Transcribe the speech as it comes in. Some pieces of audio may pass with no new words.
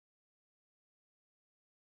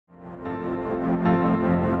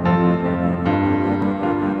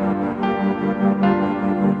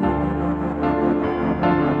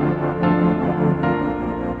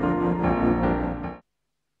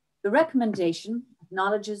The recommendation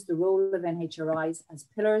acknowledges the role of NHRIs as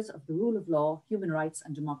pillars of the rule of law, human rights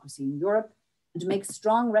and democracy in Europe, and makes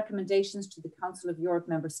strong recommendations to the Council of Europe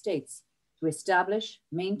member states to establish,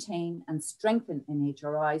 maintain and strengthen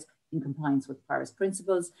NHRIs in compliance with Paris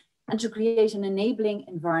principles, and to create an enabling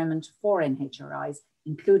environment for NHRIs,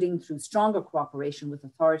 including through stronger cooperation with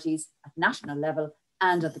authorities at national level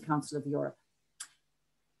and at the Council of Europe.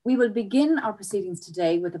 We will begin our proceedings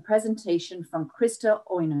today with a presentation from Krista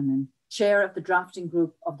Oinonen, Chair of the Drafting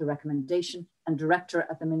Group of the Recommendation and Director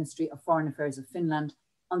at the Ministry of Foreign Affairs of Finland,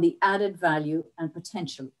 on the added value and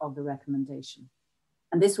potential of the recommendation.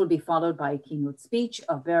 And this will be followed by a keynote speech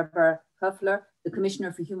of Barbara Köffler, the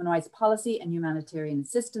Commissioner for Human Rights Policy and Humanitarian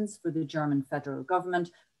Assistance for the German federal government,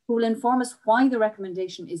 who will inform us why the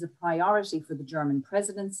recommendation is a priority for the German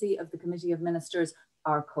presidency of the Committee of Ministers,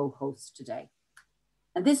 our co-host today.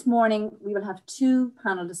 And this morning, we will have two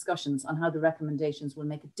panel discussions on how the recommendations will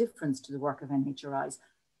make a difference to the work of NHRIs,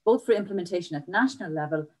 both for implementation at national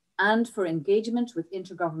level and for engagement with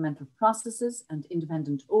intergovernmental processes and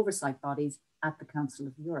independent oversight bodies at the Council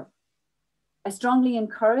of Europe. I strongly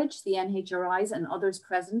encourage the NHRIs and others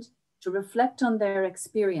present to reflect on their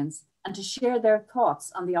experience and to share their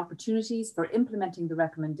thoughts on the opportunities for implementing the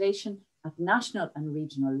recommendation at national and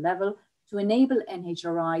regional level to enable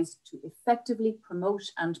NHRIs to effectively promote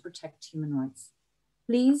and protect human rights.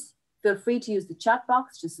 Please feel free to use the chat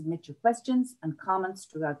box to submit your questions and comments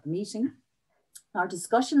throughout the meeting. Our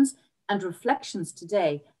discussions and reflections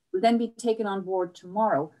today will then be taken on board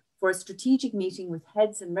tomorrow for a strategic meeting with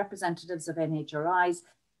heads and representatives of NHRIs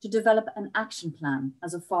to develop an action plan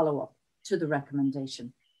as a follow-up to the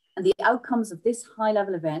recommendation. And the outcomes of this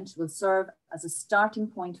high-level event will serve as a starting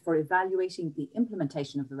point for evaluating the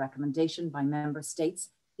implementation of the recommendation by member states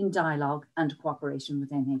in dialogue and cooperation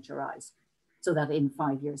with NHRIs, so that in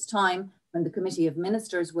 5 years' time, when the Committee of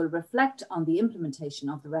Ministers will reflect on the implementation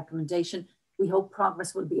of the recommendation, we hope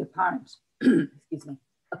progress will be apparent excuse me,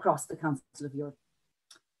 across the Council of Europe.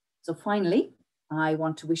 So finally, I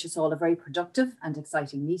want to wish us all a very productive and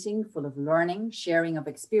exciting meeting full of learning, sharing of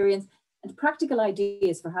experience, and practical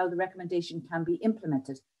ideas for how the recommendation can be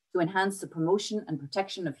implemented to enhance the promotion and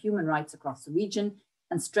protection of human rights across the region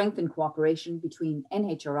and strengthen cooperation between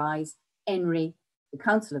NHRIs, ENNHRI, the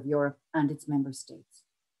Council of Europe and its member states.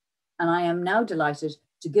 And I am now delighted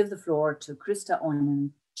to give the floor to Krista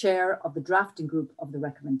Oinonen, Chair of the Drafting Group of the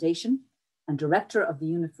Recommendation and Director of the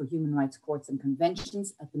Unit for Human Rights Courts and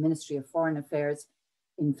Conventions at the Ministry of Foreign Affairs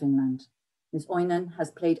in Finland. Ms. Oinonen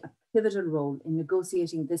has played a pivotal role in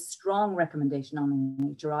negotiating this strong recommendation on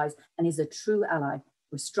NHRIs and is a true ally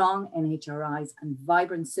for strong NHRIs and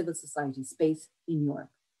vibrant civil society space in Europe.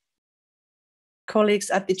 Colleagues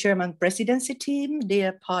at the German presidency team,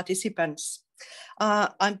 dear participants,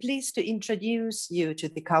 I'm pleased to introduce you to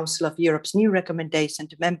the Council of Europe's new recommendation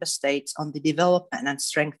to member states on the development and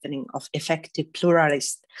strengthening of effective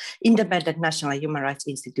pluralist, independent national human rights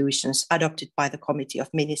institutions adopted by the Committee of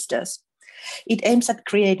Ministers. It aims at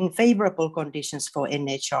creating favorable conditions for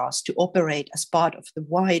NHRs to operate as part of the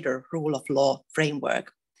wider rule of law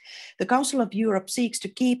framework. The Council of Europe seeks to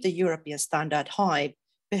keep the European standard high,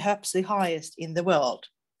 perhaps the highest in the world.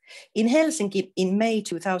 In Helsinki in May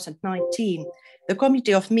 2019, the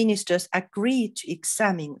Committee of Ministers agreed to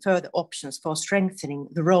examine further options for strengthening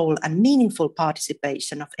the role and meaningful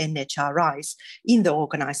participation of NHRIs in the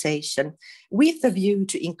organization, with the view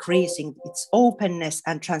to increasing its openness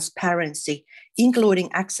and transparency,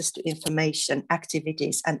 including access to information,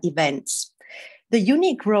 activities, and events. The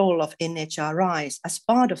unique role of NHRIs as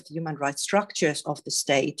part of the human rights structures of the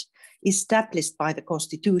state, established by the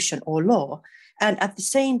Constitution or law, and at the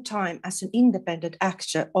same time as an independent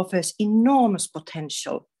actor, offers enormous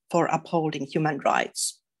potential for upholding human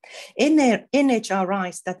rights.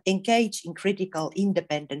 NHRIs that engage in critical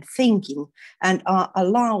independent thinking and are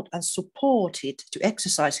allowed and supported to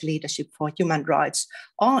exercise leadership for human rights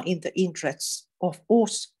are in the interests of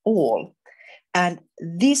us all. And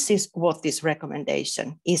this is what this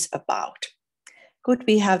recommendation is about. Could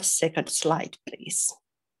we have second slide, please?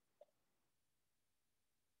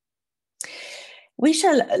 We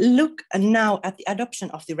shall look now at the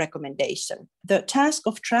adoption of the recommendation. The task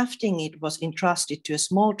of drafting it was entrusted to a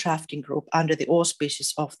small drafting group under the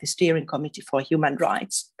auspices of the Steering Committee for Human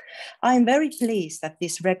Rights. I am very pleased that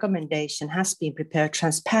this recommendation has been prepared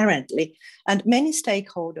transparently and many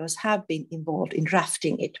stakeholders have been involved in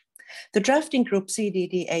drafting it. The drafting group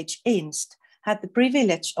CDDH-INST had the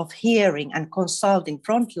privilege of hearing and consulting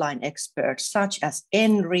frontline experts such as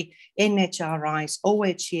ENNHRI, NHRIs,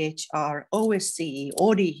 OHCHR, OSCE,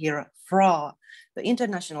 ODIHR, FRA, the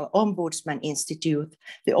International Ombudsman Institute,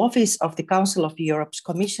 the Office of the Council of Europe's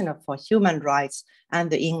Commissioner for Human Rights, and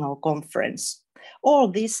the INGO Conference. All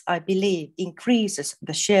this, I believe, increases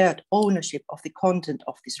the shared ownership of the content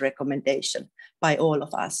of this recommendation by all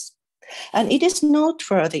of us. And it is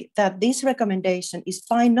noteworthy that this recommendation is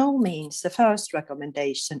by no means the first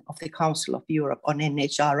recommendation of the Council of Europe on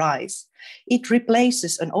NHRIs. It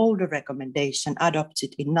replaces an older recommendation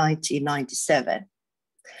adopted in 1997.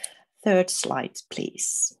 Third slide,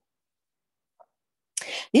 please.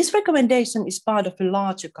 This recommendation is part of a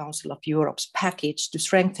larger Council of Europe's package to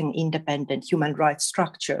strengthen independent human rights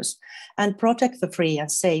structures and protect the free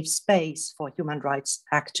and safe space for human rights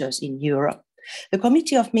actors in Europe. The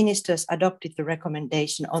Committee of Ministers adopted the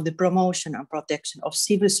recommendation on the promotion and protection of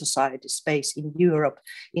civil society space in Europe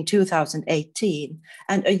in 2018,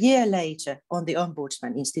 and a year later on the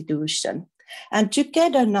Ombudsman institution. And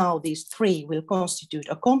together now these three will constitute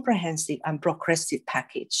a comprehensive and progressive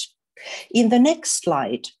package. In the next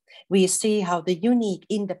slide, we see how the unique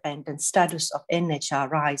independent status of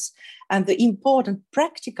NHRIs and the important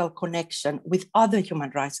practical connection with other human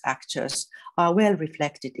rights actors are well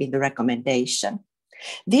reflected in the recommendation.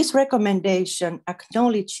 This recommendation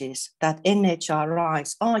acknowledges that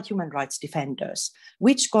NHRIs are human rights defenders,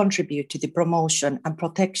 which contribute to the promotion and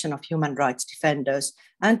protection of human rights defenders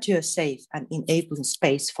and to a safe and enabling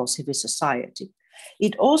space for civil society.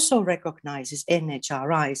 It also recognizes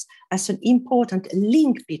NHRIs as an important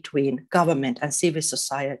link between government and civil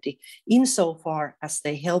society insofar as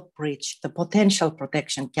they help bridge the potential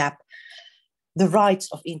protection gap, the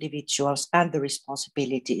rights of individuals and the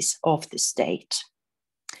responsibilities of the state.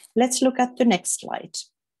 Let's look at the next slide.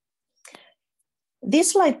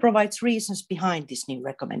 This slide provides reasons behind this new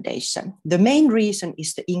recommendation. The main reason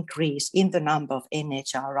is the increase in the number of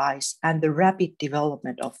NHRIs and the rapid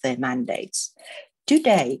development of their mandates.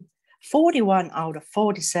 Today, 41 out of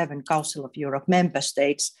 47 Council of Europe member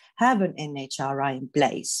states have an NHRI in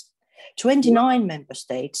place. 29 member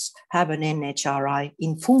states have an NHRI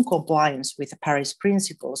in full compliance with the Paris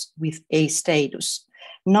Principles with A status.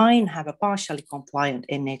 9 have a partially compliant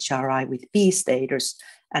NHRI with B status,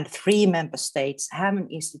 and 3 member states have an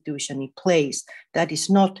institution in place that is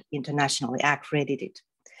not internationally accredited.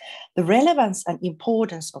 The relevance and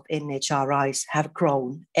importance of NHRIs have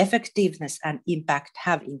grown, effectiveness and impact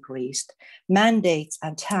have increased, mandates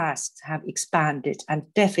and tasks have expanded,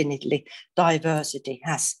 and definitely diversity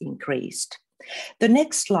has increased. The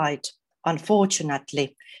next slide,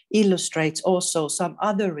 unfortunately, illustrates also some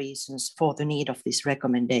other reasons for the need of this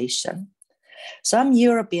recommendation. Some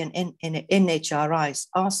European NHRIs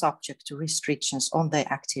are subject to restrictions on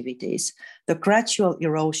their activities, the gradual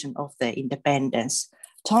erosion of their independence,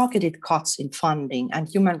 targeted cuts in funding and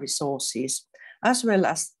human resources, as well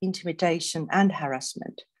as intimidation and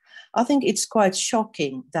harassment. I think it's quite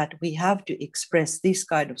shocking that we have to express this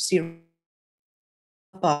kind of serious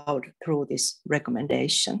about through this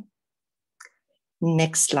recommendation.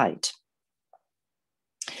 Next slide.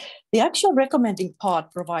 The actual recommending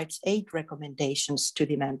part provides 8 recommendations to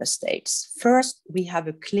the member states. First, we have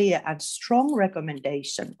a clear and strong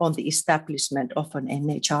recommendation on the establishment of an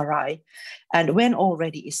NHRI, and when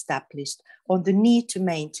already established, on the need to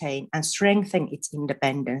maintain and strengthen its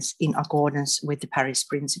independence in accordance with the Paris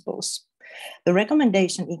Principles. The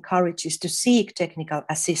recommendation encourages to seek technical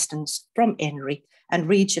assistance from ENNHRI and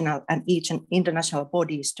regional and international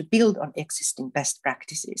bodies to build on existing best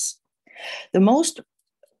practices. The most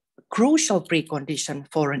crucial precondition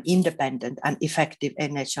for an independent and effective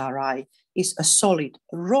NHRI is a solid,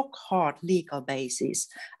 rock-hard legal basis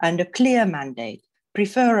and a clear mandate,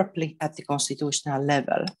 preferably at the constitutional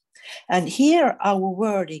level. And here our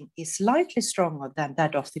wording is slightly stronger than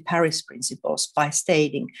that of the Paris Principles by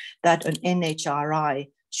stating that an NHRI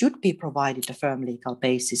should be provided a firm legal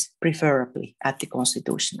basis, preferably at the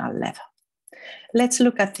constitutional level. Let's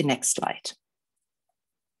look at the next slide.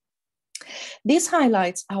 This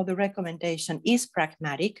highlights how the recommendation is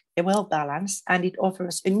pragmatic, well-balanced, and it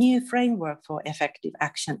offers a new framework for effective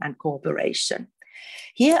action and cooperation.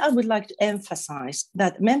 Here I would like to emphasize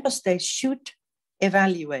that member states should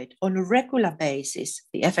evaluate on a regular basis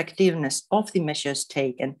the effectiveness of the measures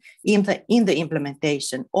taken in the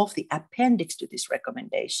implementation of the appendix to this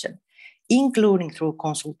recommendation, including through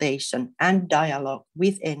consultation and dialogue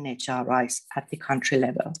with NHRIs at the country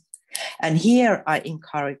level. And here I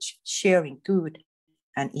encourage sharing good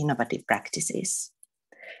and innovative practices.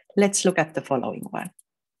 Let's look at the following one.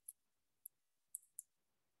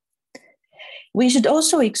 We should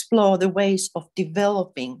also explore the ways of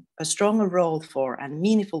developing a stronger role for and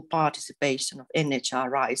meaningful participation of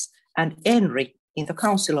NHRIs and ENNHRI in the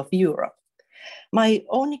Council of Europe. My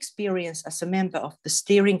own experience as a member of the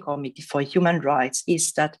Steering Committee for Human Rights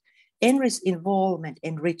is that ENNHRI's involvement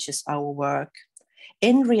enriches our work.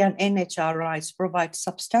 ENNHRI and NHRIs provide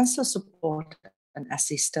substantial support and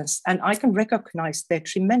assistance, and I can recognize their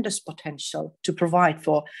tremendous potential to provide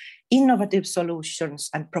for innovative solutions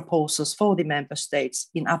and proposals for the member states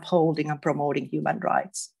in upholding and promoting human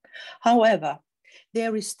rights. However,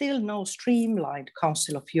 there is still no streamlined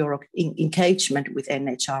Council of Europe engagement with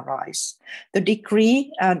NHRIs. The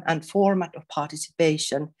degree and format of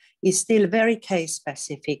participation is still very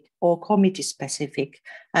case-specific or committee-specific,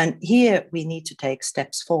 and here we need to take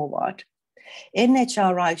steps forward.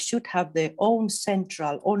 NHRI should have their own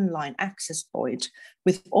central online access point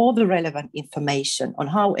with all the relevant information on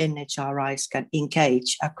how NHRIs can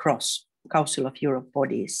engage across Council of Europe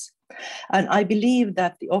bodies. And I believe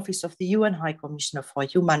that the Office of the UN High Commissioner for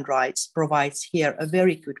Human Rights provides here a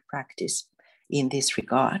very good practice in this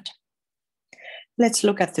regard. Let's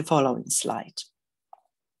look at the following slide.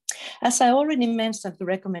 As I already mentioned, the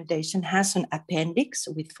recommendation has an appendix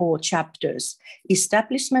with 4 chapters: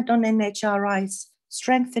 establishment on NHRIs,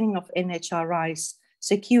 strengthening of NHRIs,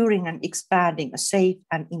 securing and expanding a safe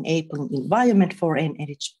and enabling environment for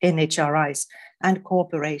NHRIs, and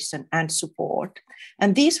cooperation and support.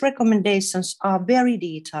 And these recommendations are very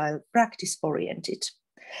detailed, practice-oriented.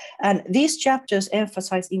 And these chapters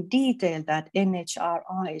emphasize in detail that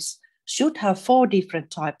NHRIs should have 4 different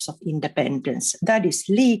types of independence. That is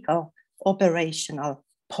legal, operational,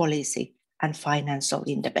 policy, and financial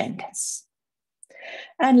independence.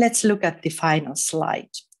 And let's look at the final slide,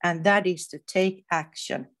 and that is to take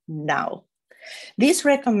action now. This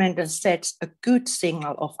recommendation sets a good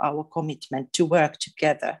signal of our commitment to work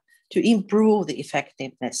together to improve the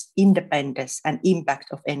effectiveness, independence, and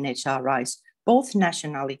impact of NHRIs, both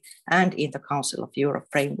nationally and in the Council of Europe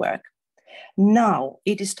framework. Now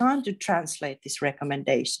it is time to translate this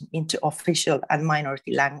recommendation into official and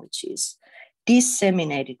minority languages,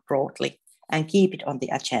 disseminate it broadly, and keep it on the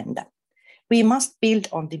agenda. We must build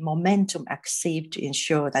on the momentum achieved to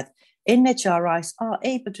ensure that NHRIs are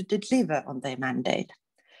able to deliver on their mandate.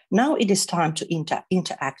 Now it is time to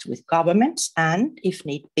interact with governments and, if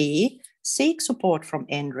need be, seek support from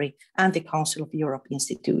ENNHRI and the Council of Europe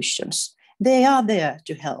institutions. They are there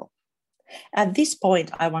to help. At this point,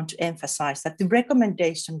 I want to emphasize that the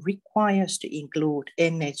recommendation requires to include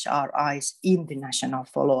NHRIs in the national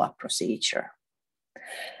follow-up procedure.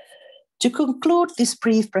 To conclude this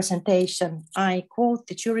brief presentation, I quote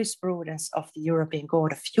the jurisprudence of the European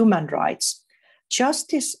Court of Human Rights.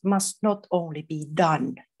 Justice must not only be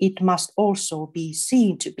done, it must also be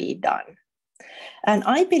seen to be done. And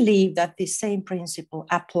I believe that this same principle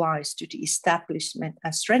applies to the establishment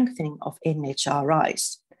and strengthening of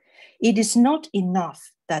NHRIs. It is not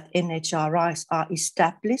enough that NHRIs are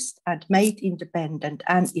established and made independent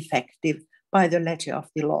and effective by the letter of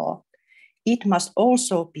the law. It must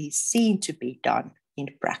also be seen to be done in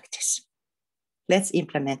practice. Let's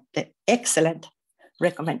implement the excellent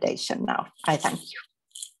recommendation now. I thank you.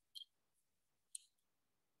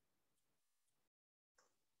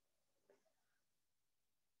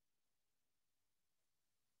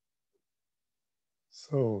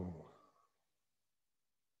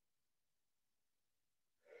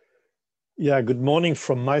 Good morning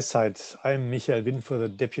from my side. I'm Michael Winfer, the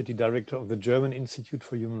Deputy Director of the German Institute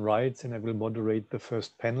for Human Rights, and I will moderate the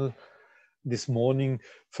first panel this morning.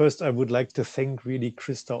 First, I would like to thank really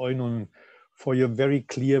Krista Oinon for your very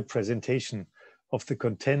clear presentation of the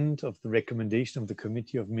content of the recommendation of the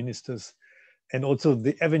Committee of Ministers and also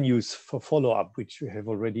the avenues for follow-up, which you have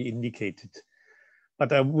already indicated.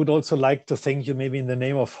 But I would also like to thank you maybe in the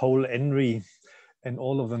name of whole ENNHRI and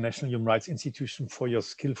all of the National Human Rights Institutions for your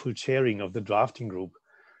skillful chairing of the drafting group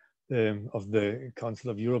of the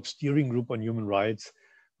Council of Europe Steering Group on Human Rights,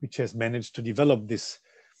 which has managed to develop this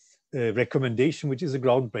recommendation, which is a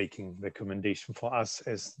groundbreaking recommendation for us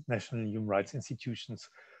as national human rights institutions.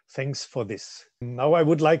 Thanks for this. Now I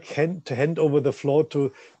would like to hand over the floor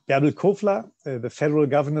to Bärbel Kofler, the Federal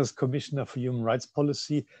Governor's Commissioner for Human Rights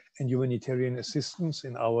Policy and Humanitarian Assistance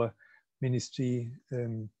in our Ministry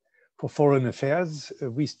for Foreign Affairs.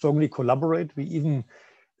 We strongly collaborate. We even,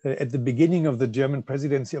 at the beginning of the German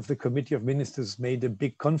presidency of the Committee of Ministers, made a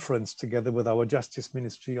big conference together with our Justice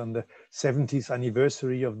Ministry on the 70th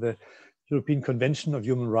anniversary of the European Convention of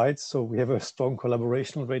Human Rights. So we have a strong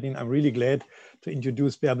collaboration already. And I'm really glad to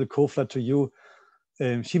introduce Bärbel Kofler to you.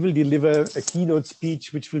 She will deliver a keynote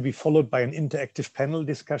speech, which will be followed by an interactive panel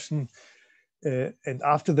discussion. And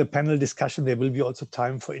after the panel discussion, there will be also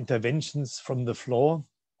time for interventions from the floor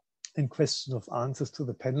and questions of answers to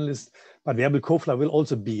the panelists. But Bärbel Kofler will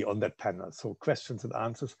also be on that panel. So questions and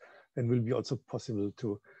answers then will be also possible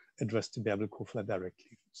to address the Bärbel Kofler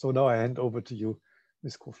directly. So now I hand over to you,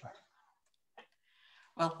 Ms. Kofler.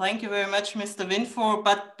 Well, thank you very much, Mr. Winfor,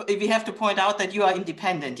 but we have to point out that you are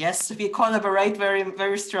independent. Yes, we collaborate very,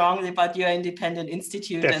 very strongly, but you're an independent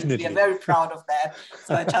institute. Definitely. And we are very proud of that.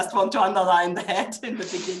 So I just want to underline that in the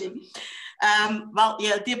beginning. Well,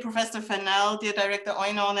 yeah, dear Professor Fennell, dear Director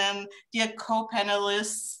Oinonen, dear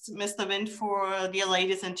co-panelists, Mr. Winfor, dear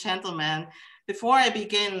ladies and gentlemen, before I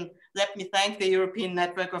begin, let me thank the European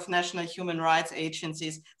Network of National Human Rights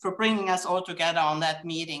Agencies for bringing us all together on that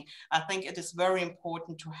meeting. I think it is very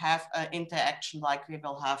important to have an interaction like we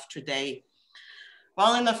will have today.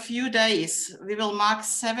 Well, in a few days, we will mark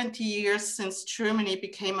 70 years since Germany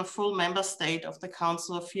became a full member state of the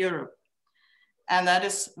Council of Europe. And that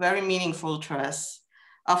is very meaningful to us.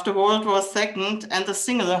 After World War II and the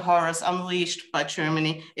singular horrors unleashed by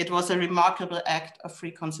Germany, it was a remarkable act of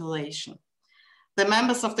reconciliation. The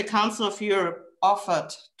members of the Council of Europe offered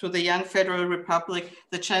to the young Federal Republic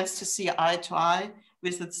the chance to see eye to eye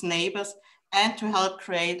with its neighbors and to help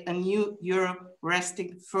create a new Europe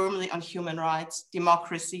resting firmly on human rights,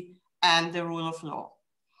 democracy, and the rule of law.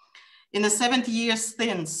 In the 70 years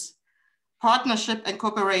since, partnership and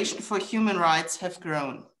cooperation for human rights have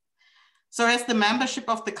grown. So has the membership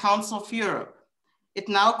of the Council of Europe. It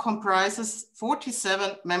now comprises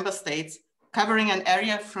 47 member states, covering an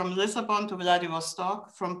area from Lisbon to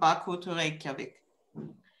Vladivostok, from Baku to Reykjavik.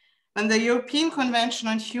 When the European Convention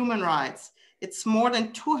on Human Rights, its more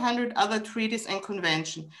than 200 other treaties and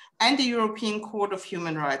conventions, and the European Court of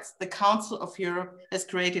Human Rights, the Council of Europe has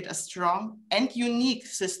created a strong and unique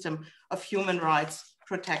system of human rights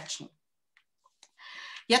protection.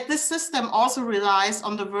 Yet this system also relies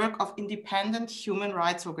on the work of independent human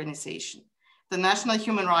rights organizations, the National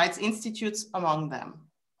Human Rights Institutes among them.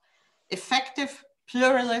 Effective,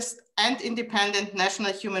 pluralist, and independent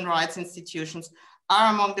national human rights institutions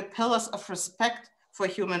are among the pillars of respect for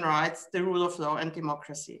human rights, the rule of law, and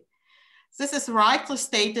democracy. This is rightly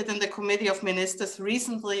stated in the Committee of Ministers'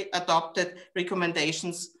 recently adopted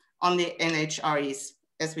recommendations on the NHRIs,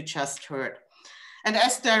 as we just heard. And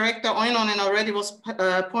as Director Oinonen already was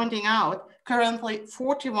pointing out, currently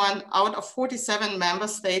 41 out of 47 member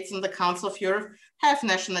states in the Council of Europe have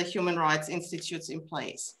national human rights institutes in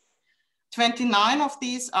place. 29 of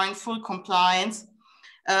these are in full compliance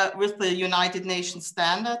with the United Nations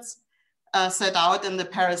standards set out in the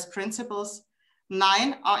Paris Principles.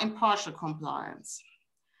 9 are in partial compliance.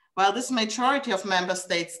 While this majority of member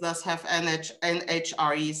states thus have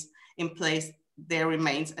NHRIs in place, there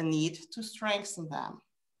remains a need to strengthen them.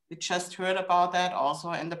 We just heard about that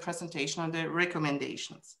also in the presentation on the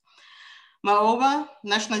recommendations. Moreover,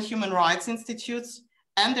 national human rights institutes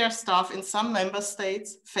and their staff in some member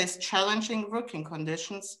states face challenging working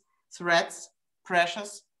conditions, threats,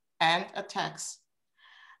 pressures, and attacks.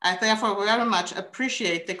 I therefore very much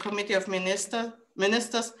appreciate the Committee of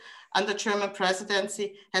Ministers under German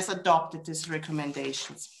presidency has adopted these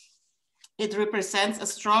recommendations. It represents a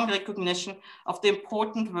strong recognition of the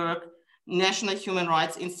important work national human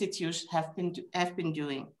rights institutions have been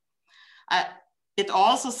doing. It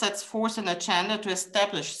also sets forth an agenda to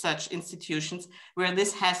establish such institutions where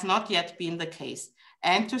this has not yet been the case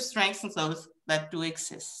and to strengthen those that do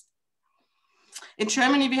exist. In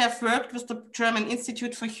Germany, we have worked with the German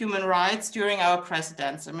Institute for Human Rights during our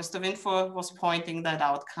presidency. Mr. Winfor was pointing that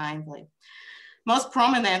out kindly. Most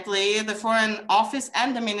prominently, the Foreign Office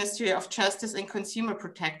and the Ministry of Justice and Consumer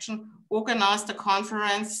Protection organized a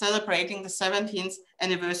conference celebrating the 17th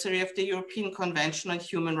anniversary of the European Convention on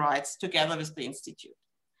Human Rights together with the Institute.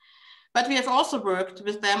 But we have also worked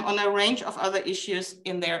with them on a range of other issues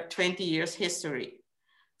in their 20 years history.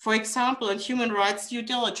 For example, on human rights due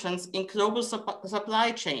diligence in global supply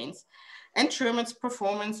chains and Germany's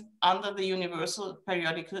performance under the Universal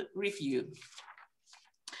Periodic Review.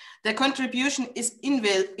 Their contribution is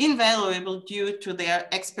invaluable due to their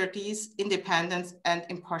expertise, independence, and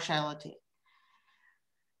impartiality.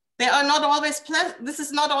 They are not always this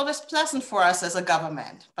is not always pleasant for us as a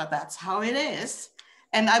government, but that's how it is.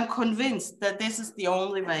 And I'm convinced that this is the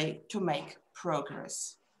only way to make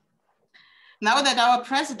progress. Now that our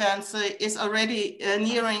presidency is already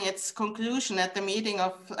nearing its conclusion at the meeting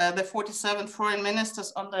of the 47 foreign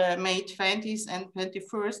ministers on the May 20th and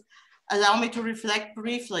 21st, allow me to reflect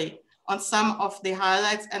briefly on some of the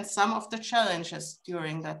highlights and some of the challenges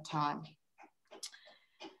during that time.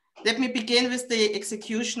 Let me begin with the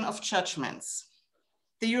execution of judgments.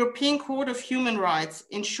 The European Court of Human Rights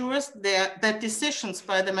ensures that decisions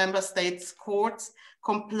by the member states' courts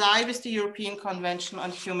comply with the European Convention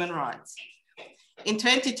on Human Rights. In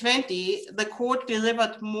 2020, the court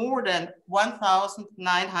delivered more than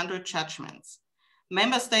 1,900 judgments.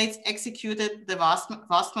 Member states executed the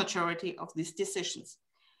vast majority of these decisions.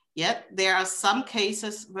 Yet there are some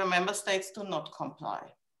cases where member states do not comply.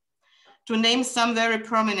 To name some very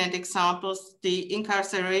prominent examples, the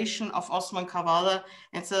incarceration of Osman Kavala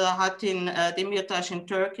and Selahattin Demirtas in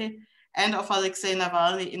Turkey and of Alexei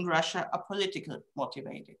Navalny in Russia are politically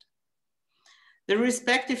motivated. The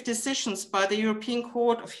respective decisions by the European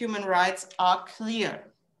Court of Human Rights are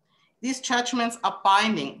clear. These judgments are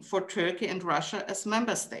binding for Turkey and Russia as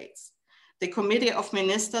member states. The Committee of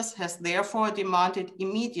Ministers has therefore demanded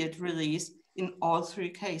immediate release in all three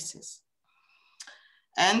cases.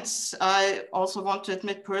 And I also want to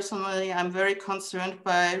admit personally, I'm very concerned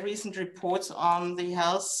by recent reports on the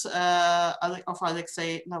health of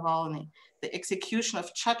Alexei Navalny. The execution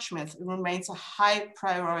of judgments remains a high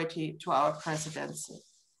priority to our presidency.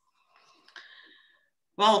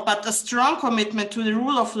 Well, but a strong commitment to the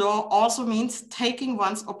rule of law also means taking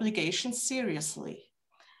one's obligations seriously.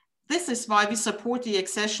 This is why we support the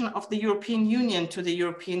accession of the European Union to the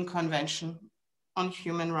European Convention on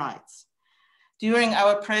Human Rights. During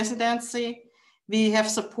our presidency, we have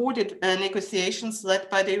supported negotiations led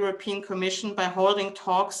by the European Commission by holding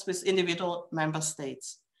talks with individual member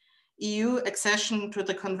states. EU accession to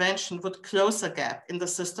the convention would close a gap in the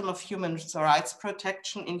system of human rights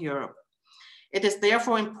protection in Europe. It is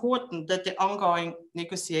therefore important that the ongoing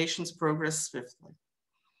negotiations progress swiftly.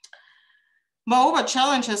 Moreover,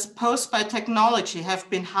 challenges posed by technology have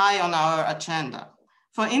been high on our agenda.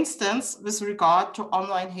 For instance, with regard to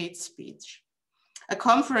online hate speech. A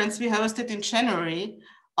conference we hosted in January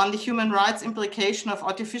on the human rights implication of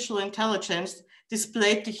artificial intelligence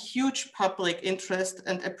displayed the huge public interest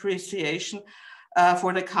and appreciation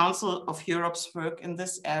for the Council of Europe's work in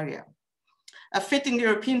this area. A fitting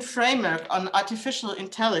European framework on artificial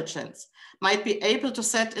intelligence might be able to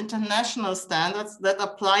set international standards that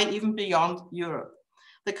apply even beyond Europe.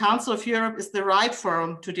 The Council of Europe is the right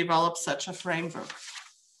forum to develop such a framework.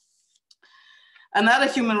 Another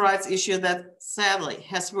human rights issue that sadly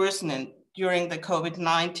has worsened during the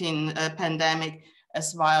COVID-19 pandemic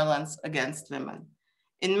is violence against women.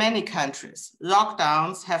 In many countries,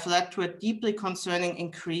 lockdowns have led to a deeply concerning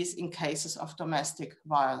increase in cases of domestic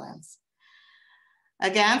violence.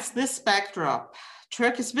 Against this backdrop,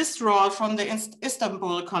 Turkey's withdrawal from the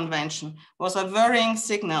Istanbul Convention was a worrying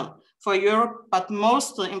signal for Europe, but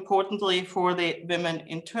most importantly for the women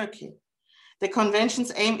in Turkey. The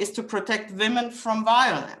convention's aim is to protect women from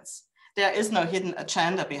violence. There is no hidden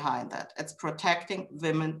agenda behind that. It's protecting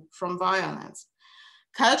women from violence.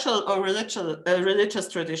 Cultural or religious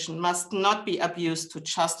tradition must not be abused to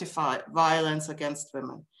justify violence against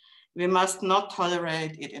women. We must not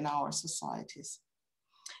tolerate it in our societies.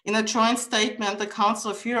 In a joint statement, the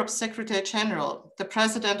Council of Europe's Secretary General, the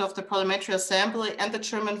President of the Parliamentary Assembly, and the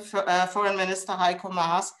German Foreign Minister Heiko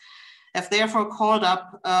Maas have therefore called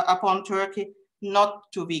upon Turkey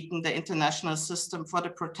not to weaken the international system for the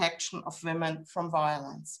protection of women from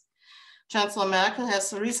violence. Chancellor Merkel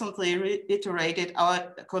has recently reiterated our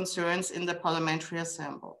concerns in the Parliamentary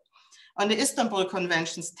Assembly. On the Istanbul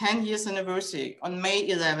Convention's 10 years anniversary on May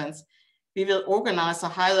 11th, we will organize a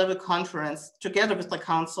high-level conference together with the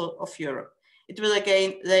Council of Europe. It will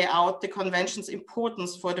again lay out the Convention's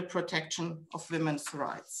importance for the protection of women's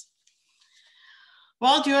rights.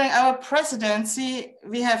 Well, during our presidency,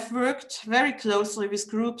 we have worked very closely with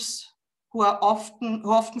groups who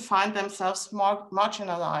often find themselves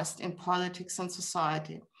marginalized in politics and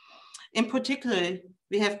society. In particular,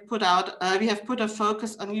 we have put a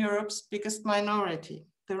focus on Europe's biggest minority,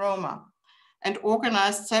 the Roma, and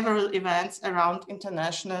organized several events around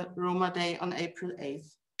International Roma Day on April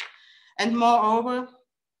 8th. And moreover,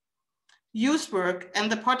 youth work and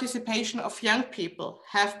the participation of young people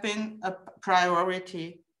have been a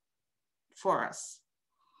priority for us.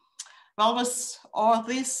 Well, with all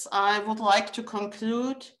this, I would like to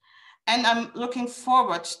conclude, and I'm looking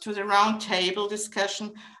forward to the roundtable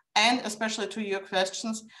discussion and especially to your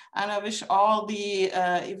questions. And I wish all the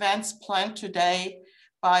events planned today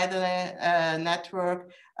by the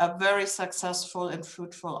network a very successful and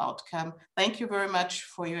fruitful outcome. Thank you very much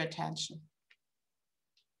for your attention.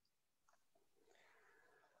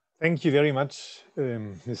 Thank you very much,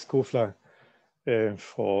 Ms. Kofler,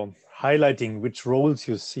 for highlighting which roles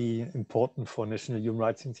you see important for national human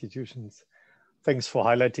rights institutions. Thanks for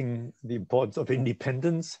highlighting the importance of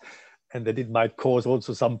independence and that it might cause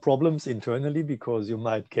also some problems internally because you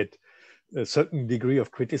might get a certain degree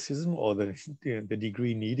of criticism or the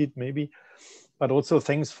degree needed maybe. But also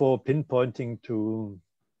thanks for pinpointing to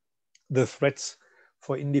the threats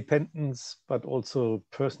for independence, but also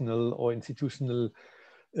personal or institutional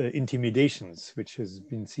intimidations, which has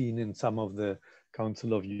been seen in some of the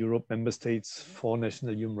Council of Europe member states for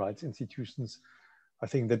national human rights institutions. I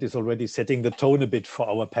think that is already setting the tone a bit for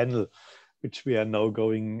our panel, which we are now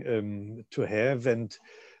going to have. And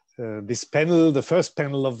this panel, the first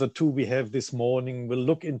panel of the two we have this morning, will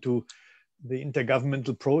look into the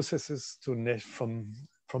intergovernmental processes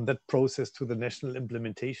from that process to the national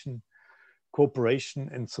implementation, cooperation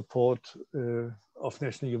and support of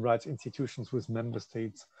national human rights institutions with member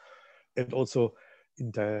states, and also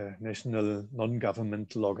international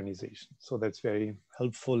non-governmental organizations. So that's very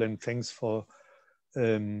helpful, and thanks for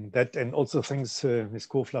that. And also thanks, Ms.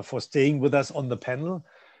 Kofler, for staying with us on the panel.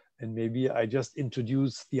 And maybe I just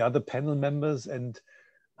introduce the other panel members, and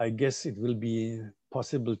I guess it will be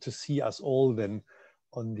possible to see us all then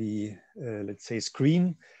on the, let's say,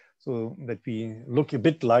 screen, so that we look a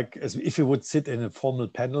bit like as if we would sit in a formal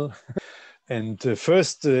panel. And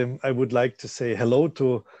first, I would like to say hello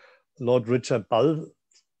to Lord Richard Bull.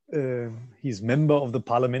 He's member of the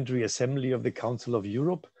Parliamentary Assembly of the Council of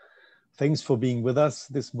Europe. Thanks for being with us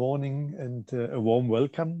this morning, and a warm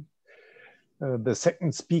welcome. The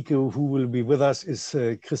second speaker who will be with us is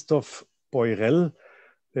Christophe Boyrel,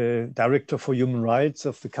 Director for Human Rights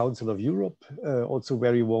of the Council of Europe. Also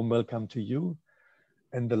very warm welcome to you.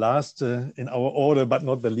 And the last in our order, but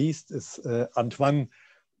not the least, is Antoine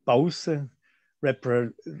Bausse,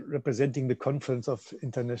 representing the Conference of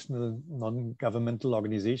International Non-Governmental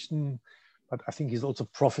Organization, but I think he's also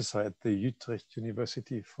professor at the Utrecht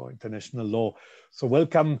University for International Law. So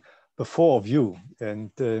welcome, the four of you.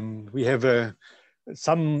 And we have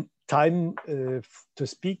some time to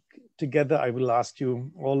speak together. I will ask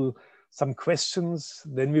you all some questions.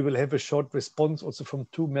 Then we will have a short response also from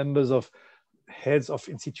two members of heads of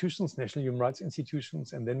institutions, national human rights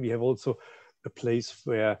institutions. And then we have also a place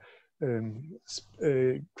where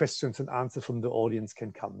questions and answers from the audience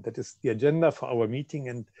can come. That is the agenda for our meeting.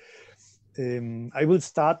 And I will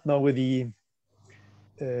start now with the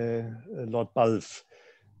Lord Balf.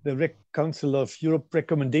 The Council of Europe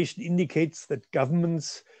recommendation indicates that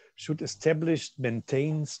governments should establish,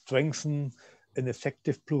 maintain, strengthen an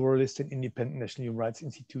effective pluralist and independent national human rights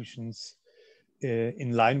institutions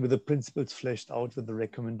in line with the principles fleshed out with the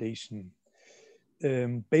recommendation.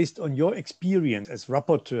 Based on your experience as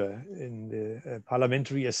rapporteur in the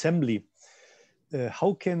Parliamentary Assembly,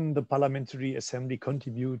 how can the Parliamentary Assembly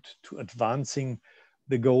contribute to advancing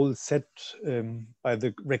the goals set by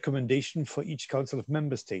the recommendation for each Council of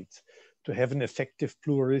Member States to have an effective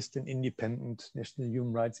pluralist and independent national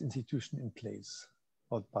human rights institution in place?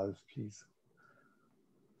 Lord Balf, please.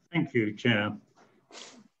 Thank you, Chair.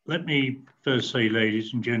 Let me first say,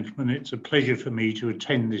 ladies and gentlemen, it's a pleasure for me to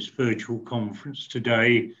attend this virtual conference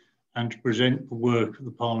today and to present the work of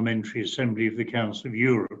the Parliamentary Assembly of the Council of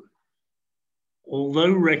Europe.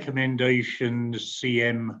 Although recommendation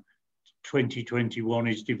CM 2021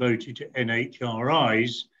 is devoted to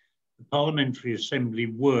NHRIs, the Parliamentary Assembly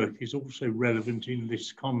work is also relevant in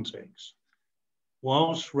this context.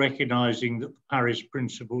 Whilst recognising that the Paris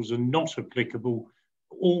principles are not applicable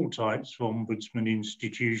to all types of ombudsman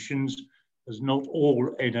institutions, as not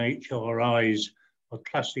all NHRIs are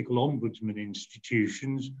classical ombudsman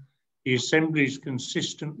institutions, the Assembly has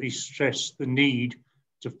consistently stressed the need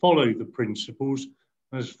to follow the principles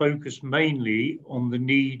and has focused mainly on the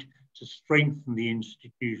need to strengthen the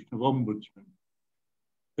institution of ombudsman.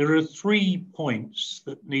 There are 3 points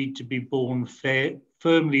that need to be borne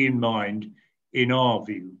firmly in mind in our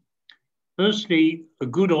view. Firstly, a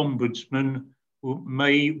good ombudsman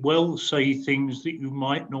may well say things that you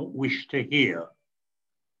might not wish to hear.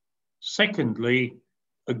 Secondly,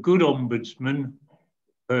 a good ombudsman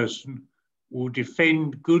person will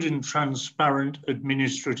defend good and transparent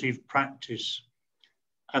administrative practice.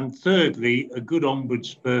 And thirdly, a good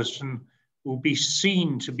ombudsperson will be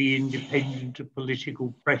seen to be independent of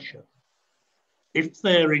political pressure. If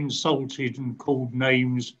they're insulted and called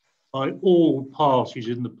names by all parties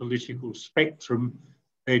in the political spectrum,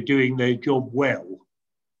 they're doing their job well.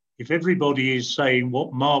 If everybody is saying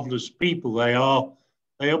what marvellous people they are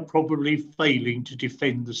probably failing to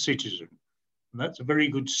defend the citizen. And that's a very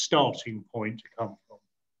good starting point to come from.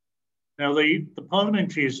 Now, the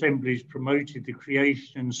Parliamentary Assembly has promoted the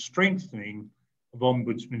creation and strengthening of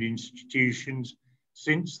ombudsman institutions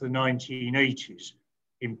since the 1980s,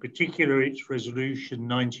 in particular its resolution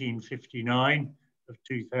 1959 of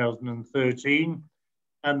 2013,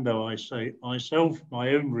 and though I say myself, my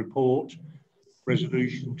own report,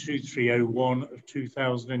 resolution 2301 of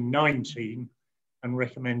 2019 and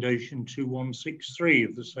recommendation 2163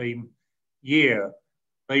 of the same year.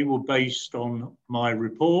 They were based on my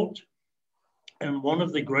report. And one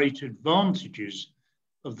of the great advantages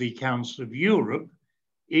of the Council of Europe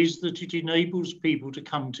is that it enables people to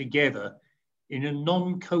come together in a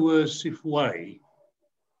non-coercive way.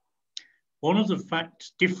 One of the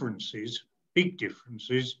differences, big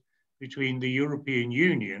differences, between the European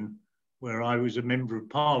Union, where I was a member of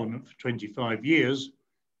Parliament for 25 years,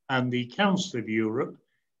 and the Council of Europe,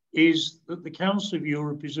 is that the Council of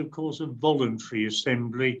Europe is, of course, a voluntary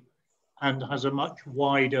assembly and has a much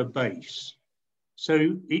wider base.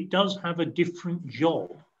 So it does have a different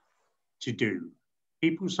job to do.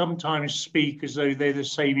 People sometimes speak as though they're the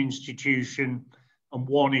same institution and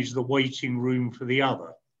one is the waiting room for the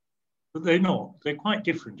other. But they're not. They're quite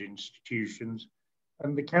different institutions.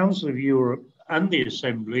 And the Council of Europe and the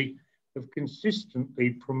Assembly have consistently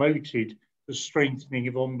promoted the strengthening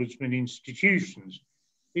of ombudsman institutions.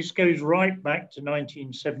 This goes right back to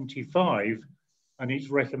 1975 and its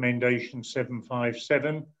recommendation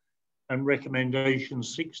 757 and recommendation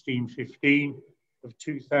 1615 of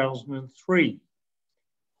 2003,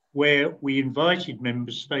 where we invited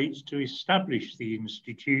member states to establish the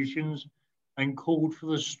institutions and called for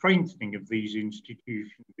the strengthening of these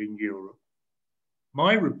institutions in Europe.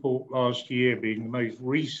 My report last year, being the most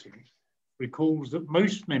recent, recalls that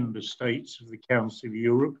most member states of the Council of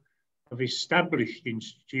Europe have established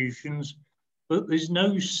institutions, but there's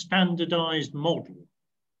no standardized model.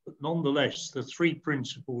 But nonetheless, the three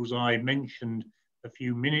principles I mentioned a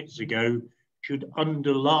few minutes ago should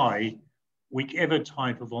underlie whichever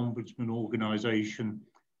type of ombudsman organization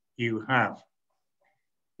you have.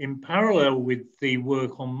 In parallel with the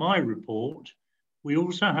work on my report, we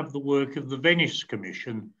also have the work of the Venice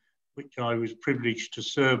Commission, which I was privileged to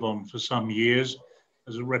serve on for some years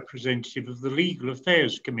as a representative of the Legal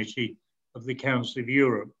Affairs Committee of the Council of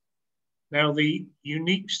Europe. Now, the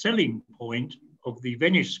unique selling point of the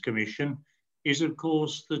Venice Commission is, of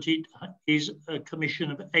course, that it is a commission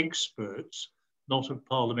of experts, not of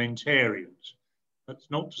parliamentarians. That's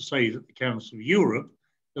not to say that the Council of Europe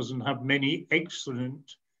doesn't have many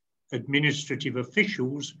excellent administrative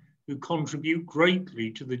officials who contribute greatly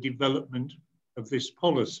to the development of this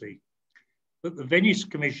policy. But the Venice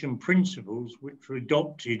Commission principles, which were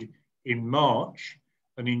adopted in March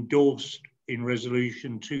and endorsed in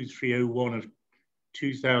Resolution 2301 of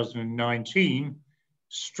 2019,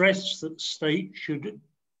 stress that states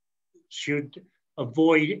should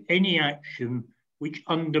avoid any action which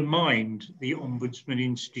undermined the ombudsman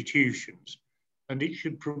institutions, and it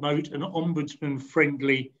should promote an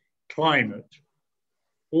ombudsman-friendly climate.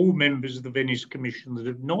 All members of the Venice Commission that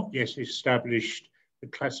have not yet established the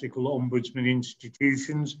classical ombudsman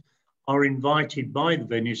institutions are invited by the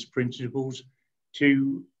Venice principles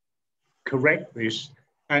to correct this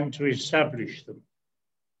and to establish them.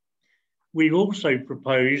 We've also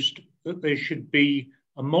proposed that there should be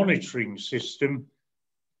a monitoring system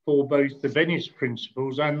for both the Venice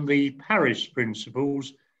principles and the Paris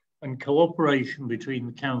principles, and cooperation between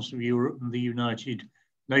the Council of Europe and the United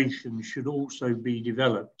Nations should also be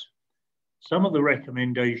developed. Some of the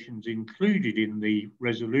recommendations included in the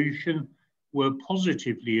resolution were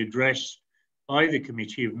positively addressed by the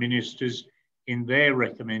Committee of Ministers in their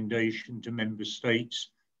recommendation to member states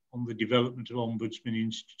on the development of ombudsman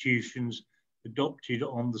institutions adopted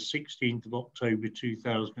on the 16th of October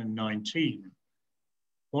 2019.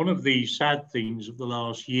 One of the sad things of the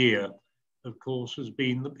last year, of course, has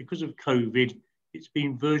been that because of COVID, it's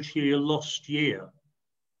been virtually a lost year.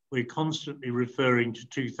 We're constantly referring to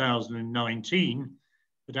 2019,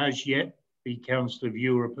 but as yet the Council of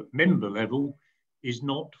Europe at member level is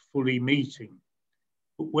not fully meeting.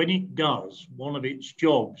 But when it does, one of its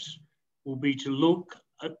jobs will be to look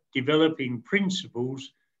at developing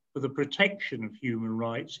principles for the protection of human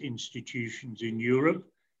rights institutions in Europe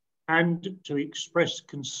and to express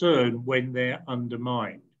concern when they're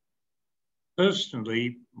undermined.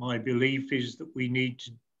 Personally, my belief is that we need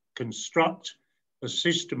to construct a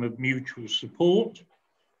system of mutual support,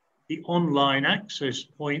 the online access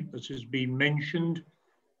point that has been mentioned,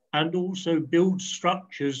 and also build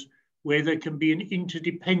structures where there can be an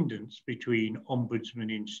interdependence between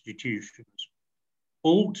ombudsman institutions.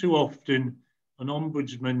 All too often, an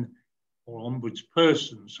ombudsman or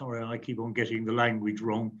ombudsperson, sorry, I keep on getting the language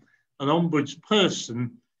wrong, an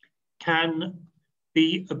ombudsperson can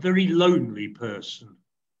be a very lonely person.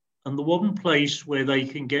 And the one place where they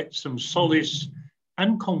can get some solace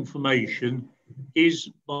and confirmation is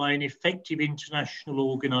by an effective international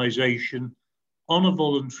organisation on a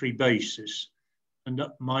voluntary basis. And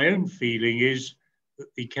my own feeling is that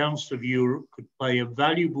the Council of Europe could play a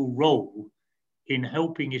valuable role in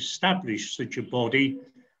helping establish such a body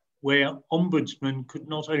where ombudsmen could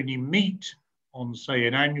not only meet on, say,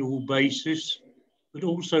 an annual basis, but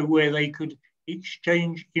also where they could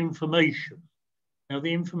exchange information. Now,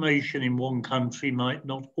 the information in one country might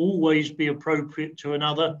not always be appropriate to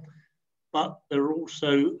another, but there are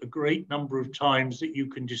also a great number of times that you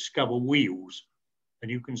can discover wheels, and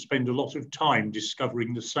you can spend a lot of time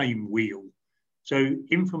discovering the same wheel. So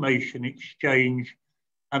information exchange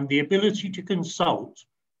and the ability to consult,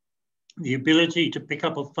 the ability to pick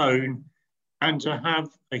up a phone and to have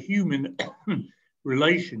a human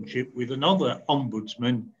relationship with another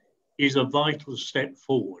ombudsman is a vital step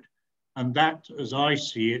forward. And that, as I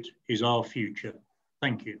see it, is our future.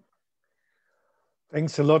 Thank you.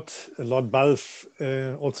 Thanks a lot, Balf,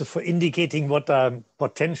 also for indicating what are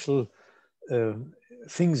potential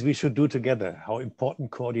things we should do together, how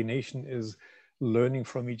important coordination is, learning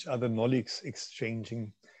from each other, knowledge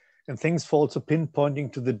exchanging. And thanks for also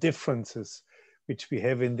pinpointing to the differences which we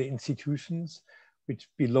have in the institutions, which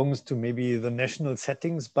belongs to maybe the national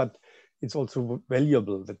settings, but it's also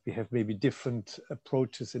valuable that we have maybe different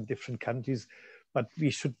approaches in different countries, but we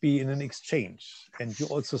should be in an exchange. And you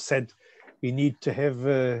also said we need to have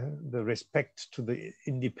the respect to the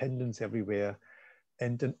independence everywhere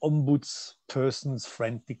and an ombudsperson's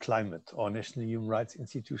friendly climate, or national human rights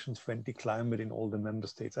institutions friendly climate in all the member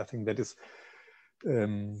states. I think that is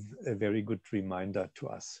a very good reminder to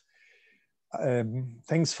us.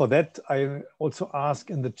 Thanks for that. I also ask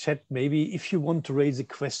in the chat, maybe if you want to raise a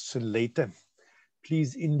question later,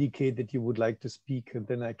 please indicate that you would like to speak, and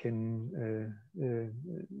then I can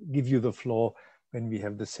give you the floor when we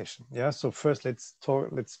have the session. Yeah, so first let's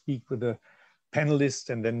speak with the panelists,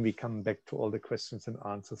 and then we come back to all the questions and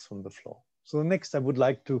answers from the floor. So the next I would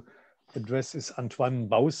like to address is Antoine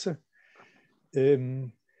Bausse.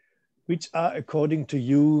 Which are, according to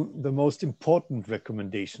you, the most important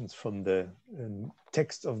recommendations from the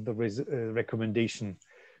text of the recommendation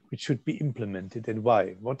which should be implemented, and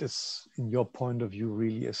why? What is, in your point of view,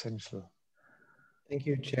 really essential? Thank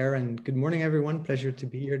you, Chair, and good morning, everyone. Pleasure to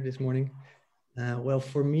be here this morning. Well,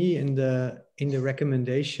 for me, in the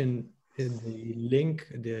recommendation, the link,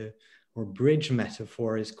 or bridge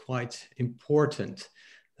metaphor is quite important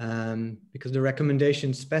because the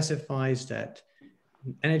recommendation specifies that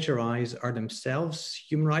NHRIs are themselves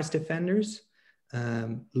human rights defenders,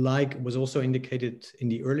 like was also indicated in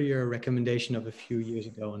the earlier recommendation of a few years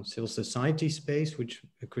ago on civil society space, which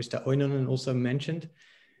Krista Oinonen also mentioned.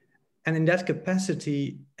 And in that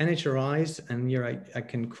capacity, NHRIs, and here I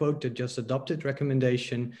can quote the just adopted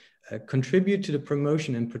recommendation, contribute to the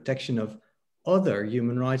promotion and protection of other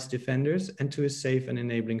human rights defenders and to a safe and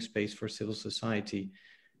enabling space for civil society.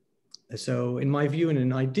 So in my view, in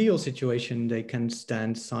an ideal situation, they can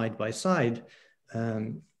stand side by side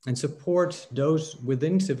and support those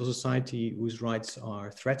within civil society whose rights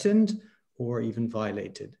are threatened or even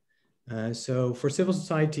violated. So for civil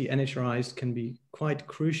society, NHRIs can be quite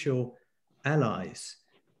crucial allies.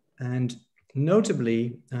 And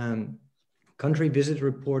notably, country visit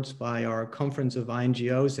reports by our Conference of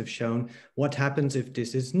INGOs have shown what happens if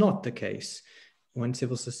this is not the case, when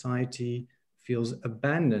civil society feels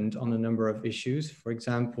abandoned on a number of issues. For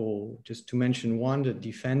example, just to mention one, the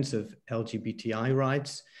defense of LGBTI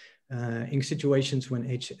rights, in situations when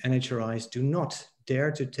NHRIs do not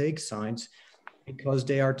dare to take sides because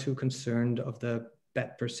they are too concerned of the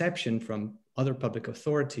bad perception from other public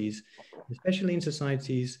authorities, especially in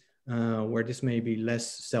societies where this may be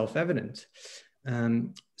less self-evident.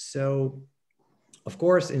 So, of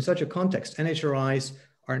course, in such a context, NHRIs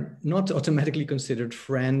are not automatically considered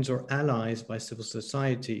friends or allies by civil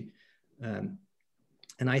society.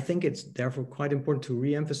 And I think it's therefore quite important to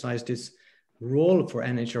re-emphasize this role for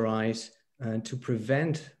NHRIs to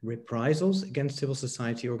prevent reprisals against civil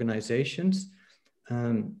society organizations.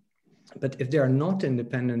 But if they are not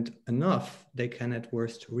independent enough, they can at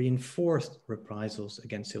worst reinforce reprisals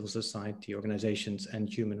against civil society organizations and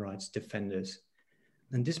human rights defenders.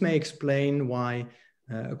 And this may explain why,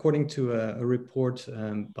 according to a report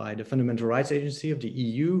by the Fundamental Rights Agency of the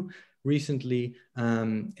EU recently,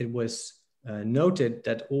 it was noted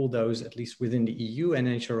that all those, at least within the EU,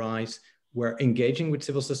 NHRIs were engaging with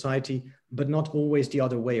civil society, but not always the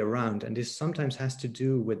other way around. And this sometimes has to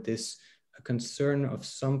do with this concern of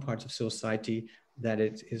some parts of civil society that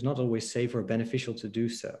it is not always safe or beneficial to do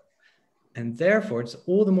so. And therefore, it's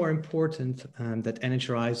all the more important that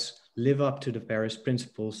NHRIs live up to the Paris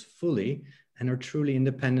principles fully and are truly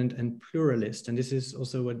independent and pluralist. And this is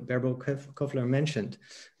also what Bärbel Koffler mentioned.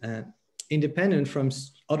 Independent from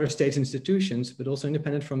other state institutions, but also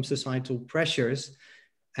independent from societal pressures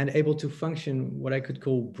and able to function what I could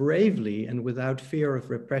call bravely and without fear of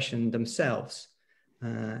repression themselves.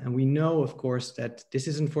 And we know, of course, that this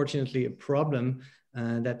is unfortunately a problem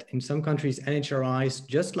that in some countries, NHRIs,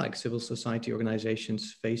 just like civil society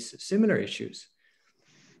organizations, face similar issues.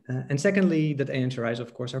 And secondly, that NHRIs,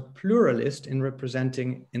 of course, are pluralist in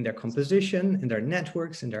representing in their composition, in their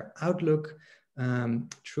networks, in their outlook,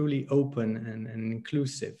 truly open and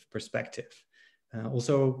inclusive perspective.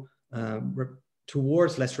 Also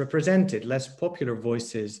towards less represented, less popular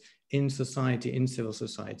voices in society, in civil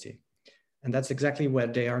society. And that's exactly where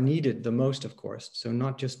they are needed the most, of course. So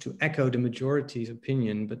not just to echo the majority's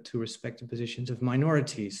opinion, but to respect the positions of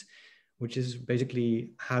minorities, which is basically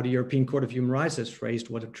how the European Court of Human Rights has phrased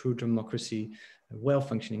what a true democracy, a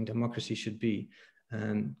well-functioning democracy should be.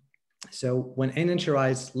 So when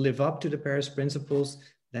NHRIs live up to the Paris principles,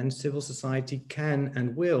 then civil society can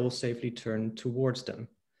and will safely turn towards them.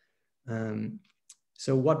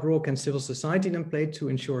 So what role can civil society then play to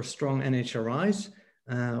ensure strong NHRIs?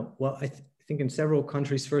 Well, I think in several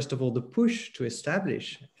countries, first of all, the push to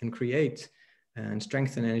establish and create and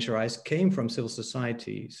strengthen NHRIs came from civil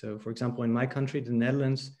society. So for example, in my country, the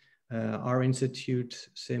Netherlands, our institute,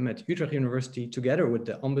 SIM at Utrecht University, together with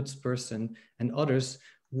the ombudsperson and others,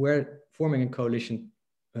 were forming a coalition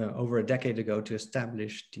over a decade ago to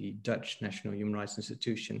establish the Dutch National Human Rights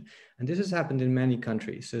Institution. And this has happened in many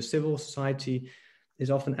countries. So civil society is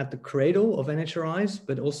often at the cradle of NHRIs,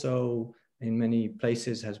 but also in many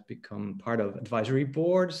places has become part of advisory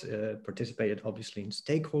boards, participated obviously in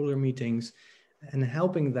stakeholder meetings, and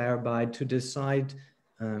helping thereby to decide,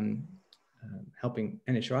 helping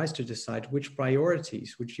NHRIs to decide which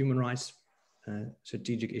priorities, which human rights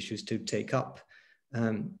strategic issues to take up.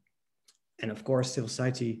 And of course, civil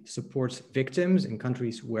society supports victims in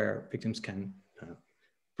countries where victims can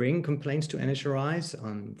bring complaints to NHRIs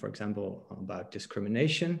on, for example, about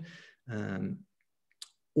discrimination,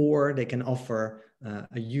 or they can offer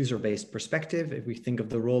a user-based perspective. If we think of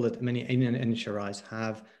the role that many NHRIs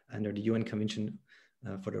have under the UN Convention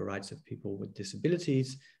for the Rights of People with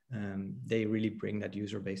Disabilities, they really bring that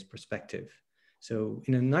user-based perspective. So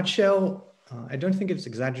in a nutshell, I don't think it's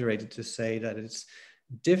exaggerated to say that it's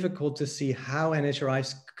difficult to see how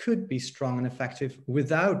NHRIs could be strong and effective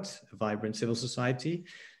without a vibrant civil society.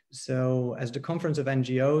 So as the Conference of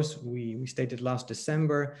NGOs, we stated last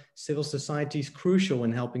December, civil society is crucial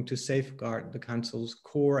in helping to safeguard the Council's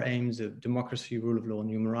core aims of democracy, rule of law, and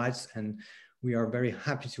human rights. And we are very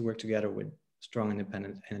happy to work together with strong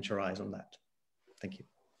independent NHRIs on that. Thank you.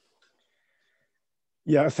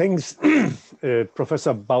 Yeah, thanks,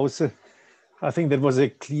 Professor Bause. I think that was a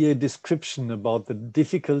clear description about the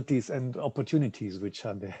difficulties and opportunities which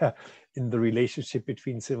are there in the relationship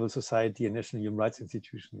between civil society and national human rights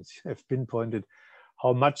institutions. You have pinpointed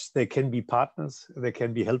how much they can be partners, they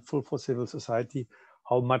can be helpful for civil society,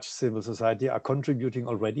 how much civil society are contributing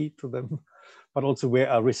already to them, but also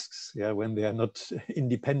where are risks, when they are not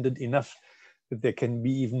independent enough, that there can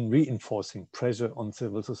be even reinforcing pressure on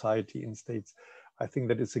civil society in states. I think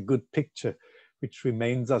that is a good picture, which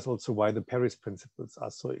reminds us also why the Paris principles are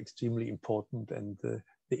so extremely important and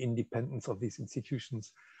the independence of these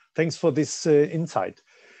institutions. Thanks for this insight.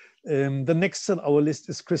 The next on our list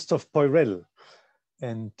is Christophe Poirel.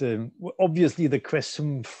 And obviously the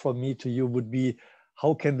question from me to you would be,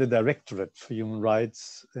 how can the Directorate for Human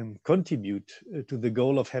Rights contribute to the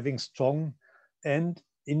goal of having strong and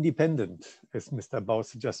independent, as Mr.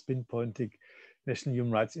 Bause just pinpointed, national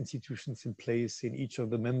human rights institutions in place in each of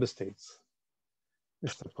the member states?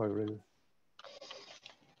 Mr. Poirel.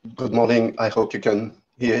 Good morning. I hope you can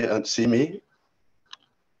hear and see me.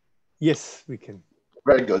 Yes, we can.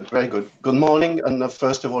 Very good, very good. Good morning. And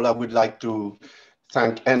first of all, I would like to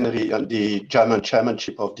thank ENNHRI and the German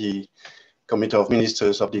chairmanship of the Committee of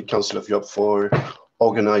Ministers of the Council of Europe for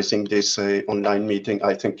organizing this online meeting.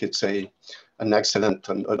 I think it's an excellent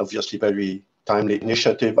and obviously very timely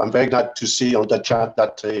initiative. I'm very glad to see on the chat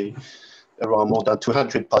that there are more than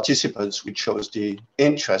 200 participants, which shows the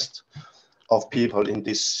interest of people in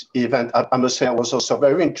this event. I must say I was also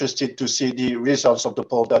very interested to see the results of the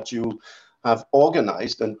poll that you have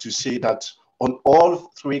organized and to see that on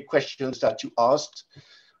all three questions that you asked,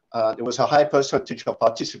 there was a high percentage of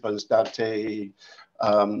participants that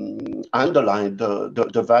underlined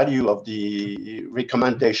the value of the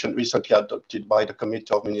recommendation recently adopted by the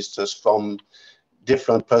Committee of Ministers from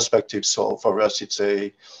different perspectives. So for us, it's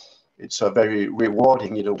a very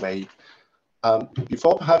rewarding in a way.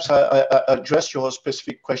 Before perhaps I address your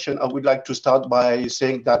specific question, I would like to start by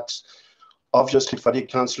saying that obviously for the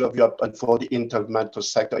Council of Europe and for the intergovernmental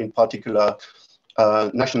sector in particular,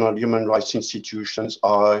 national human rights institutions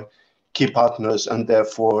are key partners and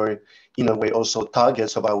therefore in a way also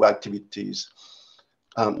targets of our activities.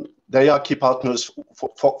 they are key partners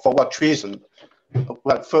for what reason?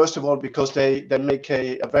 Well, first of all, because they make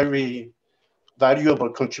a very valuable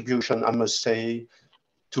contribution, I must say,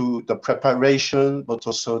 to the preparation, but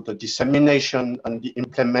also the dissemination and the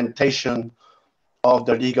implementation of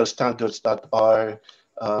the legal standards that are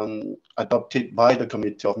adopted by the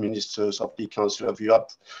Committee of Ministers of the Council of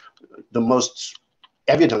Europe. The most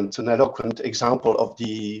evident and eloquent example of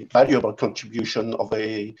the valuable contribution of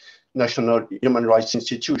a national human rights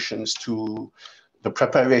institutions to the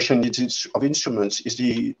preparation of instruments is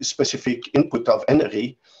the specific input of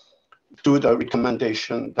NHRI to the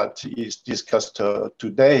recommendation that is discussed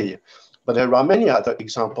today. But there are many other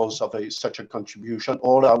examples of such a contribution.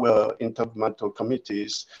 All our intergovernmental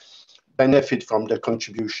committees benefit from the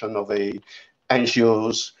contribution of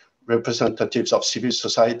NGOs, representatives of civil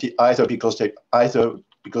society, either because they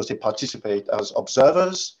participate as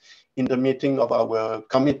observers in the meeting of our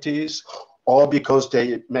committees, or because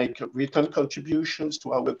they make written contributions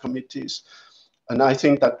to our committees. And I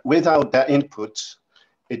think that without their input,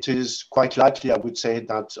 it is quite likely, I would say,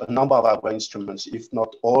 that a number of our instruments, if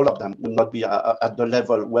not all of them, will not be at the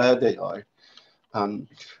level where they are. And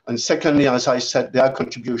secondly, as I said, their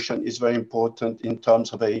contribution is very important in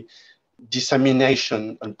terms of a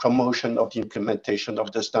dissemination and promotion of the implementation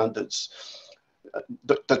of the standards.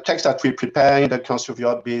 The text that we prepare in the Council of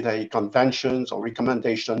Europe, be they conventions or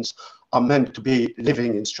recommendations, are meant to be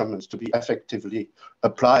living instruments, to be effectively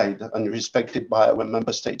applied and respected by our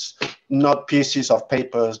member states, not pieces of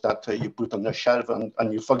papers that you put on the shelf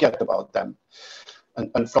and you forget about them.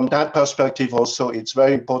 And from that perspective also, it's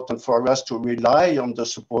very important for us to rely on the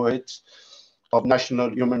support of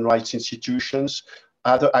national human rights institutions,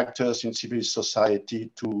 other actors in civil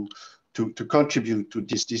society to contribute to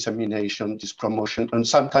this dissemination, this promotion, and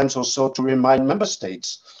sometimes also to remind member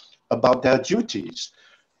states about their duties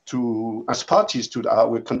as parties to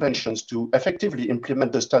our conventions to effectively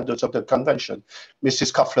implement the standards of the convention.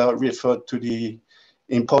 Mrs. Koffler referred to the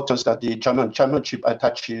importance that the German chairmanship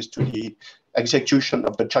attaches to the execution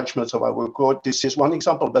of the judgments of our court. This is one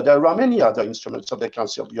example, but there are many other instruments of the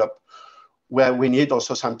Council of Europe where we need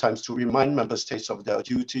also sometimes to remind member states of their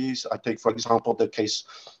duties. I take, for example, the case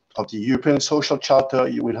of the European Social Charter.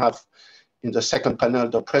 You will have in the second panel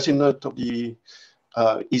the president of the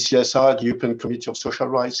ECSR, the European Committee of Social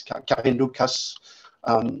Rights, Karin Lucas.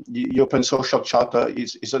 The European Social Charter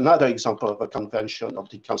is another example of a convention of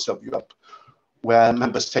the Council of Europe where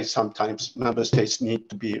sometimes member states need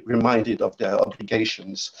to be reminded of their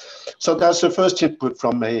obligations. So that's the first input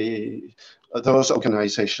from those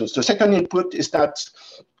organizations. The second input is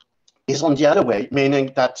on the other way,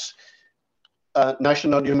 meaning that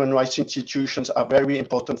national human rights institutions are very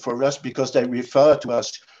important for us because they refer to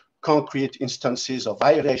us concrete instances of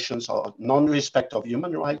violations or non-respect of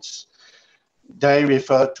human rights. They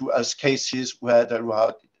refer to us cases where there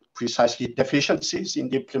are precisely deficiencies in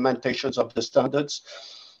the implementations of the standards.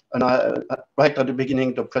 And right at the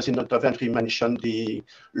beginning, the president of ENNHRI mentioned the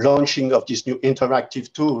launching of this new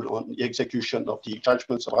interactive tool on the execution of the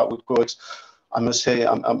judgments of our courts. I must say,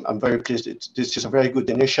 I'm very pleased. This is a very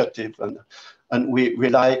good initiative, and we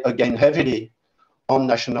rely again heavily on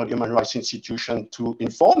national human rights institutions to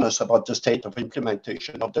inform us about the state of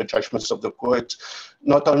implementation of the judgments of the court,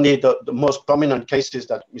 not only the most prominent cases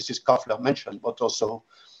that Mrs. Koffler mentioned, but also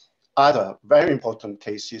other very important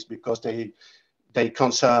cases because they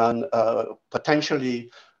concern potentially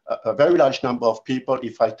a very large number of people.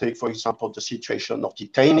 If I take, for example, the situation of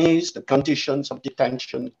detainees, the conditions of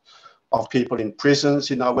detention of people in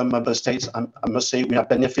prisons in our member states, I must say we have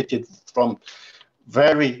benefited from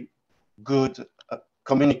very good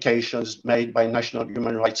communications made by national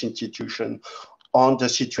human rights institutions on the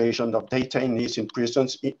situation of detainees in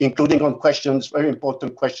prisons, including on questions, very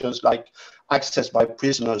important questions like access by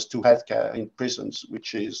prisoners to healthcare in prisons,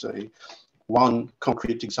 which is one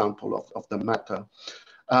concrete example of the matter.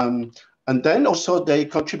 And then also they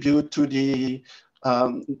contribute to the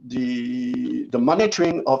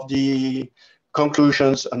monitoring of the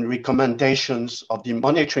conclusions and recommendations of the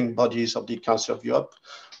monitoring bodies of the Council of Europe.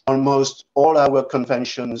 Almost all our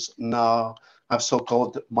conventions now have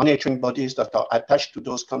so-called monitoring bodies that are attached to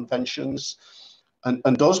those conventions.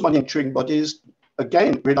 And those monitoring bodies,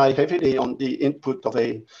 again, rely heavily on the input of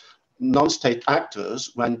non-state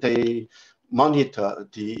actors when they monitor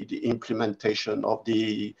the implementation of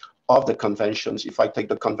the conventions. If I take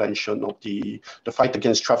the convention of the fight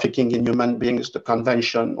against trafficking in human beings, the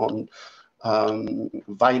convention on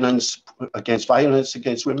violence against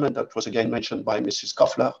women, that was again mentioned by Mrs.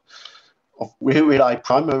 Koffler. We rely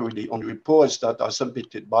primarily on reports that are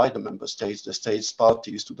submitted by the member states, the states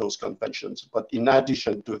parties to those conventions. But in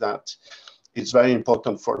addition to that, it's very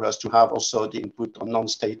important for us to have also the input of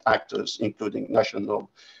non-state actors, including national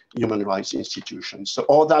human rights institutions. So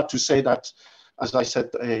all that to say that, as I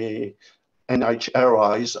said,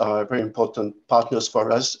 NHRIs are very important partners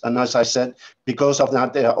for us. And as I said, because of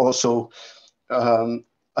that, they are also an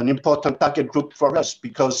important target group for us,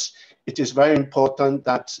 because it is very important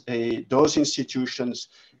that those institutions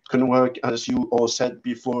can work, as you all said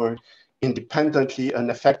before, independently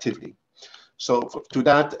and effectively. So to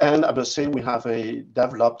that end, I will say we have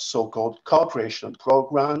developed so-called cooperation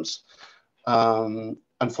programs.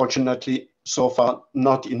 Unfortunately, so far,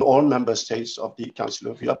 not in all member states of the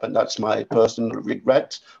Council of Europe, and that's my personal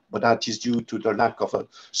regret, but that is due to the lack of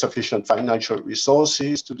sufficient financial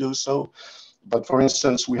resources to do so. But for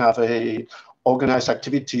instance, we have organized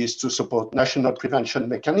activities to support national prevention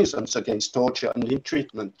mechanisms against torture and ill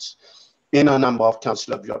treatment in a number of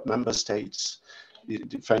Council of Europe member states,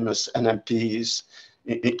 the famous NMPs,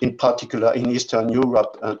 in particular in Eastern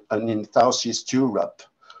Europe and in Southeast Europe.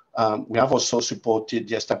 We have also supported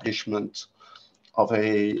the establishment of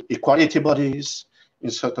equality bodies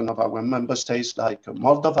in certain of our member states like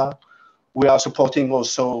Moldova. We are supporting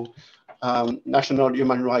also national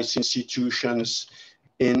human rights institutions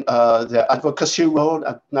in their advocacy role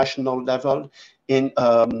at national level in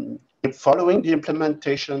following the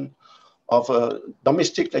implementation of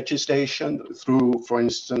domestic legislation through, for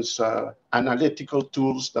instance, analytical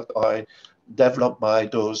tools that are developed by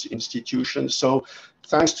those institutions. So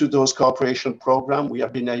thanks to those cooperation programs, we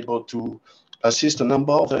have been able to assist a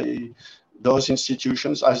number of those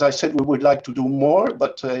institutions. As I said, we would like to do more,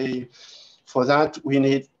 but for that, we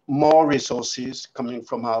need more resources coming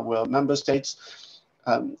from our member states.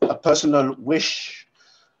 A personal wish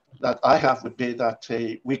that I have would be that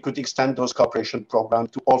we could extend those cooperation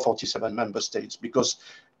programs to all 47 member states, because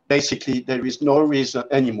basically there is no reason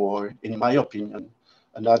anymore, in my opinion,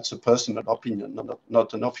 and that's a personal opinion,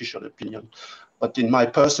 not an official opinion, but in my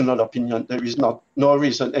personal opinion, there is no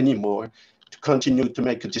reason anymore to continue to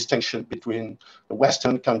make a distinction between the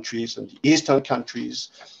Western countries and the Eastern countries.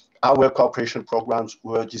 Our cooperation programs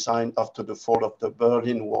were designed after the fall of the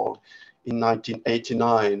Berlin Wall in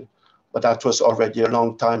 1989, but that was already a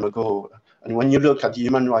long time ago. And when you look at the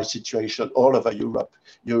human rights situation all over Europe,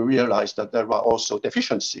 you realize that there are also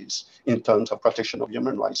deficiencies in terms of protection of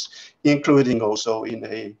human rights, including also in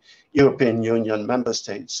a European Union member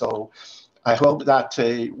state. So I hope that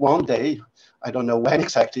one day, I don't know when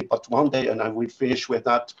exactly, but one day, and I will finish with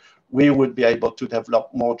that, we would be able to develop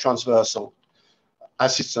more transversal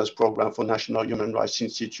assistance program for national human rights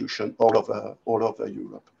institutions all over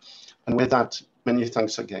Europe. And with that, many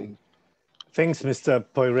thanks again. Thanks, Mr.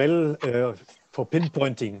 Poirel, for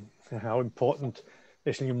pinpointing how important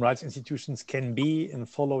national human rights institutions can be in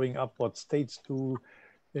following up what states do,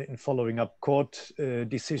 in following up court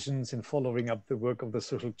decisions, in following up the work of the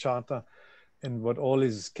Social Charter, and what all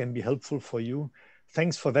can be helpful for you.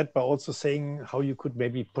 Thanks for that, by also saying how you could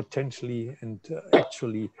maybe potentially and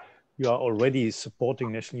actually you are already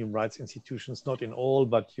supporting national human rights institutions, not in all,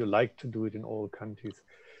 but you like to do it in all countries.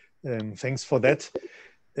 Thanks for that.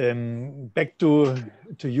 Back to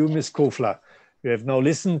you, Ms. Kofler. You have now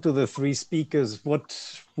listened to the three speakers.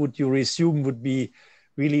 What would you assume would be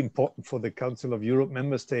really important for the Council of Europe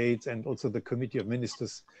member states and also the Committee of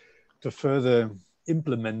Ministers to further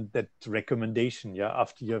implement that recommendation? Yeah,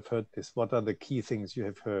 after you have heard this, what are the key things you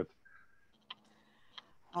have heard?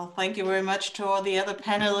 Well, thank you very much to all the other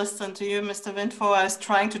panelists and to you, Mr. Windfor. I was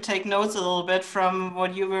trying to take notes a little bit from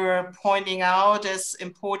what you were pointing out as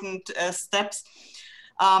important steps.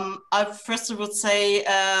 I first would say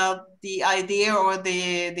the idea or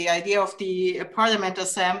the idea of the Parliament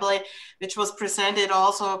Assembly, which was presented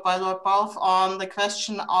also by Lord Balfe on the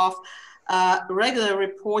question of regular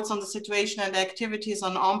reports on the situation and activities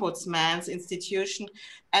on Ombudsman's institution,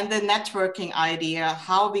 and the networking idea,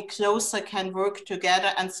 how we closer can work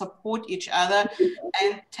together and support each other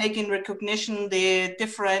and take in recognition the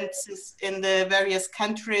differences in the various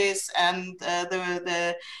countries and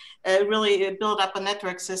really build up a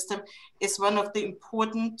network system is one of the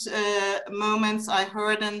important moments I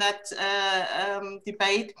heard in that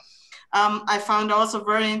debate. I found also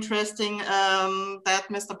very interesting that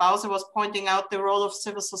Mr. Bowser was pointing out the role of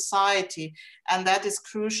civil society, and that is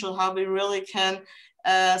crucial, how we really can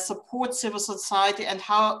support civil society and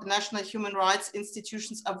how national human rights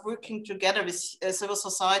institutions are working together with civil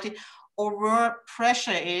society, or where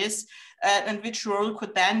pressure is, and which role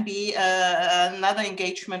could then be another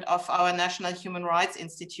engagement of our national human rights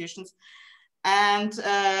institutions. And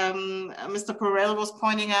Mr. Poirel was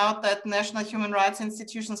pointing out that national human rights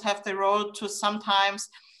institutions have the role to sometimes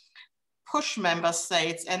push member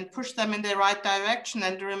states and push them in the right direction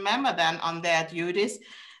and remember them on their duties,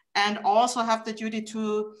 and also have the duty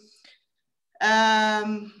to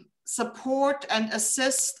support and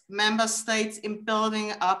assist member states in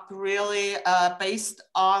building up really based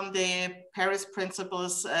on the Paris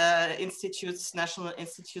Principles institutes, national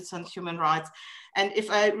institutes on human rights. And if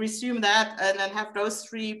I resume that and then have those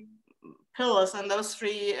three pillars and those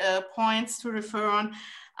three points to refer on,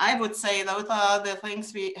 I would say those are the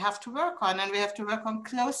things we have to work on, and we have to work on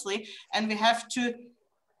closely, and we have to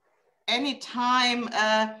anytime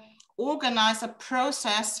organize a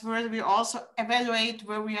process where we also evaluate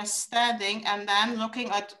where we are standing, and then looking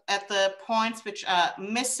at the points which are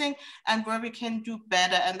missing and where we can do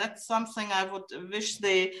better. And that's something I would wish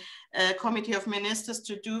the Committee of Ministers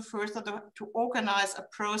to do further, to organize a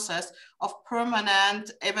process of permanent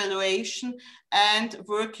evaluation and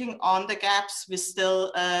working on the gaps we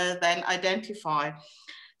still then identify.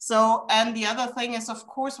 So, and the other thing is, of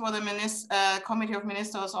course, what the Committee of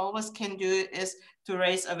Ministers always can do is to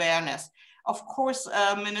raise awareness. Of course,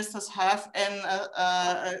 ministers have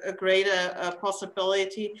a greater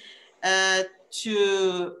possibility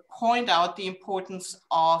to point out the importance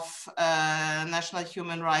of national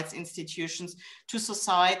human rights institutions to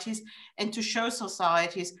societies, and to show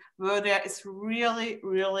societies where there is really,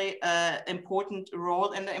 really important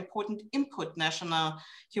role and an important input national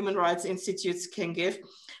human rights institutes can give.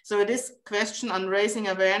 So it is a question on raising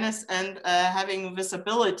awareness and having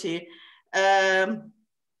visibility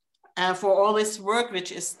for all this work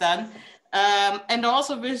which is done. And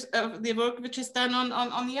also with the work which is done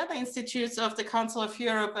on the other institutes of the Council of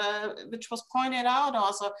Europe, which was pointed out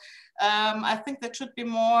also. I think that should be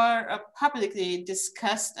more publicly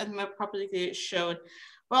discussed and more publicly shown.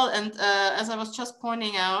 Well, and as I was just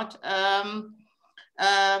pointing out,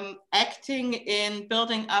 acting in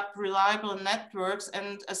building up reliable networks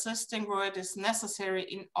and assisting where it is necessary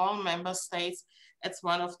in all member states, it's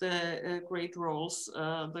one of the great roles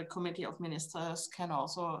the Committee of Ministers can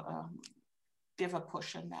also give a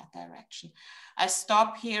push in that direction. I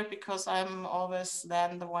stop here because I'm always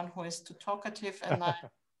then the one who is too talkative, and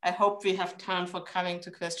I hope we have time for coming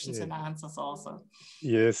to questions and answers also.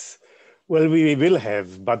 Yes, well, we will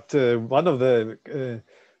have, but one of the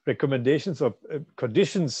recommendations or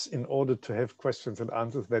conditions in order to have questions and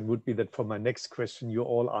answers then would be that for my next question, you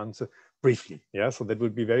all answer briefly. Yeah, so that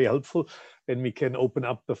would be very helpful. Then we can open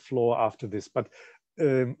up the floor after this. But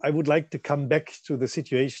I would like to come back to the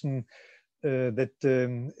situation that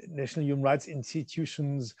national human rights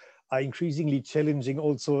institutions are increasingly challenging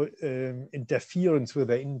also interference with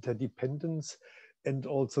their interdependence and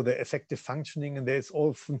also their effective functioning. And there's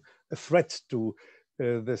often a threat to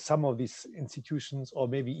some of these institutions, or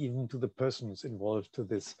maybe even to the persons involved to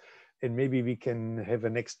this. And maybe we can have a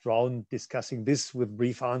next round discussing this with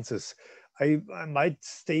brief answers. I might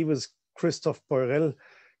stay with Christophe Borrell.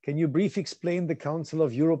 Can you briefly explain the Council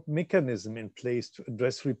of Europe mechanism in place to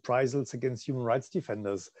address reprisals against human rights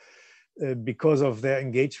defenders because of their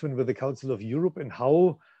engagement with the Council of Europe, and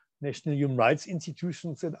how national human rights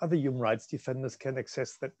institutions and other human rights defenders can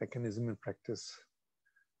access that mechanism in practice?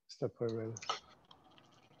 Mr. Borrell.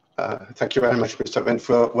 Thank you very much, Mr.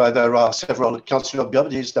 Winfrey. Well, there are several council of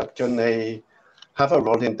bodies that can have a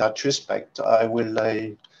role in that respect. I will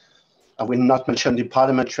not mention the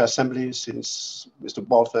Parliamentary Assembly, since Mr.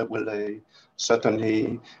 Bolfer will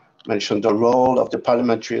certainly mention the role of the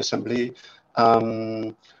Parliamentary Assembly.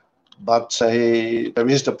 But there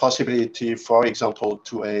is the possibility, for example,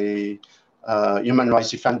 to human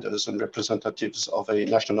rights defenders and representatives of a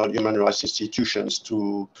national human rights institutions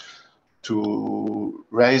to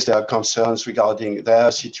raise their concerns regarding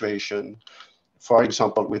their situation, for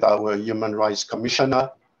example, with our Human Rights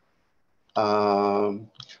Commissioner.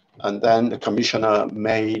 And then the Commissioner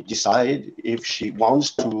may decide if she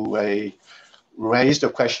wants to raise the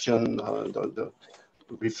question,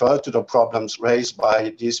 refer to the problems raised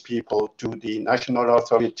by these people to the national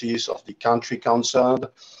authorities of the country concerned,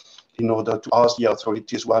 in order to ask the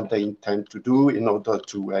authorities what they intend to do, in order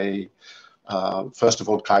to first of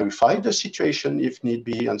all, clarify the situation if need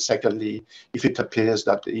be, and secondly, if it appears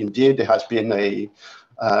that indeed there has been a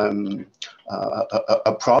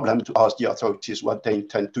problem, to ask the authorities what they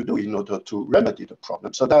intend to do in order to remedy the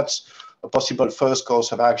problem. So that's a possible first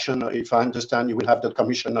course of action. If I understand, you will have the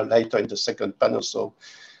Commissioner later in the second panel, so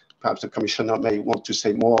perhaps the Commissioner may want to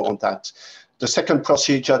say more on that. The second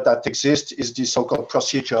procedure that exists is the so-called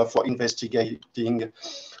procedure for investigating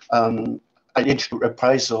alleged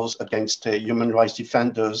reprisals against human rights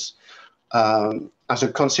defenders as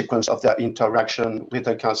a consequence of their interaction with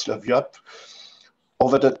the Council of Europe.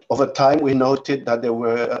 Over time, we noted that there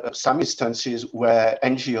were some instances where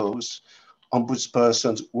NGOs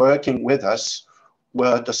ombudspersons working with us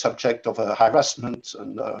were the subject of harassment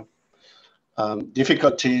and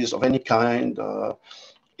difficulties of any kind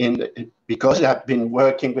because they had been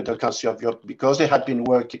working with the Council of Europe, because they had been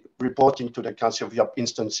reporting to the Council of Europe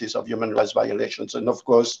instances of human rights violations. And of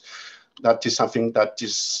course, that is something that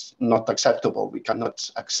is not acceptable. We cannot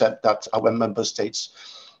accept that our member states,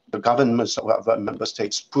 the governments of our member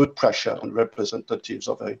states, put pressure on representatives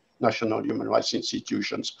of national human rights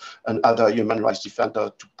institutions and other human rights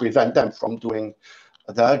defenders to prevent them from doing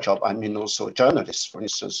their job. I mean, also journalists, for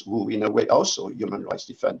instance, who in a way also human rights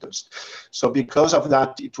defenders. So because of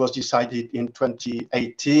that, it was decided in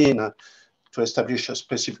 2018 to establish a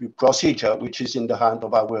specific procedure, which is in the hand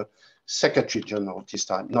of our Secretary General this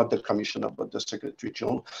time, not the Commissioner, but the Secretary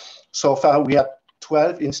General. So far, we had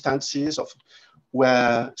 12 instances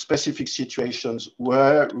where specific situations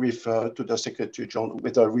were referred to the Secretary General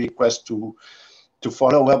with a request to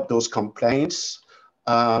follow up those complaints.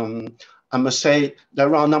 I must say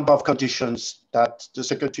there are a number of conditions that the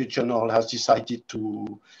Secretary General has decided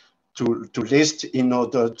to list in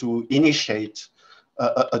order to initiate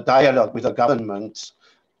a dialogue with the government.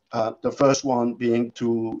 The first one being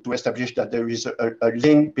to establish that there is a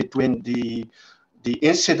link between the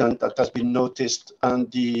incident that has been noticed and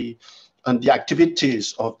the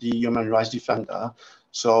activities of the human rights defender.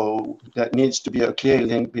 So there needs to be a clear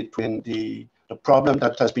link between the problem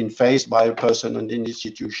that has been faced by a person in an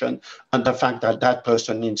institution and the fact that that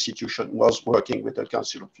person in the institution was working with the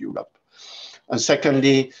Council of Europe. And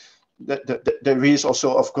secondly, there is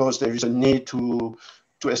also, of course, there is a need to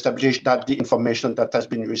establish that the information that has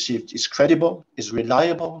been received is credible, is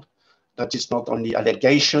reliable, that it's not only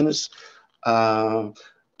allegations,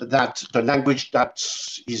 that the language that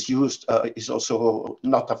is used is also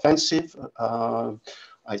not offensive.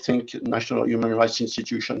 I think national human rights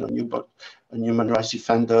institutions and human rights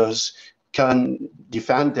defenders can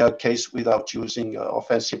defend their case without using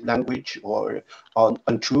offensive language or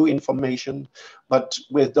untrue information. But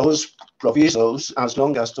with those provisos, as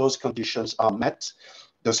long as those conditions are met,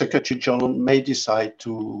 the Secretary General may decide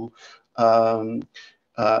to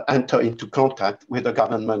enter into contact with the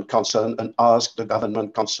government concerned and ask the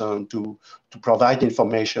government concerned to provide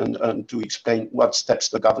information and to explain what steps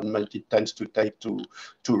the government intends to take to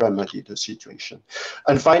remedy the situation.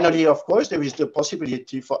 And finally, of course, there is the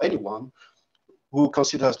possibility for anyone who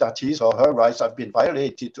considers that his or her rights have been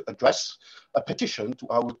violated to address a petition to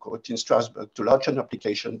our court in Strasbourg, to lodge an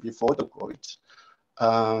application before the court.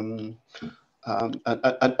 And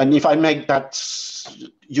if I make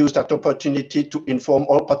use that opportunity to inform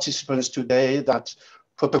all participants today that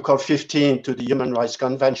Protocol 15 to the Human Rights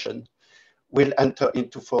Convention will enter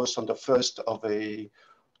into force on the 1st of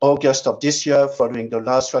August of this year, following the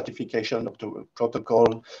last ratification of the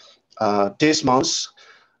protocol this month,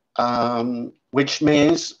 which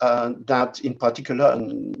means that in particular,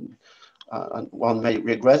 and one may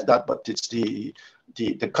regret that, but it's the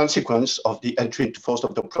consequence of the entry into force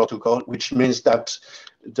of the protocol, which means that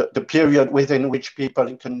the period within which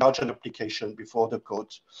people can lodge an application before the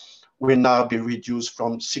court will now be reduced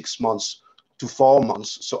from 6 months to 4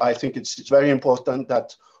 months. So I think it's very important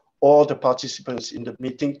that all the participants in the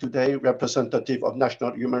meeting today, representative of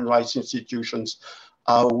national human rights institutions,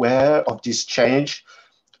 are aware of this change.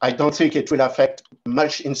 I don't think it will affect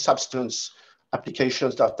much in substance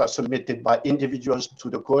applications that are submitted by individuals to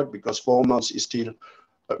the court, because 4 months is still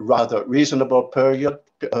a rather reasonable period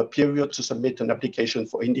to submit an application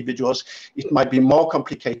for individuals. It might be more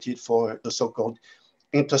complicated for the so-called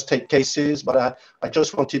interstate cases, but I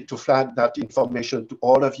just wanted to flag that information to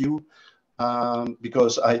all of you,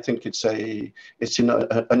 because I think it's an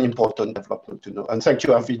important development to know. And thank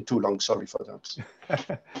you, I've been too long, sorry for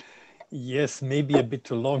that. Yes, maybe a bit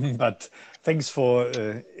too long, but thanks for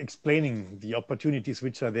explaining the opportunities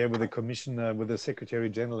which are there with the Commissioner, with the Secretary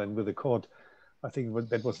General and with the court. I think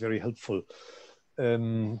that was very helpful.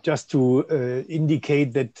 Just to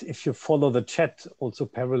indicate that if you follow the chat, also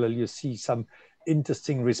parallel, you see some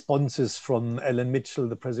interesting responses from Ellen Mitchell,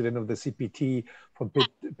 the president of the CPT, from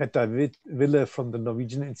Petter Wille from the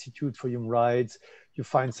Norwegian Institute for Human Rights. You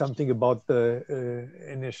find something about the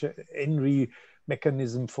ENNHRI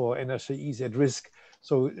mechanism for NHRIs at risk.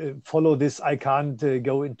 So follow this. I can't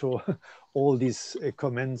go into all these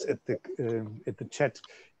comments at the chat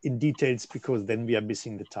in details, because then we are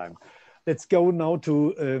missing the time. Let's go now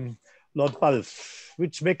to Lord Balfe.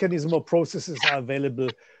 Which mechanism or processes are available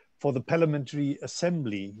for the Parliamentary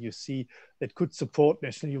Assembly, you see, that could support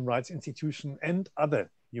national human rights institutions and other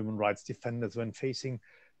human rights defenders when facing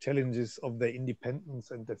challenges of their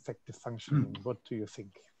independence and effective functioning? What do you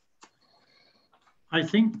think? I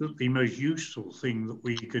think that the most useful thing that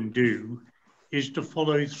we can do is to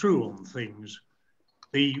follow through on things.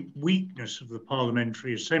 The weakness of the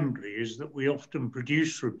Parliamentary Assembly is that we often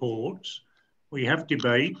produce reports, we have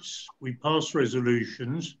debates, we pass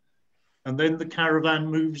resolutions, and then the caravan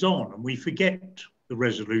moves on and we forget the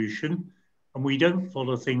resolution and we don't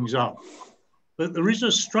follow things up. But there is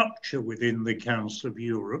a structure within the Council of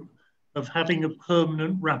Europe of having a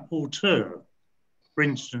permanent rapporteur. For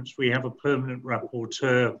instance, we have a permanent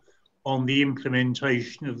rapporteur on the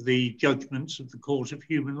implementation of the judgments of the Court of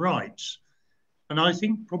Human Rights. And I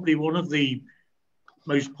think probably one of the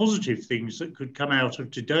most positive things that could come out of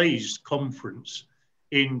today's conference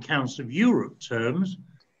in Council of Europe terms,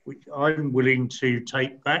 which I'm willing to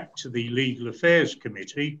take back to the Legal Affairs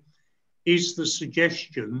Committee, is the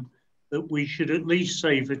suggestion that we should at least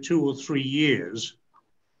say for 2 or 3 years,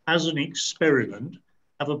 as an experiment,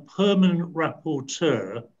 have a permanent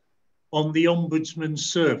rapporteur on the Ombudsman's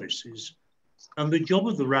services. And the job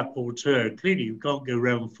of the rapporteur, clearly you can't go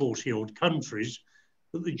around 40 odd countries,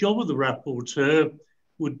 but the job of the rapporteur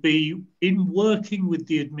would be in working with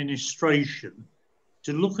the administration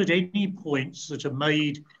to look at any points that are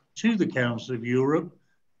made to the Council of Europe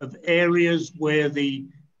of areas where the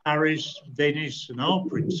Paris, Venice and our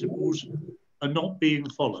principles are not being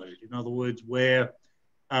followed. In other words, where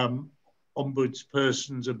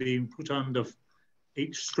ombudspersons are being put under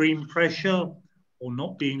extreme pressure or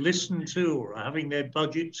not being listened to or having their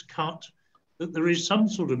budgets cut, that there is some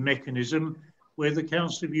sort of mechanism where the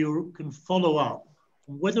Council of Europe can follow up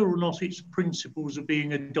on whether or not its principles are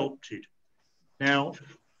being adopted. Now,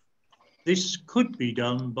 this could be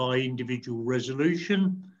done by individual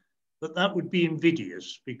resolution, but that would be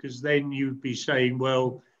invidious because then you'd be saying,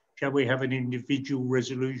 well, shall we have an individual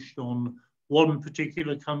resolution on one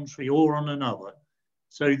particular country or on another?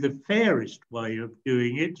 So the fairest way of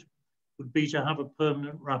doing it would be to have a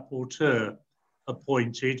permanent rapporteur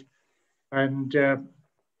appointed. And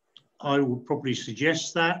I would probably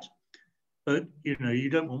suggest that, but you know, you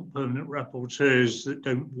don't want permanent rapporteurs that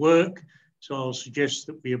don't work. So I'll suggest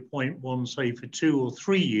that we appoint one, say, for 2 or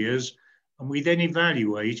 3 years, and we then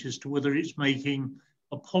evaluate as to whether it's making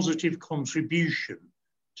a positive contribution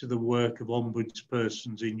to the work of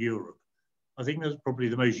ombudspersons in Europe. I think that's probably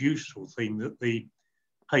the most useful thing that the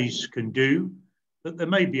PACE can do, but there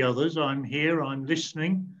may be others. I'm here, I'm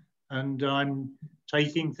listening, and I'm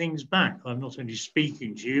taking things back. I'm not only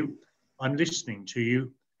speaking to you, I'm listening to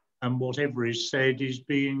you, and whatever is said is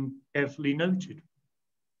being carefully noted.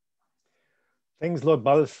 Thanks, Lord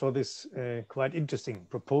Balch, for this quite interesting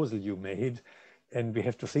proposal you made. And we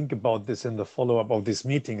have to think about this in the follow-up of this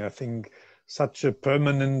meeting. I think such a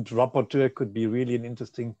permanent rapporteur could be really an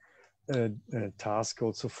interesting task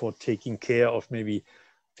also for taking care of maybe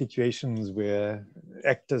situations where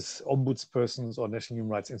actors, ombudspersons or national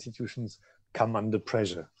human rights institutions come under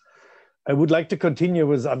pressure. I would like to continue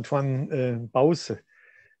with Antoine Bauze.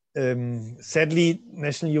 Sadly,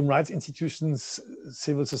 national human rights institutions,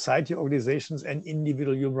 civil society organizations and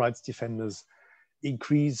individual human rights defenders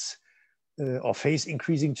face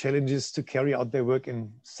increasing challenges to carry out their work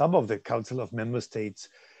in some of the Council of Member States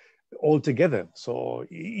altogether. So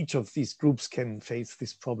each of these groups can face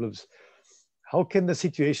these problems. How can the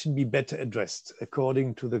situation be better addressed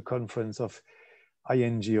according to the Conference of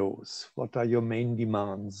INGOs? What are your main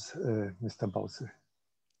demands, Mr. Bauze?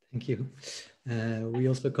 Thank you. We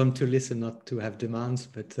also come to listen, not to have demands,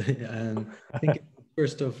 but I think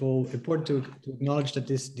first of all, important to acknowledge that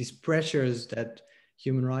these pressures that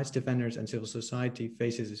human rights defenders and civil society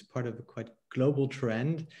faces is part of a quite global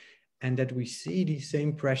trend, and that we see these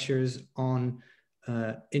same pressures on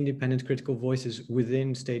independent critical voices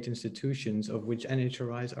within state institutions, of which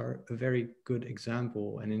NHRIs are a very good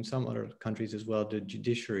example, and in some other countries as well, the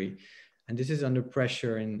judiciary. And this is under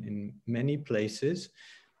pressure in many places.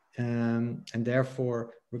 And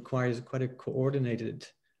therefore requires quite a coordinated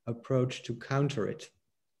approach to counter it.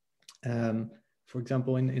 For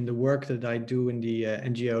example, in the work that I do in the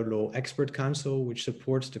NGO Law Expert Council, which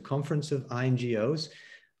supports the Conference of INGOs,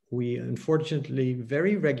 we unfortunately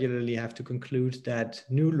very regularly have to conclude that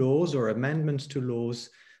new laws or amendments to laws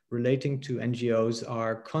relating to NGOs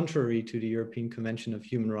are contrary to the European Convention of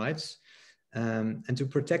Human Rights. And to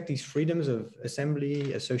protect these freedoms of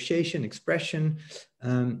assembly, association, expression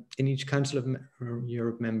in each Council of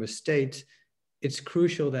Europe member state, it's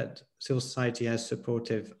crucial that civil society has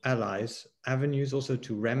supportive allies, avenues also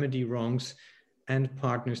to remedy wrongs, and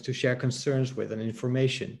partners to share concerns with and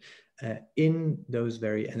information in those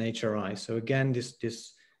very NHRIs. So again,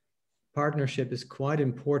 this partnership is quite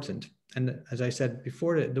important. And as I said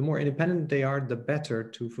before, the more independent they are, the better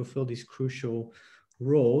to fulfill these crucial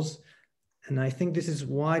roles. And I think this is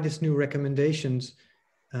why this new recommendations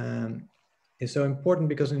is so important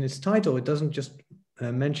because in its title, it doesn't just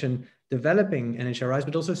mention developing NHRIs,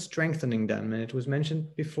 but also strengthening them. And it was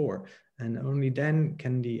mentioned before. And only then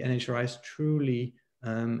can the NHRIs truly,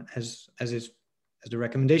 as the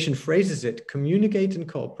recommendation phrases it, communicate and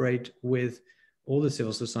cooperate with all the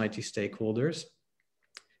civil society stakeholders,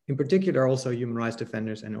 in particular also human rights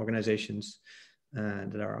defenders and organizations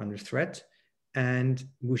that are under threat. And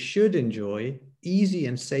we should enjoy easy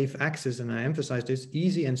and safe access, and I emphasize this,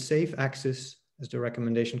 easy and safe access, as the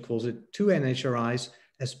recommendation calls it, to NHRIs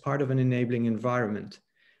as part of an enabling environment.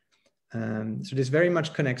 So this very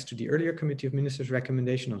much connects to the earlier Committee of Ministers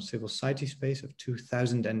recommendation on civil society space of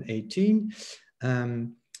 2018.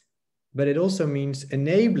 But it also means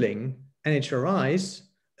enabling NHRIs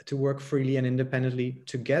to work freely and independently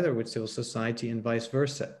together with civil society and vice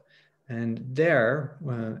versa. And there,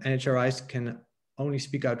 NHRIs can only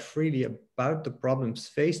speak out freely about the problems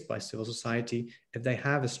faced by civil society if they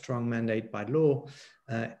have a strong mandate by law,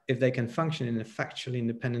 if they can function in a factually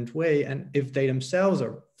independent way, and if they themselves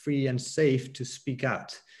are free and safe to speak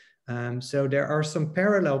out. So there are some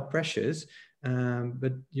parallel pressures,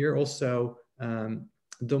 but you're also,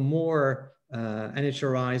 the more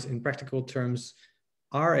NHRIs in practical terms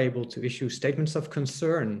are able to issue statements of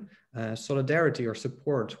concern, solidarity or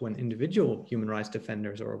support when individual human rights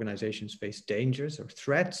defenders or organizations face dangers or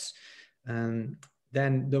threats,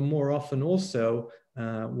 then the more often also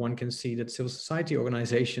one can see that civil society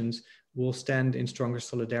organizations will stand in stronger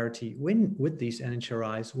solidarity with these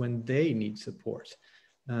NHRIs when they need support.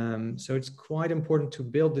 So it's quite important to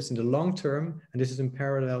build this in the long term, and this is in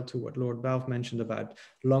parallel to what Lord Balfe mentioned about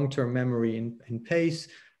long-term memory in PACE.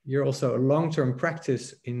 You're also a long-term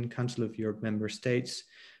practice in Council of Europe member states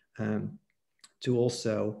to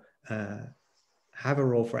also have a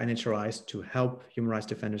role for NHRIs to help human rights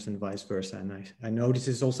defenders and vice versa. And I know this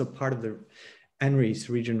is also part of the ENNHRI's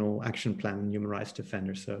regional action plan on human rights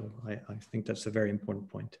defenders. So I think that's a very important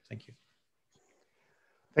point. Thank you.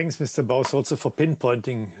 Thanks, Mr. Baus, also for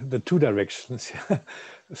pinpointing the two directions.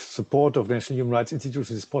 Support of national human rights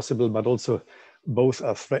institutions is possible, but also both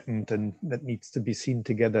are threatened, and that needs to be seen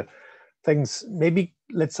together. Thanks. Maybe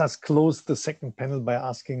let's us close the second panel by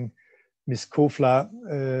asking Ms. Kofler.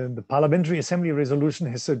 The Parliamentary Assembly resolution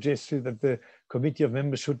has suggested that the Committee of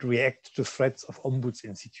Members should react to threats of ombuds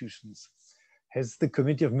institutions. Has the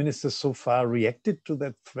Committee of Ministers so far reacted to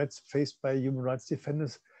that threats faced by human rights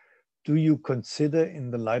defenders? Do you consider, in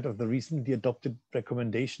the light of the recently adopted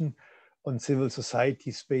recommendation on civil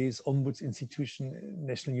society space, ombuds institution,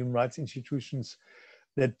 national human rights institutions,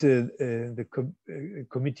 that the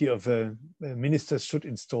Committee of Ministers should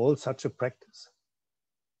install such a practice?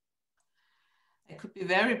 I could be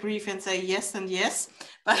very brief and say yes and yes,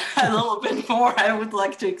 but a little bit more I would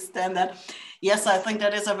like to extend that. Yes, I think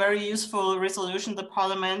that is a very useful resolution the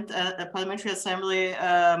Parliamentary Assembly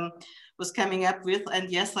was coming up with. And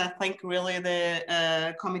yes, I think really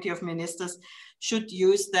the Committee of Ministers should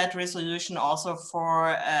use that resolution also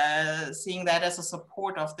for seeing that as a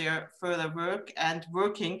support of their further work and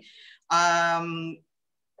working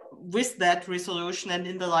with that resolution and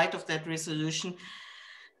in the light of that resolution.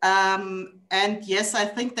 And yes, I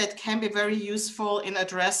think that can be very useful in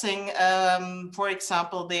addressing, for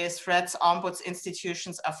example, the threats ombuds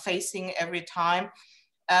institutions are facing every time.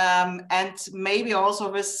 And maybe also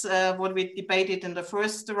with what we debated in the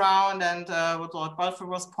first round and what Lord Balfour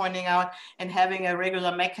was pointing out, and having a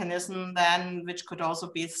regular mechanism then, which could also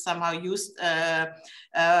be somehow used to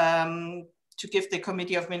give the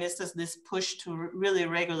Committee of Ministers this push to really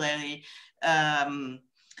regularly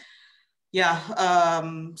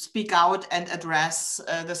speak out and address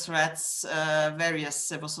the threats various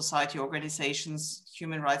civil society organizations,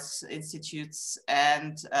 human rights institutes,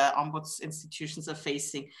 and ombuds institutions are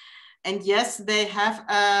facing. And yes, they have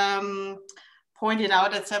pointed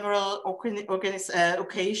out at several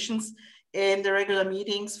occasions in the regular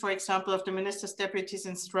meetings, for example, of the ministers' deputies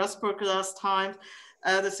in Strasbourg last time,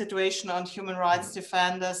 the situation on human rights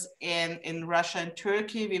defenders in Russia and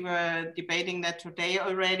Turkey. We were debating that today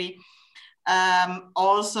already.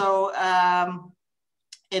 Also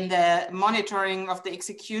in the monitoring of the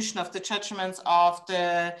execution of the judgments of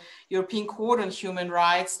the European Court on Human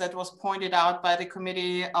Rights that was pointed out by the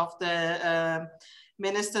Committee of the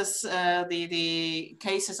Ministers, the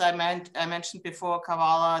cases I mentioned before,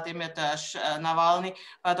 Kavala, Demirtas, Navalny,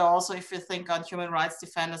 but also if you think on human rights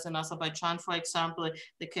defenders in Azerbaijan, for example,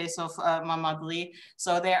 the case of Mammadli.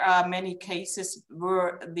 So there are many cases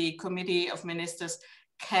where the Committee of Ministers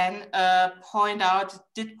can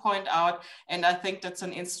did point out, and I think that's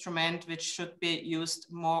an instrument which should be used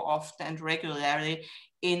more often and regularly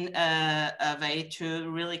in a way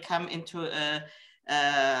to really come into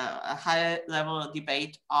a high-level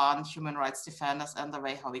debate on human rights defenders and the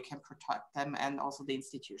way how we can protect them and also the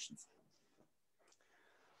institutions.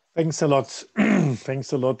 Thanks a lot.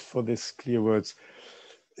 Thanks a lot for these clear words.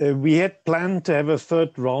 We had planned to have a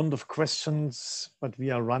third round of questions, but we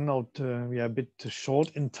are we are a bit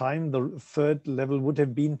short in time. The third level would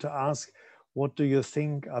have been to ask, what do you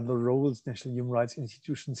think are the roles national human rights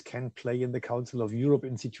institutions can play in the Council of Europe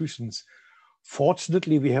institutions?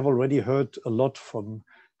 Fortunately, we have already heard a lot from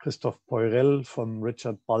Christophe Poirel, from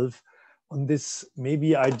Richard Balfe on this.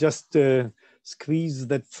 Maybe I just squeeze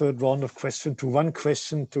that third round of question to one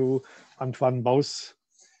question to Antoine Baus.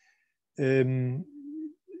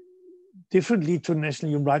 Differently to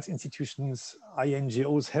national human rights institutions,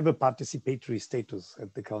 INGOs have a participatory status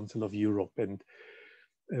at the Council of Europe. And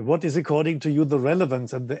what is, according to you, the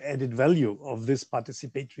relevance and the added value of this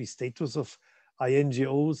participatory status of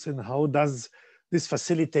INGOs, and how does this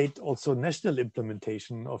facilitate also national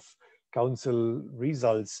implementation of Council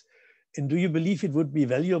results? And do you believe it would be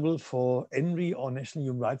valuable for ENNHRI or national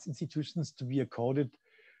human rights institutions to be accorded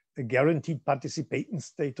a guaranteed participation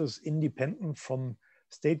status independent from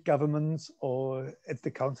state governments or at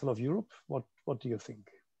the Council of Europe? What do you think?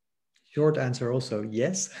 Short answer also,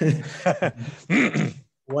 yes.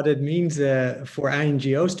 What it means for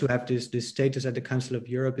INGOs to have this status at the Council of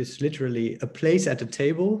Europe is literally a place at the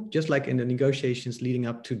table, just like in the negotiations leading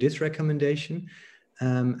up to this recommendation,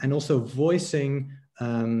 and also voicing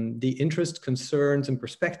the interest, concerns, and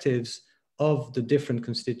perspectives of the different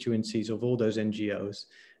constituencies of all those NGOs.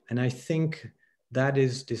 And I think that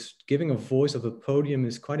is this giving a voice of a podium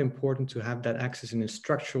is quite important to have that access in a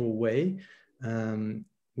structural way.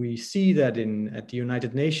 We see that at the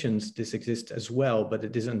United Nations, this exists as well, but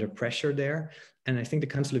it is under pressure there. And I think the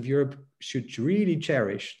Council of Europe should really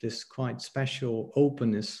cherish this quite special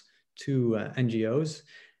openness to NGOs.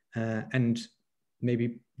 And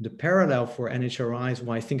maybe the parallel for NHRIs,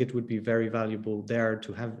 why I think it would be very valuable there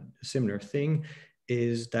to have a similar thing,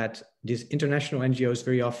 is that these international NGOs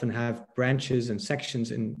very often have branches and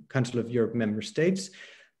sections in Council of Europe member states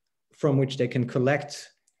from which they can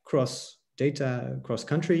collect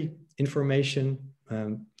cross-country information,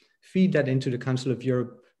 feed that into the Council of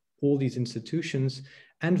Europe, all these institutions,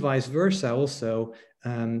 and vice versa also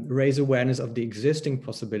raise awareness of the existing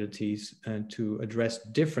possibilities to address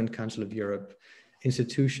different Council of Europe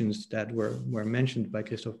institutions that were mentioned by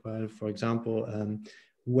Christophe, for example,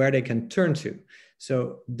 where they can turn to.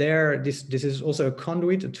 So this is also a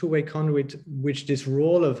conduit, a two-way conduit, which this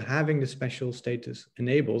role of having the special status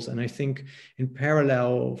enables. And I think in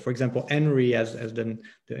parallel, for example, ENNHRI as the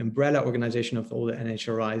umbrella organization of all the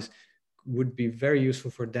NHRIs would be very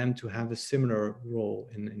useful for them to have a similar role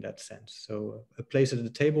in that sense. So a place at the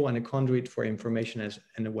table and a conduit for information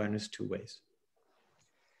and awareness two ways.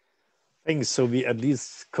 Thanks. So we at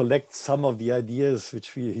least collect some of the ideas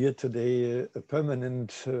which we hear today, a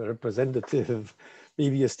permanent representative,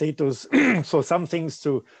 maybe a status. So some things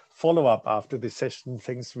to follow up after this session.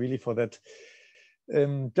 Thanks really for that.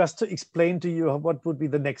 Just to explain to you what would be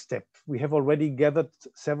the next step. We have already gathered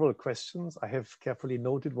several questions. I have carefully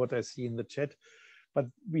noted what I see in the chat, but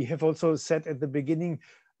we have also said at the beginning,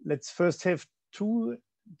 let's first have two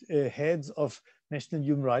heads of national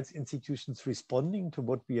human rights institutions responding to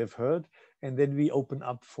what we have heard, and then we open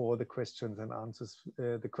up for the questions and answers,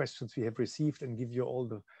 the questions we have received, and give you all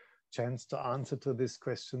the chance to answer to these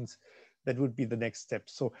questions. That would be the next step.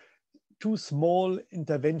 So two small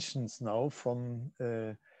interventions now from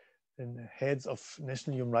heads of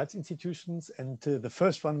national human rights institutions, and the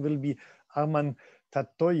first one will be Arman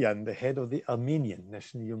Tatoyan, the head of the Armenian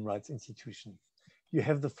National Human Rights Institution. You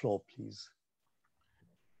have the floor, please.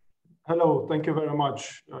 Hello, thank you very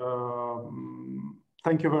much.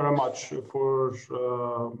 Thank you very much for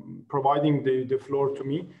providing the floor to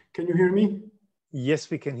me. Can you hear me? Yes,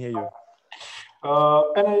 we can hear you.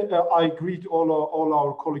 And I greet all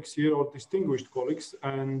our colleagues here, all distinguished colleagues,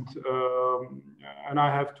 and I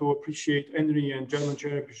have to appreciate ENNHRI and German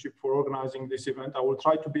Chairmanship for organizing this event. I will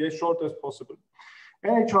try to be as short as possible.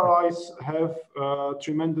 NHRIs have a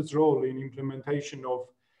tremendous role in implementation of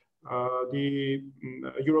the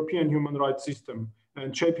European human rights system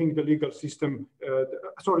and shaping the legal system,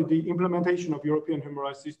 the implementation of European human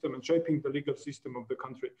rights system and shaping the legal system of the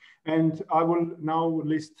country. And I will now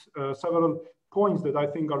list several points that I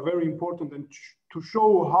think are very important and to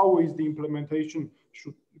show how is the implementation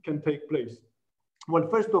can take place. Well,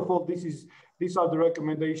 first of all, these are the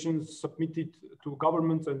recommendations submitted to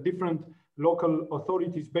governments and different local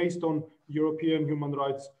authorities based on European human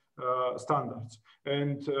rights standards.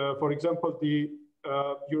 And for example, the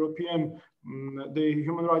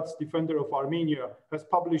Human Rights Defender of Armenia has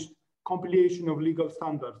published compilation of legal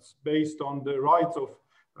standards based on the rights of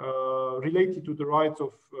related to the rights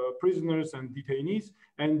of prisoners and detainees.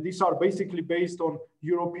 And these are basically based on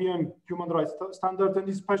European human rights standards, and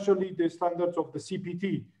especially the standards of the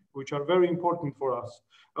CPT, which are very important for us.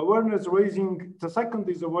 Awareness raising, the second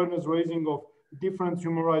is awareness raising of different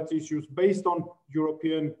human rights issues based on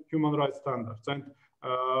European human rights standards. And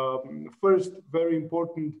first very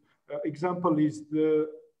important example is the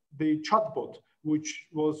chatbot, which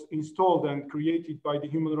was installed and created by the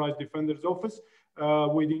Human Rights Defender's Office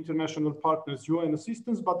with international partners, UN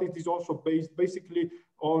assistance, but it is also based basically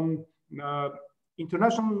on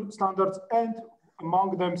international standards, and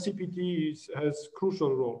among them CPT has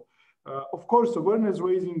crucial role. Of course, awareness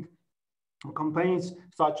raising campaigns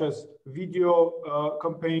such as video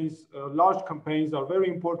campaigns, large campaigns are very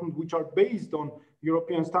important, which are based on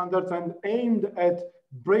European standards and aimed at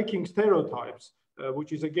breaking stereotypes,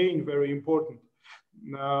 which is again very important.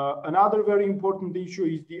 Another very important issue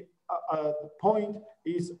is the point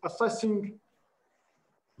is assessing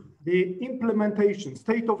the implementation,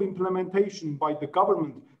 state of implementation by the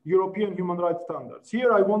government, European human rights standards.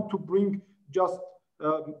 Here I want to bring just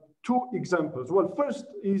two examples. Well, first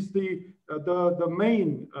is the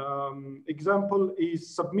main example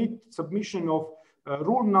is submission of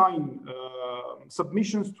Rule 9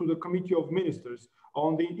 submissions to the Committee of Ministers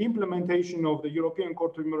on the implementation of the European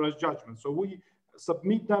Court of Human Rights judgment. So we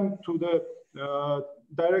submit them to the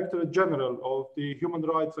Directorate General of the Human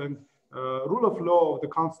Rights and Rule of Law of the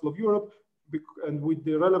Council of Europe, and with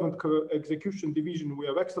the relevant execution division, we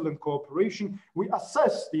have excellent cooperation. We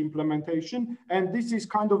assess the implementation, and this is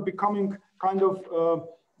kind of becoming kind of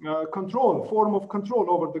form of control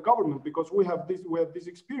over the government, because we have this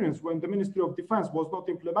experience when the Ministry of Defense was not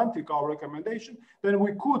implementing our recommendation, then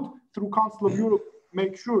we could, through Council of Europe,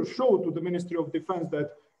 make sure, show to the Ministry of Defense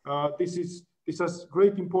that this has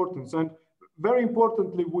great importance. And very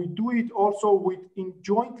importantly, we do it also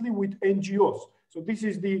jointly with NGOs. So this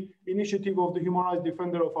is the initiative of the Human Rights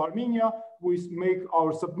Defender of Armenia. We make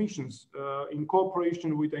our submissions in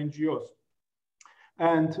cooperation with NGOs.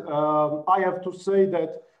 And I have to say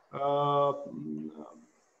that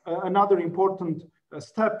another important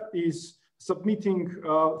step is submitting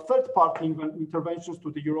third-party interventions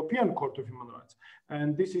to the European Court of Human Rights.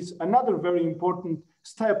 And this is another very important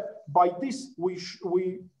step. By this,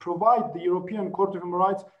 we provide the European Court of Human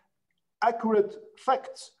Rights accurate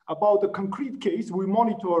facts about the concrete case. We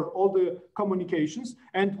monitor all the communications,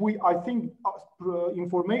 and I think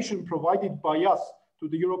information provided by us to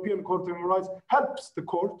the European Court of Human Rights helps the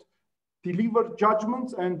court deliver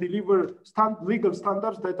judgments and deliver legal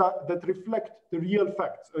standards that reflect the real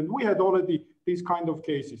facts. And we had already these kind of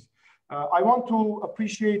cases. I want to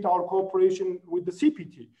appreciate our cooperation with the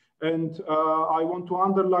CPT. And I want to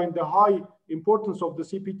underline the high importance of the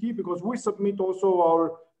CPT, because we submit also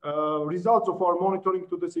our results of our monitoring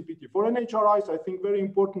to the CPT. For NHRIs, I think very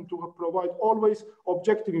important to provide always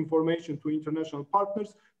objective information to international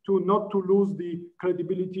partners, not to lose the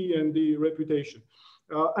credibility and the reputation.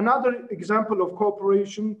 Another example of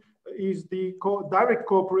cooperation is the direct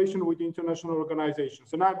cooperation with international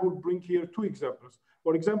organizations. And I will bring here two examples.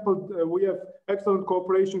 For example, we have excellent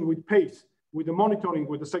cooperation with PACE, with the monitoring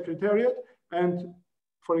with the Secretariat, and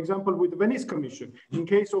for example, with the Venice Commission, in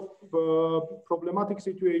case of problematic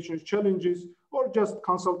situations, challenges, or just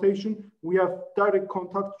consultation, we have direct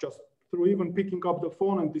contact just through even picking up the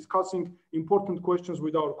phone and discussing important questions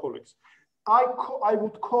with our colleagues. I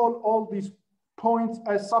would call all these points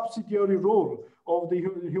as subsidiary role of the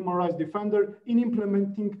Human Rights Defender in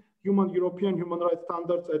implementing European human rights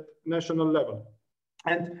standards at national level.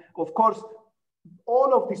 And of course,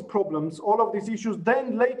 all of these problems, all of these issues,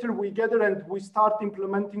 then later we gather and we start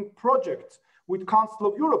implementing projects with Council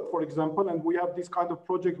of Europe, for example, and we have this kind of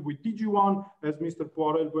project with DG1, as Mr.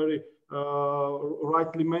 Poirel very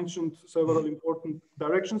rightly mentioned, several important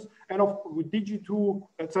directions, and with DG2,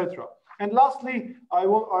 etc. And lastly, I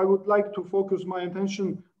would like to focus my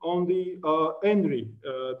attention on the ENNHRI,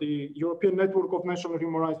 the European Network of National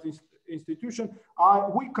Human Rights Institutions.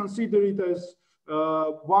 We consider it as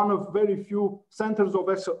one of very few centers of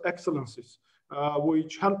excellences,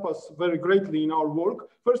 which help us very greatly in our work.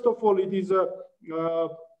 First of all, it is an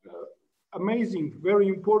amazing, very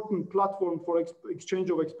important platform for exchange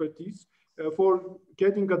of expertise, for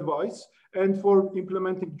getting advice, and for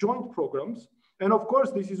implementing joint programs. And of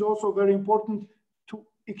course, this is also very important to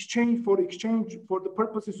exchange for the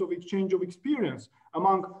purposes of exchange of experience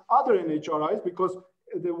among other NHRIs, because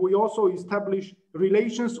we also establish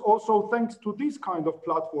relations also thanks to these kind of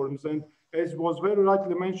platforms. And as was very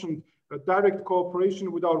rightly mentioned, direct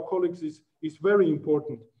cooperation with our colleagues is very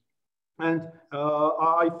important. And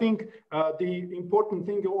I think the important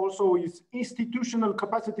thing also is institutional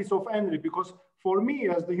capacities of ENNHRI, because for me,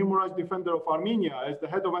 as the human rights defender of Armenia, as the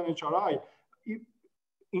head of NHRI,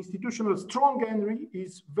 institutional strong ENNHRI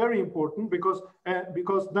is very important, because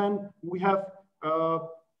then we have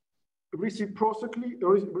reciprocity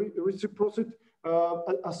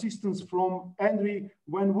assistance from ENNHRI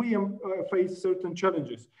when we face certain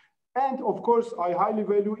challenges. And of course, I highly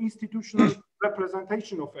value institutional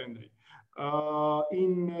representation of ENNHRI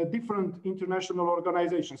in different international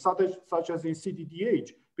organizations, such as in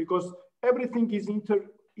CDDH, because everything is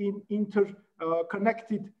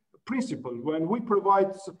interconnected principle. When we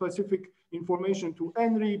provide specific information to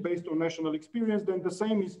ENNHRI based on national experience, then the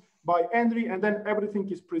same is by ENNHRI, and then everything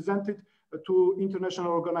is presented to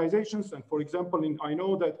international organizations. And for example, I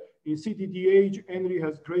know that in CDDH, ENNHRI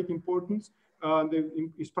has great importance,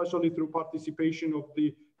 especially through participation of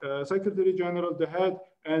the Secretary General, the head,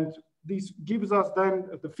 and this gives us then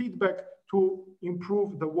the feedback to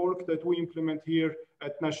improve the work that we implement here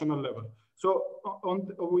at national level. So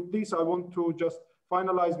with this, I want to just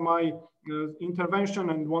finalize my intervention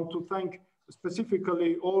and want to thank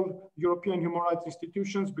specifically all European human rights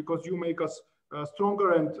institutions, because you make us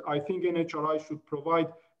stronger, and I think NHRI should provide,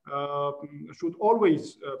 should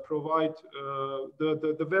always provide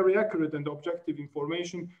the very accurate and objective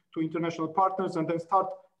information to international partners, and then start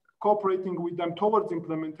cooperating with them towards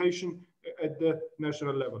implementation at the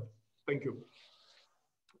national level. Thank you.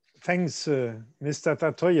 Thanks, Mr.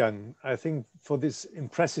 Tatoyan, I think, for this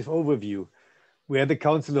impressive overview, where the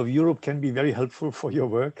Council of Europe can be very helpful for your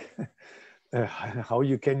work, how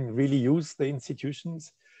you can really use the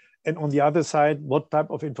institutions. And on the other side, what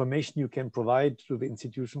type of information you can provide to the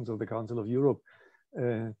institutions of the Council of Europe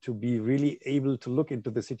to be really able to look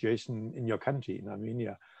into the situation in your country, in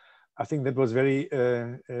Armenia. I think that was very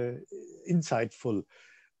insightful.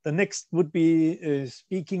 The next would be,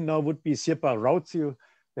 speaking now would be Sirpa Rautio,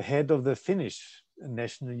 the head of the Finnish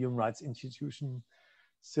National Human Rights Institution.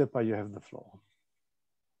 Sirpa, you have the floor.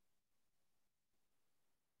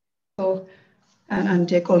 And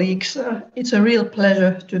dear colleagues, it's a real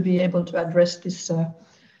pleasure to be able to address this,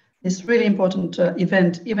 this really important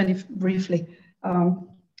event, even if briefly.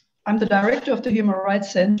 I'm the director of the Human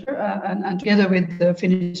Rights Center, and together with the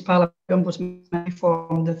Finnish Parliament Ombudsman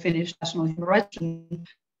from the Finnish National Human Rights Union.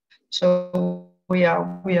 So we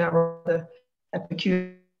are the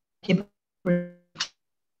peculiar human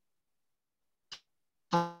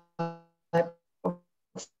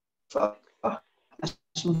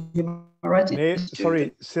rights.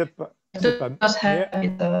 Sorry, Sirpa. It does have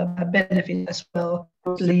a benefit as well.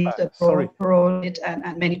 Lead the broad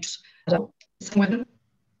and many.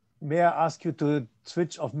 May I ask you to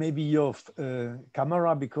switch off maybe your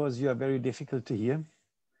camera, because you are very difficult to hear?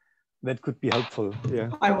 That could be helpful. Yeah.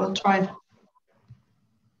 I will try.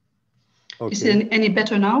 Okay. Is it any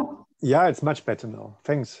better now? Yeah, it's much better now.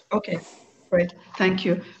 Thanks. Okay, great. Thank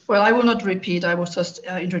you. Well, I will not repeat. I was just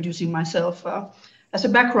introducing myself. As a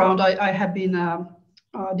background, I have been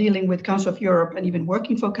dealing with Council of Europe and even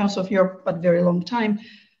working for Council of Europe, but very long time.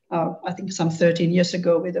 I think some 13 years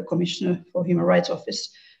ago with the Commissioner for Human Rights Office,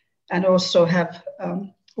 and also have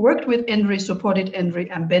worked with ENNHRI, supported ENNHRI,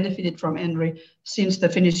 and benefited from ENNHRI since the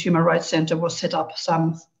Finnish Human Rights Center was set up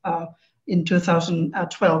in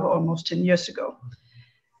 2012, almost 10 years ago.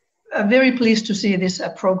 Very pleased to see this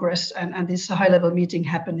progress and this high-level meeting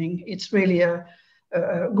happening. It's really a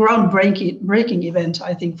groundbreaking event,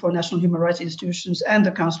 I think, for national human rights institutions and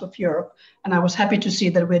the Council of Europe. And I was happy to see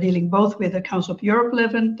that we're dealing both with the Council of Europe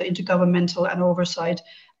level, the intergovernmental and oversight,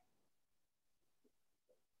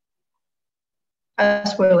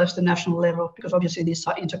 as well as the national level, because obviously these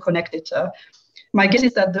are interconnected. My guess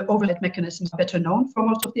is that the overlap mechanisms are better known for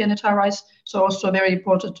most of the NHRIs, so also very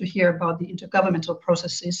important to hear about the intergovernmental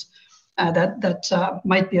processes that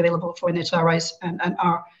might be available for NHRIs and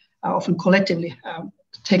are often collectively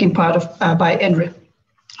taken part of by ENNHRI.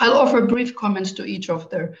 I'll offer brief comments to each of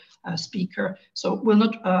the speaker, so will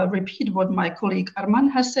not repeat what my colleague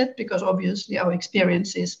Arman has said, because obviously our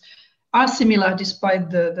experiences are similar despite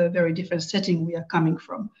the very different setting we are coming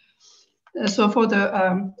from. So for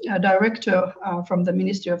the director from the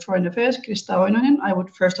Ministry of Foreign Affairs, Krista Oinonen, I would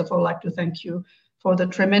first of all like to thank you for the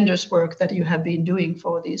tremendous work that you have been doing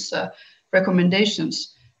for these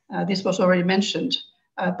recommendations. This was already mentioned,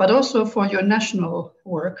 but also for your national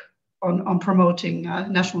work on promoting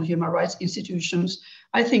national human rights institutions.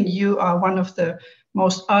 I think you are one of the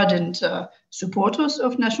most ardent supporters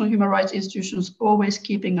of national human rights institutions, always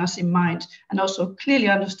keeping us in mind and also clearly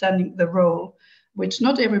understanding the role, which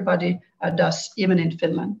not everybody does, even in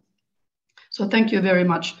Finland. So thank you very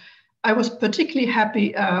much. I was particularly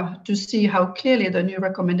happy to see how clearly the new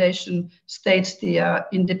recommendation states the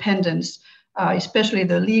independence, especially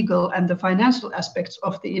the legal and the financial aspects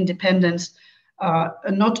of the independence,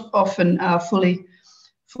 not often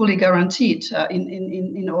fully guaranteed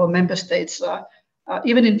in all member states.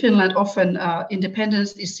 Even in Finland, often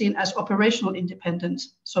independence is seen as operational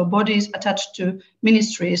independence. So bodies attached to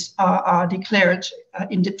ministries are declared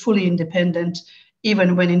fully independent,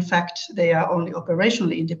 even when in fact they are only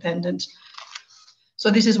operationally independent.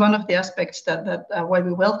 So this is one of the aspects that why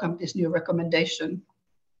we welcome this new recommendation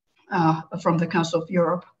from the Council of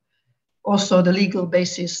Europe. Also, the legal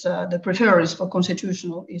basis, the preference for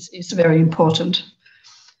constitutional is very important.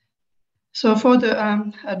 So for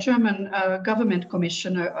the German government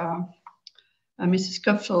commissioner, Mrs.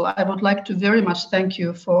 Köpfel, I would like to very much thank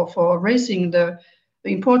you for raising the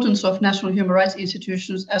importance of national human rights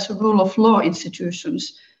institutions as a rule of law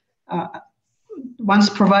institutions, once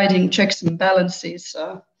providing checks and balances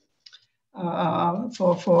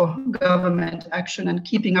for government action and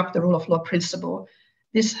keeping up the rule of law principle.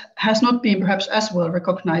 This has not been perhaps as well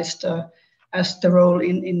recognized as the role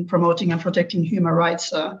in promoting and protecting human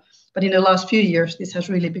rights. But in the last few years, this has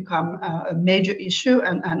really become a major issue.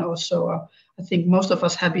 And also, I think most of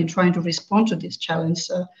us have been trying to respond to this challenge,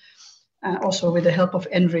 also with the help of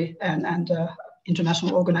ENNHRI and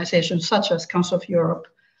international organizations such as Council of Europe.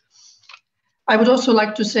 I would also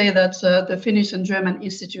like to say that the Finnish and German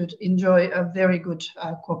Institute enjoy a very good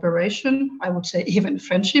cooperation, I would say even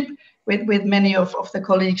friendship with many of the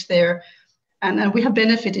colleagues there. And we have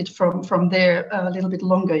benefited from their little bit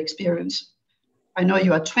longer experience. I know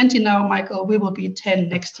you are 20 now, Michael. We will be 10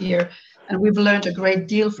 next year, and we've learned a great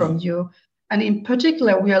deal from you. And in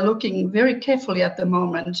particular, we are looking very carefully at the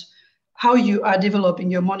moment how you are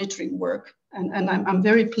developing your monitoring work. And I'm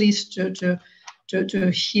very pleased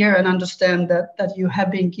to hear and understand that you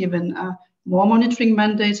have been given more monitoring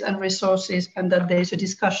mandates and resources, and that there's a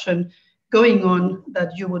discussion going on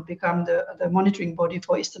that you would become the monitoring body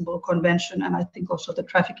for Istanbul Convention, and I think also the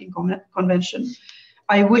Trafficking Convention.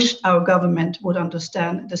 I wish our government would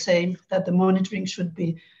understand the same, that the monitoring should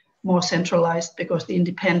be more centralized, because the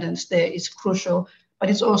independence there is crucial, but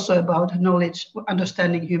it's also about knowledge,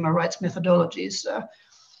 understanding human rights methodologies.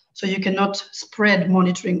 So you cannot spread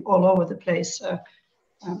monitoring all over the place.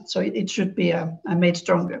 So it should be made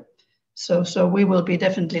stronger. So we will be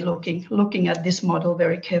definitely looking at this model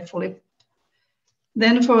very carefully.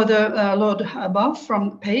 Then for the Lord above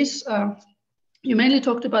from PACE, you mainly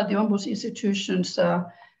talked about the ombuds institutions,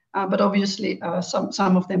 but obviously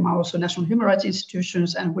some of them are also national human rights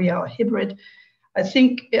institutions, and we are a hybrid. I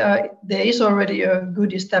think there is already a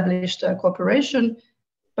good established cooperation,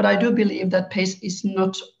 but I do believe that PACE is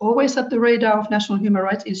not always at the radar of national human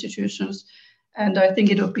rights institutions. And I think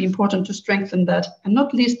it would be important to strengthen that, and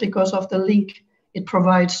not least because of the link it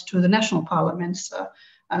provides to the national parliaments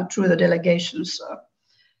through the delegations.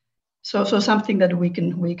 So something that we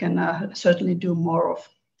can certainly do more of.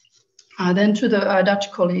 Then to the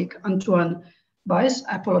Dutch colleague, Antoine Bijs,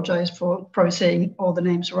 I apologize for probably saying all the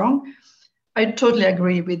names wrong. I totally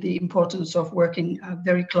agree with the importance of working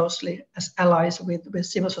very closely as allies with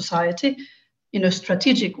civil society in a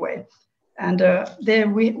strategic way. And there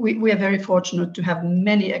we are very fortunate to have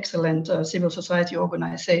many excellent civil society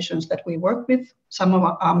organizations that we work with. Some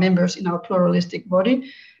of our members in our pluralistic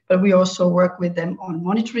body, but we also work with them on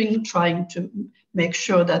monitoring, trying to make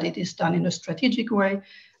sure that it is done in a strategic way.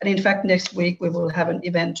 And in fact, next week we will have an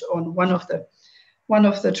event on one of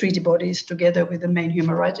the treaty bodies together with the main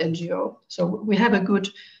human rights NGO. So we have a good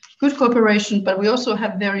cooperation, but we also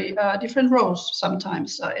have very different roles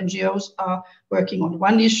sometimes. NGOs are working on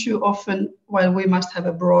one issue often, while we must have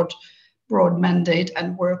a broad mandate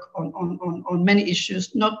and work on many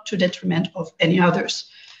issues, not to detriment of any others.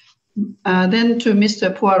 Then to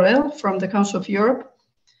Mr. Poirel from the Council of Europe.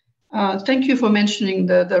 Thank you for mentioning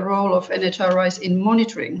the role of NHRIs in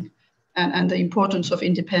monitoring and the importance of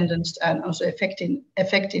independence and also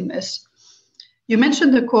effectiveness. You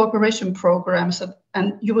mentioned the cooperation programs,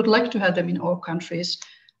 and you would like to have them in all countries.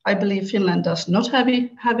 I believe Finland does not have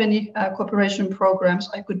any cooperation programs.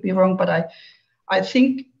 I could be wrong, but I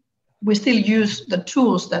think we still use the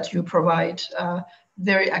tools that you provide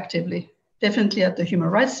very actively. Definitely at the Human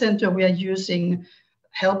Rights Center, we are using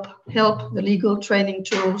help, the legal training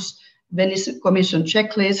tools, Venice Commission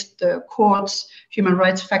checklist, the courts, human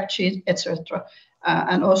rights fact sheet, etc.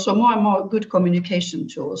 And also more and more good communication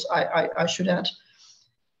tools, I should add.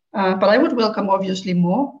 But I would welcome, obviously,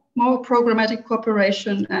 more programmatic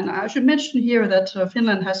cooperation. And I should mention here that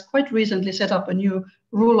Finland has quite recently set up a new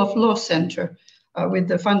rule of law center with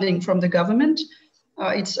the funding from the government.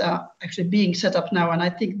 it's actually being set up now. And I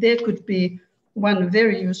think there could be one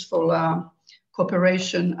very useful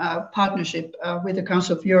cooperation partnership with the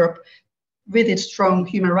Council of Europe with its strong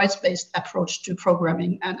human rights-based approach to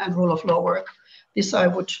programming and rule of law work. This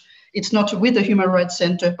it's not with the Human Rights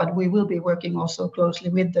Center, but we will be working also closely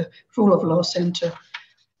with the Rule of Law Center.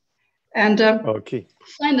 And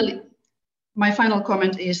finally, my final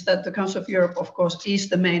comment is that the Council of Europe, of course, is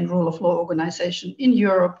the main rule of law organization in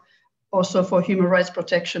Europe, also for human rights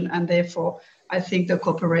protection, and therefore I think the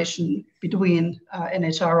cooperation between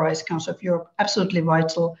NHRIs, Council of Europe, absolutely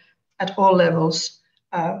vital at all levels.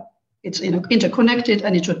 It's interconnected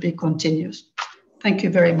and it should be continuous. Thank you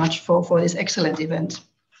very much for this excellent event.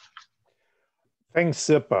 Thanks,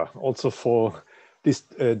 Sirpa, also for these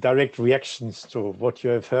direct reactions to what you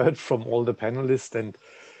have heard from all the panelists and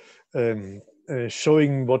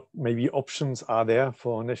showing what maybe options are there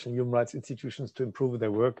for national human rights institutions to improve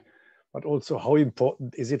their work, but also how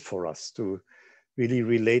important is it for us to really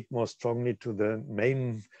relate more strongly to the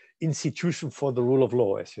main institution for the rule of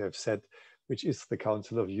law, as you have said, which is the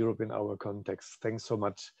Council of Europe in our context. Thanks so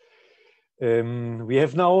much. We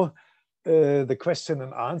have now the question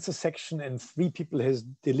and answer section, and 3 people has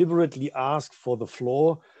deliberately asked for the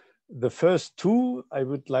floor. The first 2 I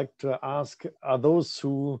would like to ask are those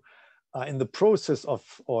who are in the process of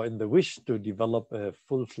or in the wish to develop a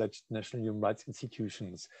full-fledged national human rights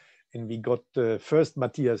institutions. And we got first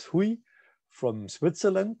Matthias Hui from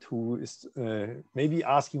Switzerland, who is maybe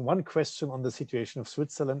asking one question on the situation of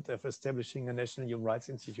Switzerland of establishing a national human rights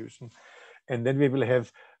institution. And then we will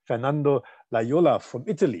have Fernando Laiola from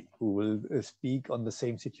Italy, who will speak on the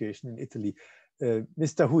same situation in Italy.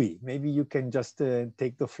 Mr. Hui, maybe you can just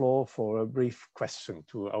take the floor for a brief question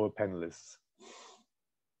to our panelists.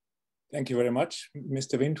 Thank you very much,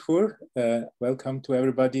 Mr. Windfuhr. Welcome to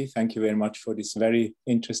everybody. Thank you very much for this very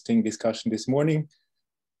interesting discussion this morning.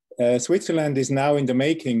 Switzerland is now in the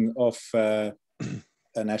making of a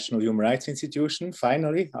national human rights institution,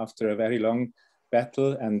 finally, after a very long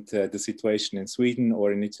battle, and the situation in Sweden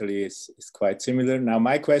or in Italy is quite similar. Now,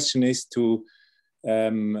 my question is to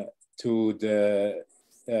the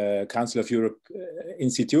Council of Europe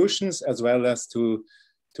institutions, as well as to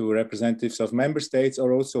representatives of member states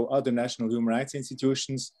or also other national human rights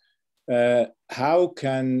institutions. How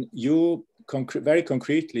can you very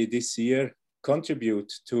concretely this year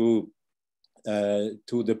contribute to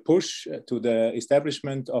the push to the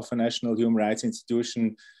establishment of a national human rights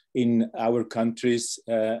institution in our countries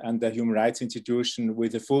and the human rights institution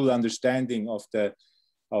with a full understanding of the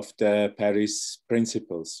Paris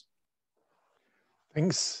principles?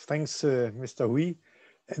 Thanks, Mr. Hui.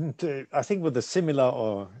 And I think with a similar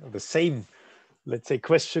or the same, let's say,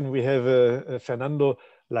 question, we have Fernando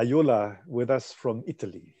Laiola with us from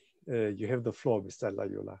Italy. You have the floor, Mr.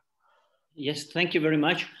 Laiola. Yes, thank you very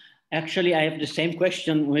much. Actually, I have the same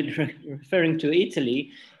question with referring to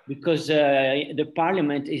Italy, because the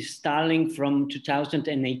parliament is stalling from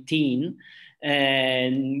 2018,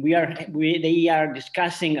 and they are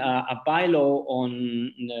discussing a bylaw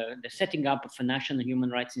on the setting up of a national human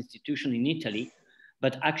rights institution in Italy.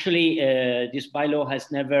 But actually, this bylaw has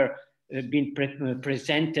never been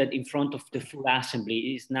presented in front of the full assembly.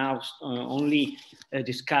 It is now only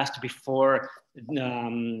discussed before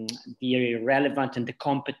the relevant and the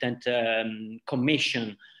competent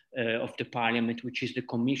commission of the parliament, which is the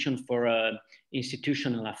Commission for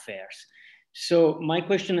Institutional Affairs. So my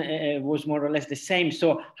question was more or less the same.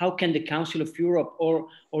 So how can the Council of Europe or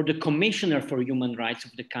the Commissioner for Human Rights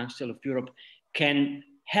of the Council of Europe can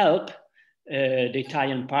help the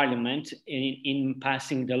Italian Parliament in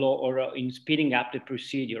passing the law or in speeding up the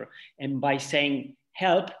procedure? And by saying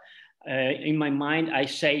help, in my mind, I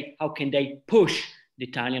say, how can they push the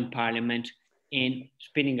Italian Parliament in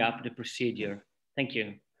speeding up the procedure? Thank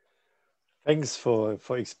you. Thanks for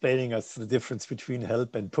explaining us the difference between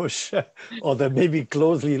help and push, or the maybe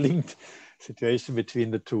closely linked situation between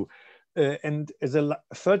the two. And as a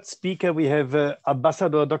third speaker, we have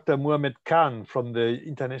Ambassador Dr. Mohamed Khan from the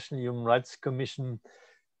International Human Rights Commission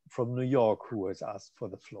from New York, who has asked for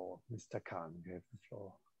the floor. Mr. Khan, you have the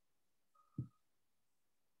floor.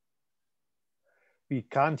 We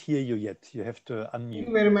can't hear you yet. You have to unmute. Thank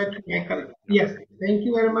you very much, Michael. Yes, thank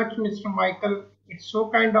you very much, Mr. Michael. It's so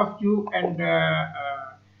kind of you, and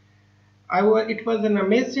it was an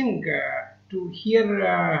amazing to hear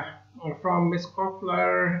from Ms.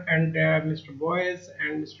 Koffler and Mr. Boyce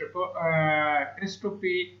and Mr.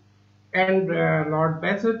 Christophe and Lord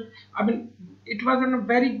Bassett. I mean, it was a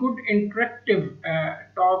very good interactive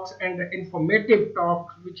talks and informative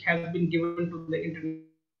talks which has been given to the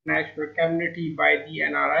international community by the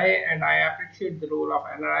NRI, and I appreciate the role of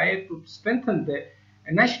NRI to strengthen the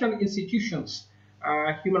national institutions,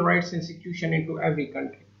 human rights institution into every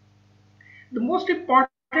country. The most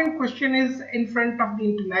important question is in front of the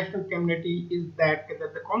international community is that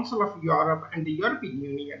the Council of Europe and the European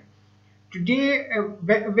Union today,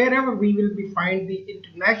 wherever we will be find the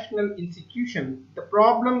international institution, the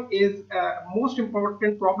problem is, most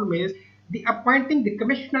important problem is the appointing the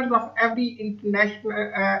commissioners of every international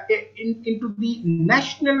into the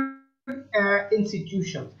national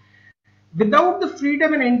institutions. Without the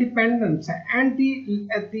freedom and independence and the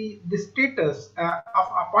status of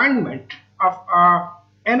appointment of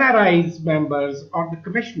NRIs members or the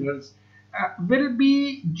commissioners, will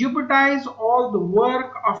be jeopardize all the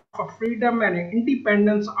work of freedom and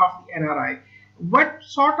independence of the NRI. What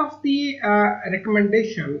sort of the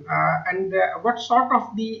recommendation and what sort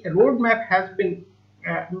of the roadmap has been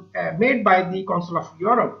made by the Council of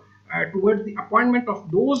Europe towards the appointment of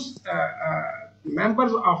those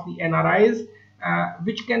members of the NRIs,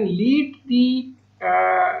 which can lead the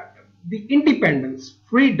independence,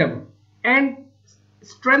 freedom, and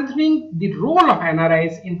strengthening the role of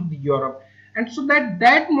NRIs into the Europe, and so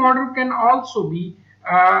that model can also be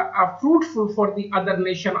fruitful for the other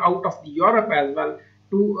nation out of the Europe as well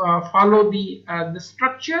to follow the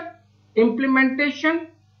structure, implementation,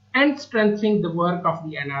 and strengthening the work of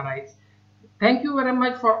the NRIs. Thank you very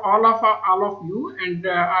much for all of you, and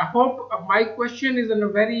I hope my question is in a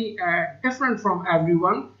very different from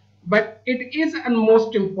everyone, but it is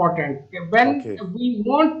most important. When we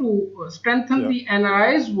want to strengthen the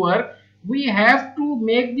NRI's work, we have to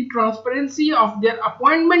make the transparency of their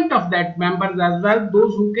appointment of that members as well,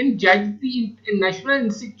 those who can judge the national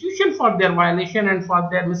institution for their violation and for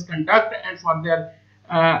their misconduct and for their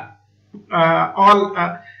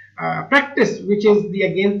practice, which is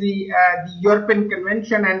against the European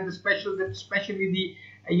Convention and especially the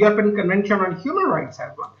European Convention on Human Rights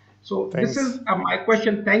as well. So Thanks. This is my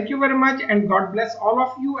question. Thank you very much, and God bless all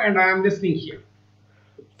of you, and I am listening here.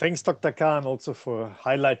 Thanks, Dr. Khan, also for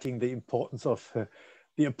highlighting the importance of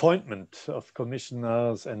the appointment of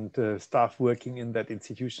commissioners and staff working in that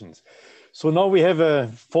institutions. So now we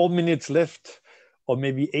have 4 minutes left, or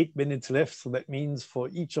maybe 8 minutes left. So that means for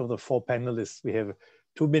each of the 4 panelists, we have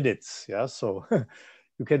 2 minutes. Yeah, so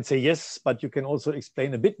you can say yes, but you can also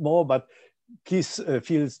explain a bit more, but please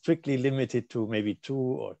feel strictly limited to maybe 2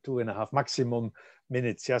 or 2.5 maximum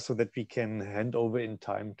minutes, yeah, so that we can hand over in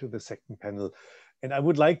time to the second panel. And I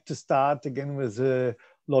would like to start again with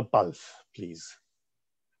Lord Balfe, please.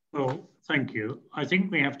 Well, thank you. I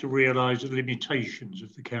think we have to realize the limitations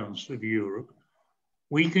of the Council of Europe.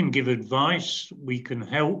 We can give advice, we can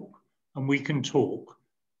help, and we can talk,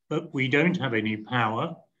 but we don't have any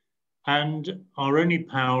power. And our only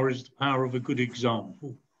power is the power of a good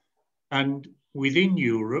example. And within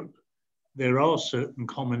Europe, there are certain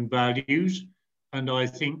common values, and I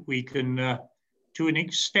think we can, to an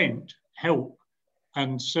extent, help.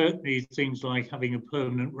 And certainly things like having a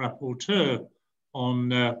permanent rapporteur on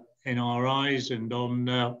NRIs and on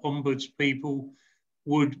ombudspeople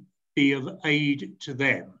would be of aid to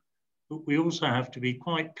them. But we also have to be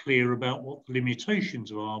quite clear about what the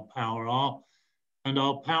limitations of our power are. And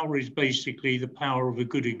our power is basically the power of a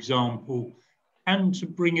good example, and to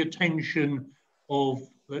bring attention of,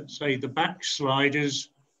 let's say, the backsliders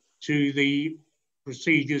to the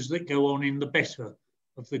procedures that go on in the better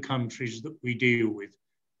of the countries that we deal with.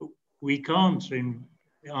 But we can't, in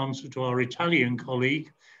answer to our Italian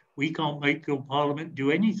colleague, we can't make your parliament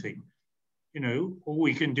do anything. You know, all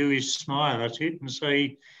we can do is smile at it and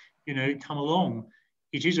say, you know, come along.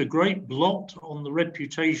 It is a great blot on the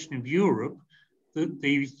reputation of Europe that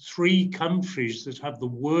the 3 countries that have the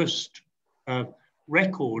worst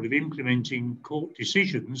record of implementing court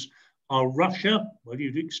decisions are Russia, well,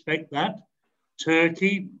 you'd expect that,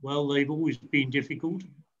 Turkey, well, they've always been difficult,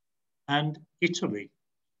 and Italy.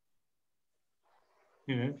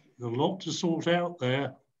 You know, there's a lot to sort out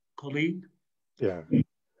there, colleague. Yeah.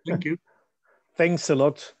 Thank you. Thanks a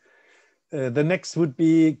lot. The next would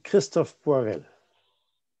be Christophe Poirel.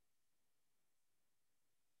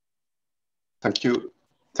 Thank you.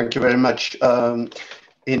 Thank you very much.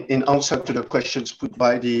 In answer to the questions put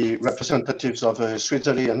by the representatives of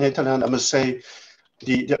Switzerland and Netherlands, I must say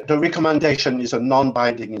the recommendation is a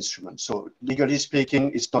non-binding instrument. So legally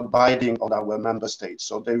speaking, it's not binding on our member states.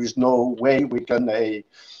 So there is no way we can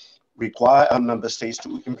require our member states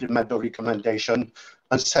to implement the recommendation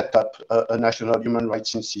and set up a national human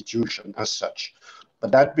rights institution as such.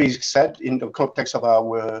 But that being said, in the context of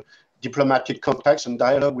our diplomatic contacts and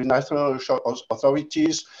dialogue with national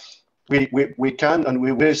authorities, we can and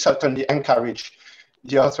we will certainly encourage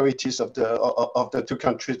the authorities of the 2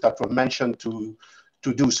 countries that were mentioned to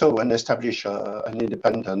to do so and establish an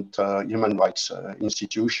independent human rights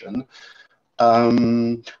institution.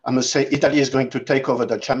 I must say Italy is going to take over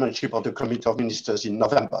the chairmanship of the Committee of Ministers in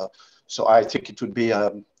November. So I think it would be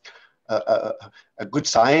a good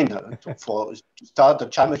sign to start the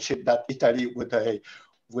chairmanship that Italy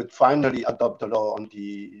would finally adopt the law on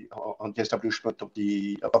the establishment of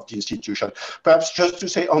the institution. Perhaps just to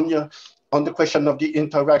say on the question of the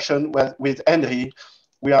interaction with ENNHRI,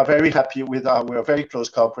 we are very happy with our very close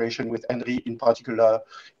cooperation with ENNHRI, in particular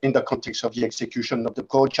in the context of the execution of the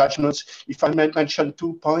court judgments. If I may mention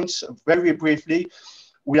 2 points very briefly,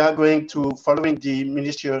 we are going to, following the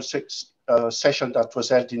ministerial session that was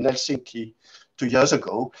held in Helsinki 2 years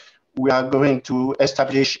ago, we are going to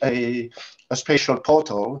establish a special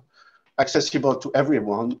portal accessible to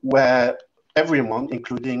everyone, where everyone,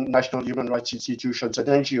 including national human rights institutions and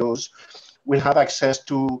NGOs, will have access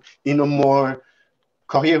to, in a more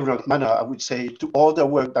coherent manner, I would say, to all the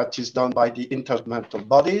work that is done by the intergovernmental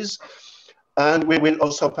bodies. And we will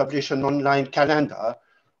also publish an online calendar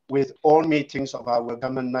with all meetings of our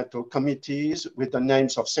governmental committees, with the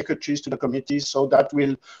names of secretaries to the committees, so that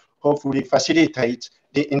will hopefully facilitate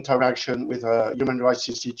the interaction with human rights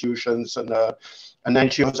institutions and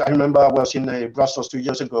NGOs. I remember I was in Brussels 2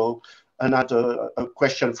 years ago and had a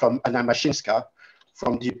question from Anna Maszyńska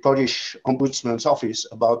from the Polish Ombudsman's office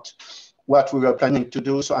about what we were planning to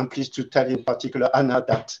do. So I'm pleased to tell in particular Anna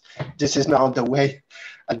that this is now the way,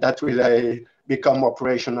 and that will become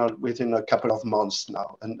operational within a couple of months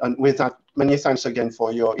now. And with that, many thanks again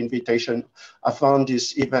for your invitation. I found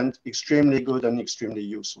this event extremely good and extremely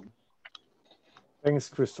useful. Thanks,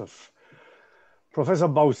 Christoph. Professor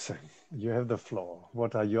Bause, you have the floor.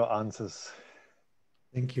 What are your answers?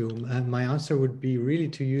 Thank you. My answer would be really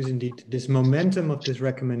to use indeed this momentum of this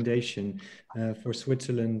recommendation for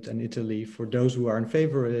Switzerland and Italy, for those who are in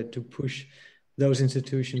favor, to push those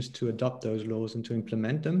institutions to adopt those laws and to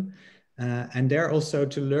implement them. And there also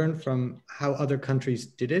to learn from how other countries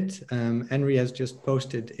did it. ENNHRI has just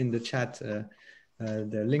posted in the chat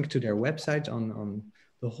the link to their website on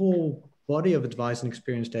the whole body of advice and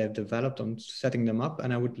experience they have developed on setting them up.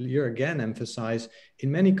 And I would here again emphasize, in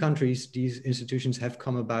many countries, these institutions have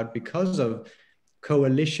come about because of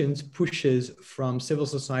coalitions, pushes from civil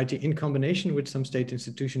society in combination with some state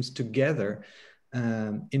institutions together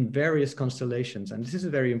in various constellations. And this is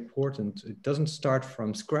very important. It doesn't start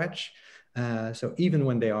from scratch. So even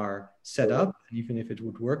when they are set up, and even if it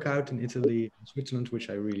would work out in Italy and Switzerland, which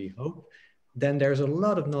I really hope, then there's a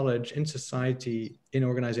lot of knowledge in society, in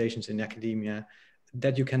organizations, in academia,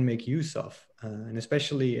 that you can make use of. And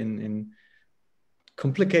especially in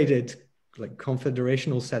complicated, like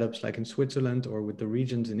confederational setups, like in Switzerland or with the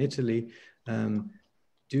regions in Italy,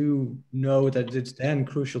 do know that it's then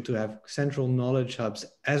crucial to have central knowledge hubs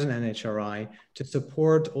as an NHRI to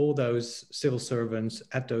support all those civil servants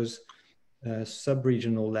at those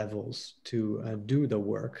sub-regional levels to do the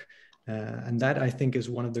work. And that, I think, is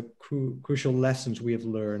one of the crucial lessons we have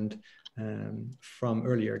learned from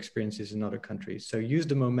earlier experiences in other countries. So use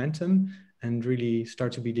the momentum and really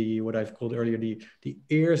start to be what I've called earlier, the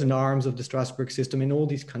ears and arms of the Strasbourg system in all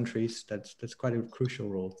these countries. That's quite a crucial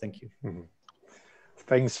role. Thank you. Mm-hmm.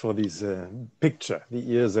 Thanks for this picture,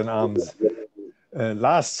 the ears and arms.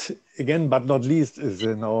 Last, again, but not least, is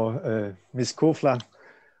now Ms. Kofler.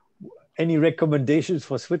 Any recommendations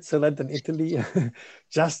for Switzerland and Italy,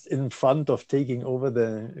 just in front of taking over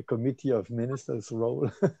the Committee of Ministers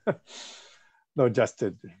role? No, just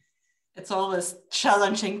it. It's always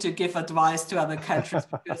challenging to give advice to other countries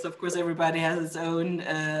because, of course, everybody has its own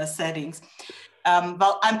settings.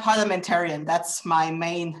 Well, I'm parliamentarian. That's my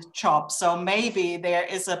main job. So maybe there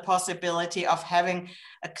is a possibility of having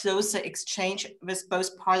a closer exchange with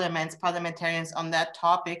both parliamentarians on that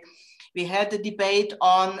topic. We had the debate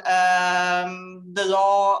on the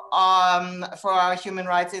law for our Human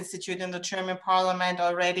Rights Institute in the German Parliament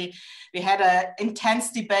already. We had an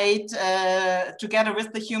intense debate together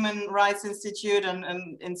with the Human Rights Institute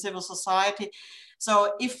and in civil society.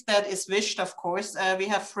 So if that is wished, of course, we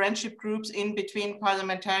have friendship groups in between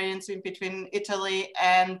parliamentarians, in between Italy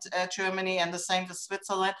and Germany, and the same with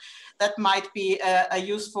Switzerland. That might be a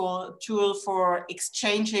useful tool for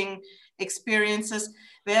exchanging experiences.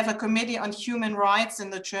 We have a committee on human rights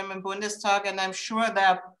in the German Bundestag, and I'm sure there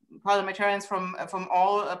are parliamentarians from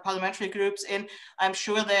all parliamentary groups in. I'm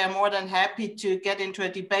sure they are more than happy to get into a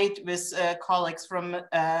debate with colleagues from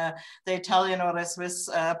the Italian or the Swiss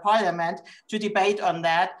parliament to debate on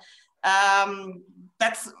that.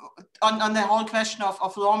 that's on the whole question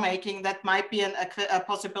of lawmaking, that might be a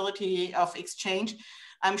possibility of exchange.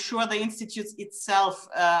 I'm sure the institutes itself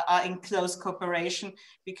are in close cooperation,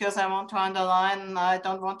 because I want to underline, I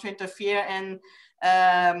don't want to interfere in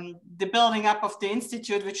the building up of the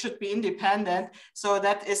institute, which should be independent. So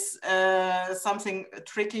that is something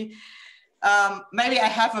tricky. Maybe I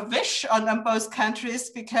have a wish on both countries,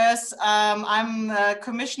 because I'm a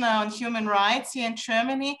commissioner on human rights here in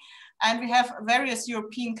Germany, and we have various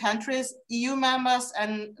European countries, EU members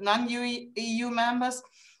and non-EU members,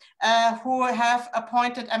 who have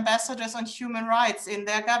appointed ambassadors on human rights in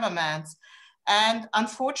their governments. And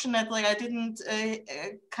unfortunately, I didn't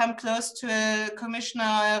come close to a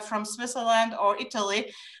commissioner from Switzerland or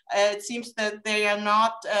Italy. It seems that they are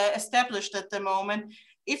not established at the moment.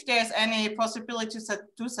 If there's any possibility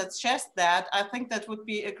to suggest that, I think that would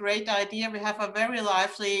be a great idea. We have a very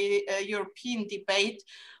lively European debate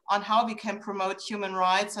on how we can promote human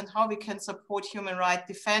rights and how we can support human rights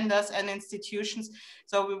defenders and institutions.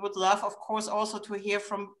 So we would love, of course, also to hear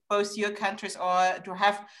from both your countries, or to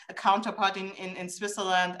have a counterpart in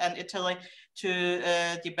Switzerland and Italy to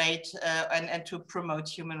debate and to promote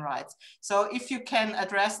human rights. So if you can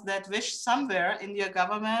address that wish somewhere in your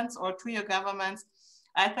governments or to your governments,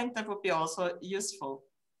 I think that would be also useful.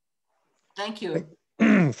 Thank you.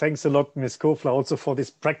 Thanks a lot, Ms. Kofler, also for this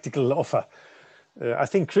practical offer. I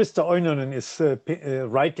think Krista Oinonen is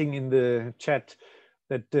writing in the chat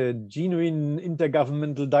that genuine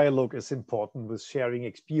intergovernmental dialogue is important with sharing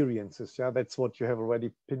experiences. Yeah, that's what you have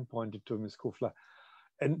already pinpointed to, Ms. Kofler.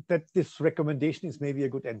 And that this recommendation is maybe a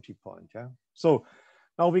good entry point. Yeah. So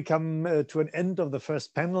now we come to an end of the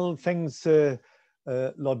first panel. Thanks, Lord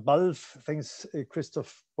Balf. Thanks,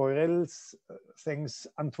 Christoph Borrells. Thanks,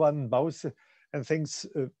 Antoine Bause. And thanks,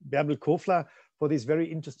 Bärbel Kofler, for this very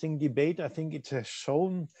interesting debate. I think it has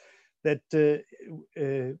shown that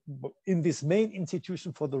in this main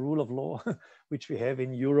institution for the rule of law, which we have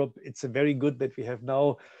in Europe, it's very good that we have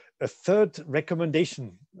now a third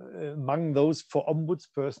recommendation among those for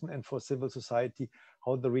ombudsperson and for civil society,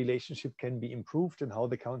 how the relationship can be improved and how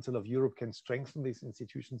the Council of Europe can strengthen these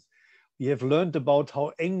institutions. We have learned about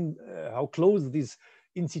how close these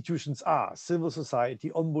institutions are: civil society,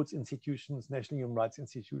 ombuds institutions, national human rights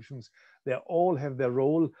institutions. They all have their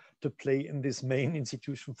role to play in this main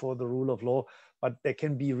institution for the rule of law, but there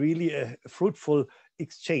can be really a fruitful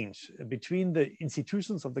exchange between the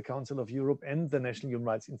institutions of the Council of Europe and the national human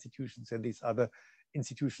rights institutions and these other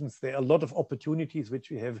institutions. There are a lot of opportunities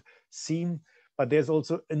which we have seen, but there's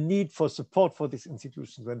also a need for support for these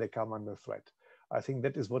institutions when they come under threat. I think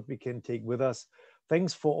that is what we can take with us.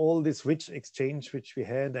 Thanks for all this rich exchange which we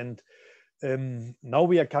had. And now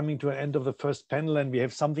we are coming to an end of the first panel, and we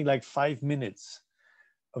have something like 5 minutes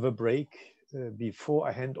of a break before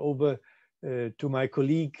I hand over to my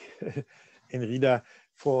colleague, Enrida,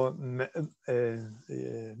 for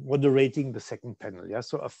moderating the second panel. Yeah,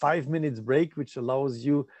 so a 5 minutes break, which allows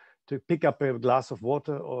you to pick up a glass of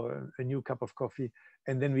water or a new cup of coffee,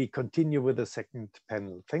 and then we continue with the second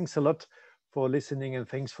panel. Thanks a lot for listening, and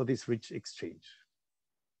thanks for this rich exchange.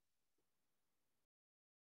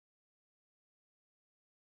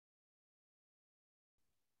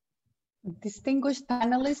 Distinguished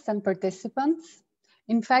panelists and participants,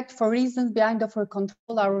 in fact, for reasons beyond our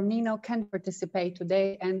control, our Nino can't participate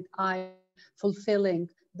today, and I'm fulfilling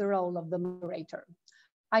the role of the moderator.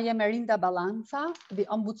 I am Erinda Balanza, the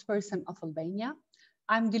Ombudsperson of Albania.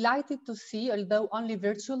 I'm delighted to see, although only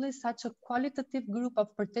virtually, such a qualitative group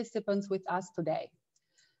of participants with us today.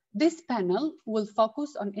 This panel will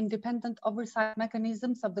focus on independent oversight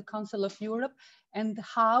mechanisms of the Council of Europe and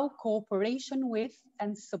how cooperation with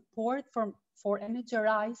and support for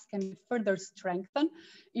NHRIs can be further strengthened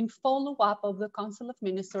in follow-up of the Council of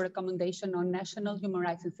Ministers recommendation on national human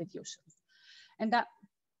rights institutions. And that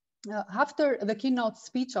after the keynote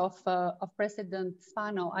speech of President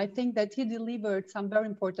Spano, I think that he delivered some very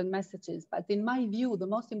important messages. But in my view, the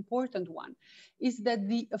most important one is that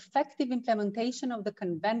the effective implementation of the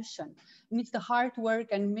convention needs the hard work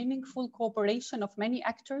and meaningful cooperation of many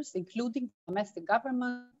actors, including domestic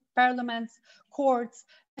government, parliaments, courts,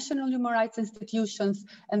 national human rights institutions,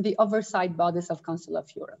 and the oversight bodies of Council of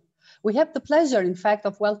Europe. We have the pleasure, in fact,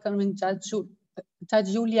 of welcoming Judge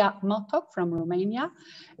Julia Motok from Romania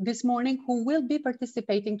this morning, who will be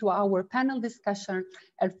participating to our panel discussion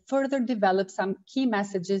and further develop some key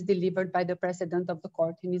messages delivered by the President of the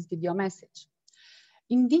Court in his video message.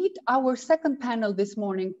 Indeed, our second panel this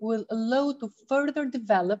morning will allow to further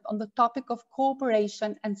develop on the topic of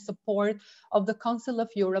cooperation and support of the Council of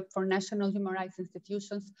Europe for national human rights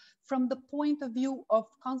institutions from the point of view of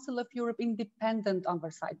Council of Europe independent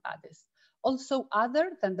oversight bodies. also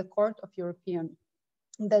other than the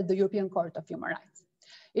European Court of Human Rights.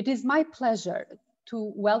 It is my pleasure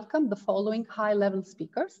to welcome the following high-level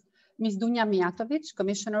speakers: Ms. Dunja Mijatović,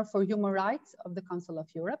 Commissioner for Human Rights of the Council of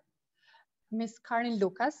Europe; Ms. Karin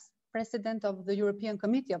Lucas, President of the European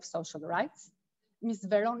Committee of Social Rights; Ms.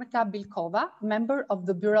 Veronika Bilkova, member of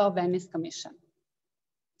the Bureau of Venice Commission.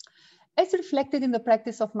 As reflected in the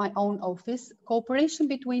practice of my own office, cooperation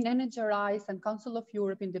between NHRIs and Council of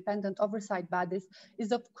Europe independent oversight bodies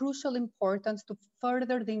is of crucial importance to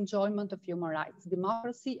further the enjoyment of human rights,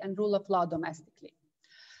 democracy, and rule of law domestically.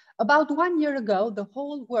 About 1 year ago, the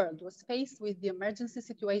whole world was faced with the emergency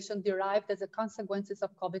situation derived as a consequences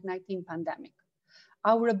of COVID-19 pandemic.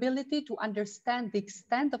 Our ability to understand the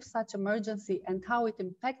extent of such emergency and how it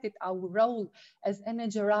impacted our role as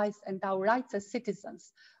NHRIs and our rights as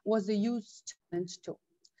citizens was a huge challenge too.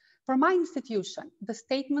 For my institution, the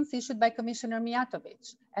statements issued by Commissioner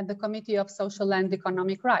Mijatović and the Committee of Social and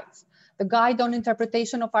Economic Rights, the Guide on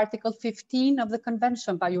Interpretation of Article 15 of the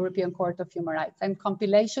Convention by European Court of Human Rights, and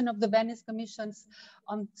compilation of the Venice Commissions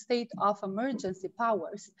on State of Emergency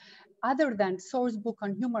Powers, other than source book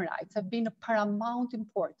on human rights, have been of paramount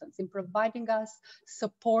importance in providing us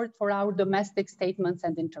support for our domestic statements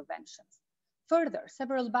and interventions. Further,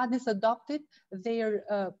 several bodies adopted their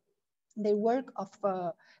work of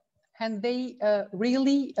and they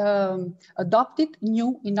really adopted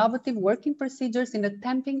new innovative working procedures in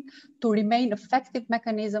attempting to remain effective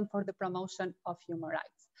mechanism for the promotion of human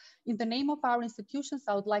rights. In the name of our institutions,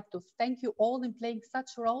 I would like to thank you all in playing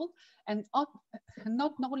such a role, and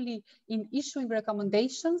not only in issuing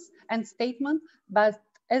recommendations and statements, but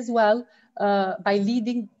as well by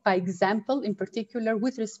leading by example, in particular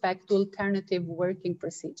with respect to alternative working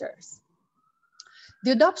procedures.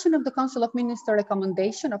 The adoption of the Council of Ministers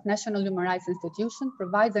recommendation of national human rights institutions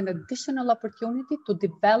provides an additional opportunity to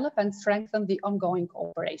develop and strengthen the ongoing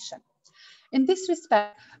cooperation. In this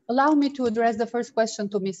respect, allow me to address the first question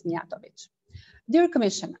to Ms. Mijatović. Dear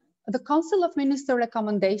Commissioner, the Council of Ministers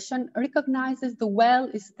recommendation recognizes the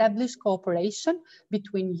well-established cooperation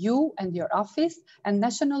between you and your office and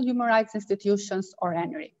national human rights institutions, or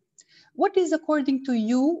ENNHRI. What is, according to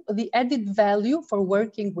you, the added value for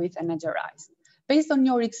working with NHRIs? Based on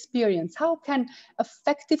your experience, how can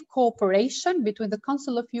effective cooperation between the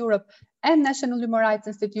Council of Europe and national human rights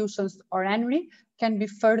institutions, or ENNHRI, can be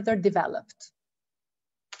further developed?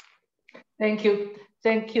 Thank you.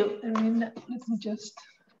 Thank you. Let me just...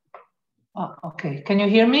 Oh, okay. Can you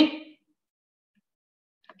hear me?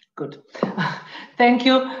 Good. Thank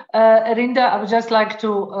you, Erinda. I would just like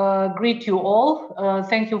to greet you all.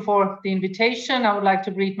 Thank you for the invitation. I would like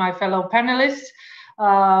to greet my fellow panelists.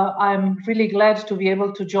 I'm really glad to be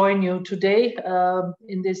able to join you today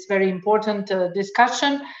in this very important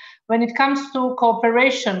discussion. When it comes to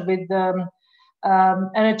cooperation with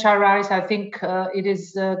NHRIs, I think it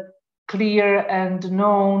is clear and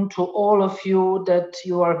known to all of you that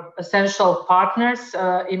you are essential partners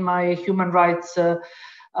in my human rights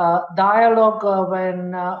dialogue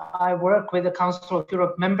when I work with the Council of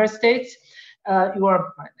Europe member states. You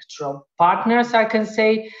are my natural partners, I can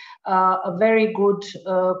say. A very good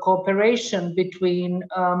cooperation between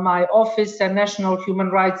my office and national human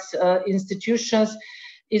rights institutions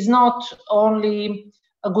is not only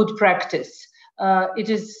a good practice, it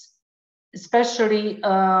is especially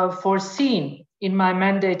foreseen in my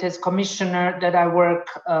mandate as commissioner that I work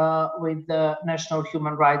with the national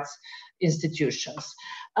human rights institutions.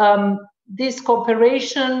 This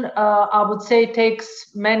cooperation, I would say,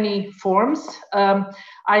 takes many forms.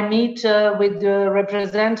 I meet with the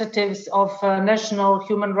representatives of national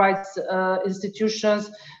human rights institutions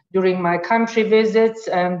during my country visits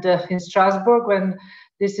and in Strasbourg when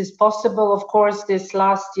this is possible. Of course, this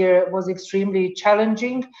last year was extremely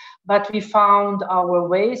challenging, but we found our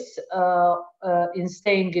ways in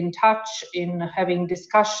staying in touch, in having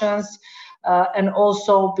discussions, and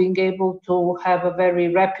also being able to have a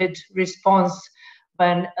very rapid response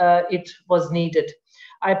when it was needed.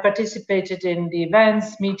 I participated in the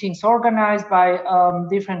events, meetings organized by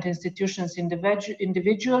different institutions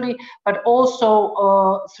individually, but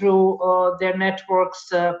also through their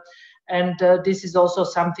networks, and this is also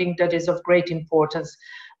something that is of great importance.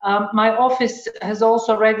 My office has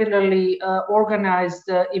also regularly organized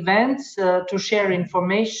events to share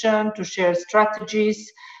information, to share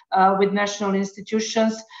strategies with national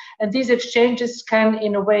institutions, and these exchanges can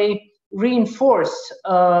in a way reinforce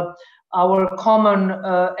our common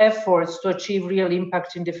efforts to achieve real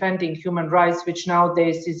impact in defending human rights, which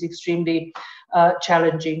nowadays is extremely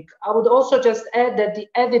challenging. I would also just add that the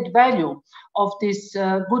added value of this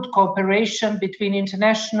good cooperation between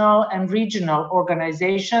international and regional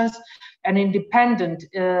organizations and independent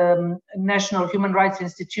national human rights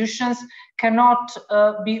institutions cannot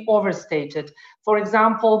be overstated. For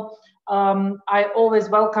example, I always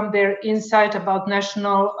welcome their insight about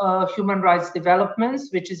national human rights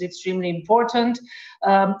developments, which is extremely important.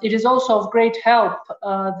 It is also of great help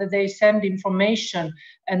that they send information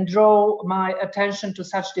and draw my attention to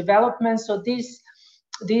such developments. So this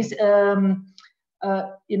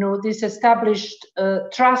established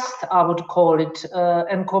trust, I would call it,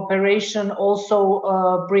 and cooperation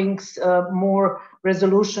also brings more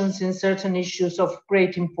resolutions in certain issues of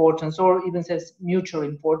great importance, or even says mutual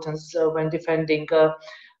importance when defending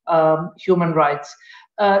human rights.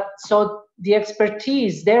 So the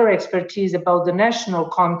expertise, their expertise about the national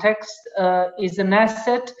context is an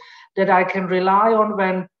asset that I can rely on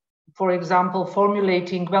when, for example,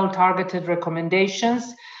 formulating well-targeted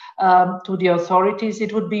recommendations to the authorities.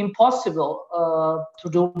 It would be impossible to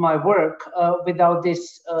do my work without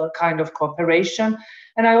this kind of cooperation.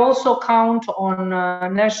 And I also count on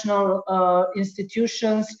national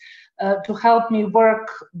institutions to help me work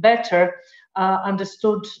better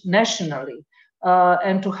understood nationally,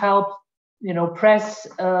 and to help, press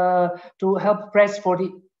for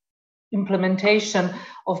the implementation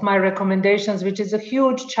of my recommendations, which is a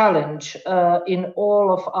huge challenge in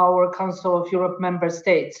all of our Council of Europe member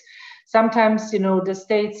states. Sometimes, the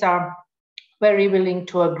states are very willing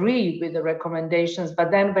to agree with the recommendations,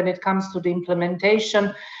 but then when it comes to the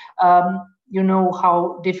implementation, you know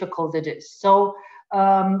how difficult it is. So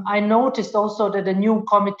I noticed also that the new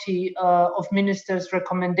Committee of Ministers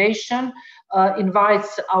recommendation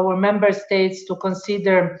invites our member states to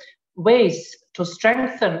consider ways to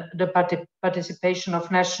strengthen the participation of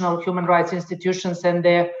national human rights institutions and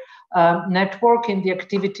their network in the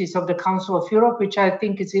activities of the Council of Europe, which I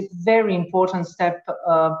think is a very important step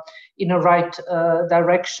in a right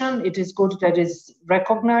direction. It is good that it's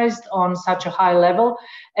recognized on such a high level,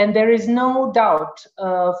 and there is no doubt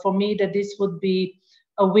for me that this would be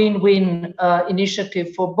a win-win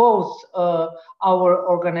initiative for both our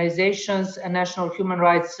organizations and national human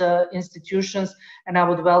rights institutions, and I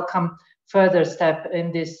would welcome further step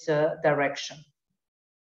in this direction.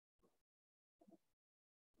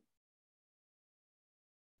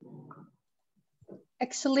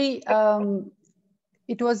 Actually,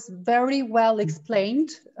 it was very well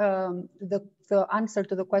explained, the answer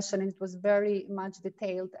to the question. It was very much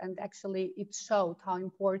detailed, and actually it showed how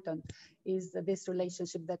important is this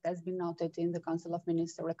relationship that has been noted in the Council of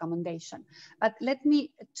Ministers recommendation. But let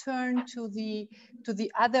me turn to the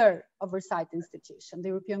other oversight institution, the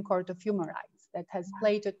European Court of Human Rights, that has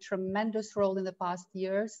played a tremendous role in the past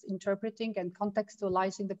years, interpreting and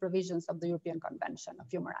contextualizing the provisions of the European Convention of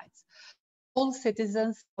Human Rights, all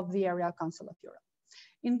citizens of the Area Council of Europe.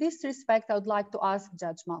 In this respect, I would like to ask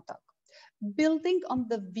Judge Motok, building on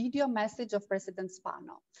the video message of President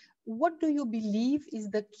Spano, what do you believe is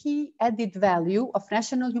the key added value of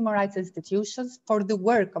national human rights institutions for the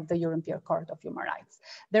work of the European Court of Human Rights,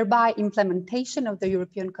 thereby implementation of the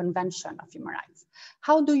European Convention of Human Rights?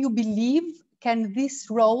 How do you believe can this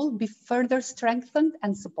role be further strengthened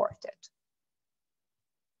and supported?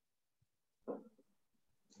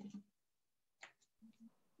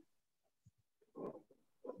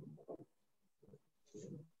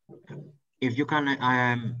 If you can,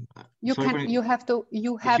 you have to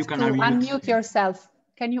unmute yourself.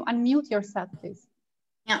 Can you unmute yourself, please?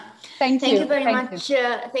 Yeah. Thank you very much.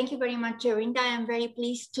 Thank you very much, Rinda. I am very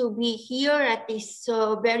pleased to be here at this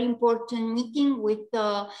very important meeting with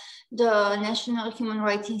the National Human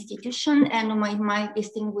Rights Institution and my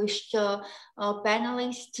distinguished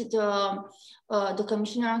panelists, the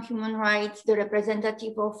Commissioner on Human Rights, the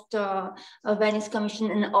representative of the Venice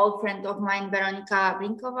Commission, an old friend of mine, Veronika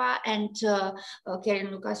Brinkova, and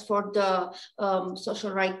Karen Lucas for the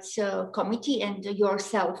Social Rights Committee, and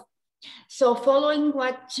yourself. So following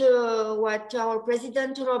what our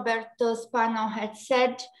President Roberto Spano had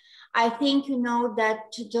said, I think you know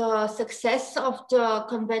that the success of the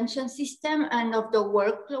convention system and of the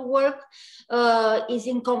work is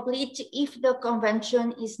incomplete if the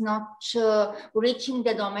convention is not reaching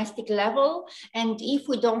the domestic level, and if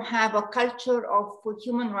we don't have a culture of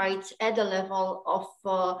human rights at the level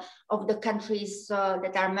of the countries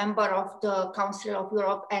that are member of the Council of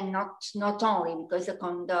Europe, and not only because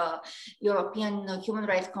the European Human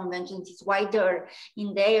Rights Convention is wider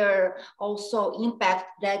in their also impact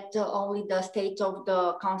that only the state of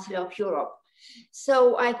the Council of Europe.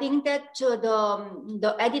 So I think that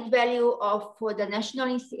the added value of the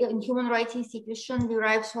national human rights institution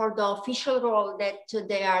derives from the official role that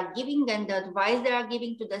they are giving and the advice they are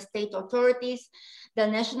giving to the state authorities, the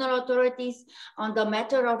national authorities on the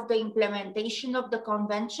matter of the implementation of the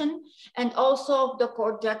convention, and also of the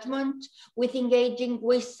court judgment with engaging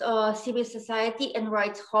with civil society and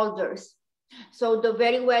rights holders. So the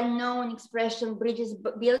very well-known expression bridges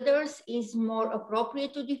builders is more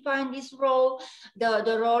appropriate to define this role,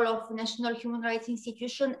 the role of national human rights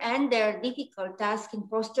institutions and their difficult task in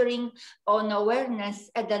fostering an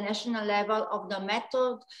awareness at the national level of the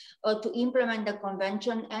method to implement the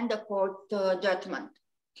convention and the court judgment.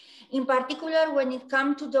 In particular, when it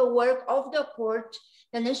comes to the work of the court,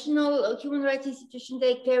 the national human rights institutions,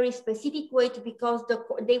 they carry specific weight because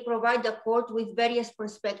they provide the court with various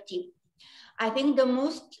perspectives. I think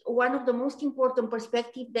one of the most important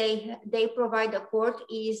perspectives they provide the court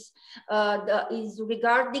is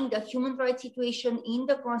regarding the human rights situation in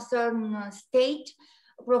the concerned state,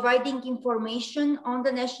 providing information on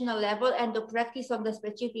the national level and the practice on the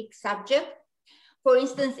specific subject. For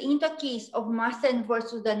instance, in the case of Maassen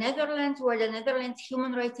versus the Netherlands, where the Netherlands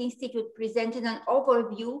Human Rights Institute presented an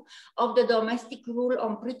overview of the domestic rule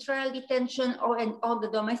on pretrial detention and on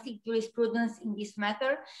the domestic jurisprudence in this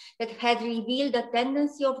matter, that had revealed the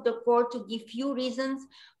tendency of the court to give few reasons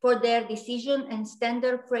for their decision and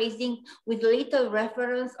standard phrasing with little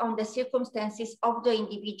reference on the circumstances of the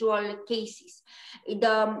individual cases.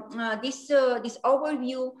 This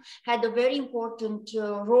overview had a very important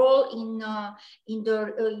role in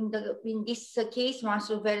this case,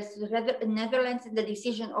 Maassen versus Netherlands, the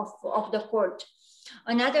decision of the court.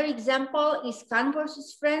 Another example is Khan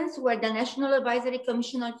versus France, where the National Advisory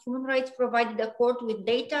Commission on Human Rights provided the court with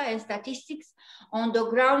data and statistics on the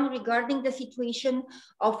ground regarding the situation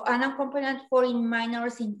of unaccompanied foreign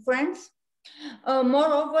minors in France.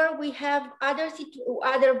 Moreover, we have other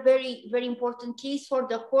very, very important case for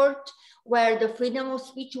the court where the freedom of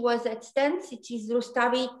speech was at stake. It is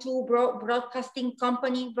Rustavi 2 Broadcasting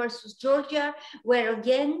Company versus Georgia, where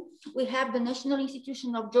again, we have the National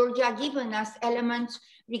Institution of Georgia giving us elements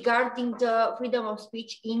regarding the freedom of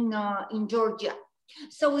speech in Georgia.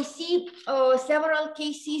 So we see several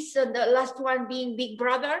cases, the last one being Big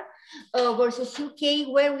Brother versus UK,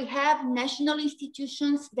 where we have national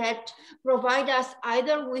institutions that provide us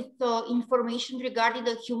either with information regarding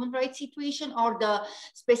the human rights situation or the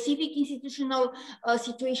specific institutional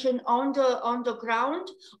situation on the ground,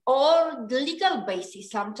 or the legal basis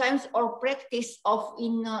sometimes, or practice of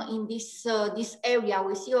in this area.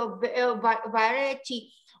 We see a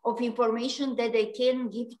variety of information that they can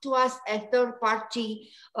give to us a third-party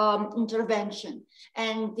intervention.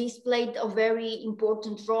 And this played a very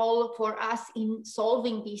important role for us in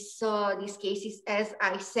solving these cases, as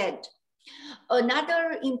I said.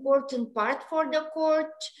 Another important part for the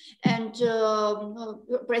court, and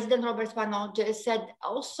President Robert Spano just said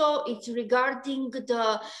also, it's regarding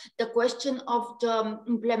the question of the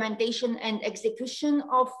implementation and execution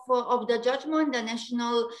of the judgment. The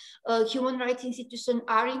National Human Rights Institution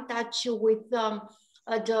are in touch with the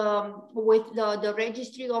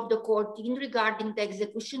registry of the court in regarding the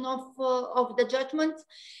execution of the judgment.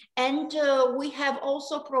 And we have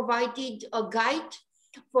also provided a guide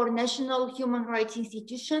for national human rights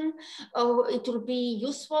institution. It will be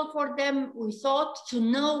useful for them, we thought, to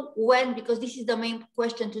know when, because this is the main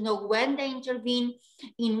question, to know when they intervene,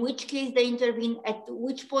 in which case they intervene, at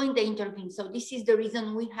which point they intervene. So this is the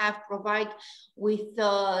reason we have provided with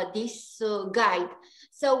this guide.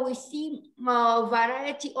 So we see a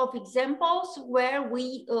variety of examples where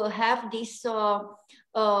we have this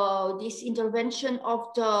this intervention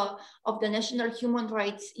of the National Human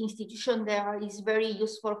Rights Institution there is very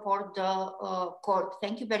useful for the court.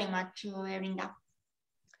 Thank you very much, Erinda.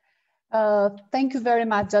 Thank you very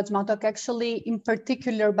much, Judge Matok. Actually, in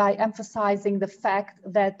particular, by emphasizing the fact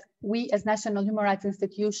that we as national human rights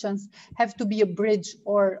institutions have to be a bridge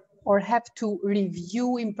or have to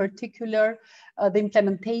review in particular the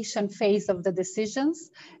implementation phase of the decisions,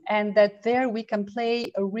 and that there we can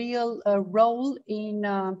play a real role in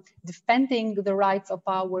defending the rights of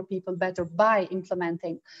our people better by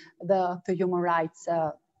implementing the human rights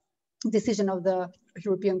decision of the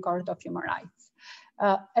European Court of Human Rights.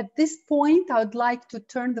 At this point, I would like to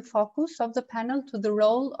turn the focus of the panel to the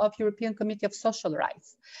role of European Committee of Social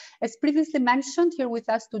Rights. As previously mentioned, here with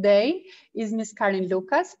us today is Ms. Karin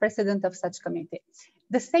Lucas, President of such committee.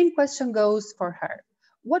 The same question goes for her.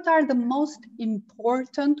 What are the most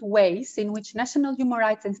important ways in which national human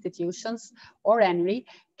rights institutions or ENNHRI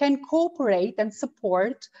can cooperate and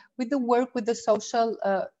support with the work with the social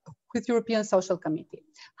with European Social Committee.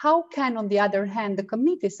 How can, on the other hand, the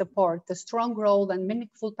committee support the strong role and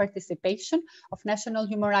meaningful participation of national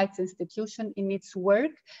human rights institutions in its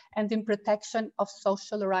work and in protection of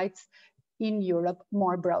social rights in Europe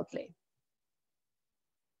more broadly?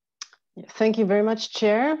 Thank you very much,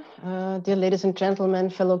 Chair. Dear ladies and gentlemen,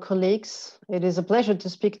 fellow colleagues, it is a pleasure to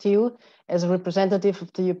speak to you as a representative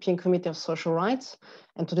of the European Committee of Social Rights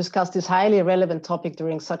and to discuss this highly relevant topic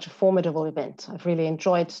during such a formidable event. I've really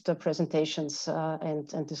enjoyed the presentations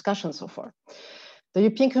and discussions so far. The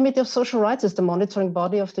European Committee of Social Rights is the monitoring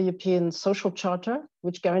body of the European Social Charter,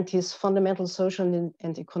 which guarantees fundamental social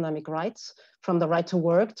and economic rights, from the right to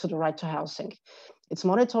work to the right to housing. Its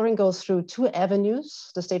monitoring goes through two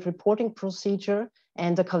avenues, the state reporting procedure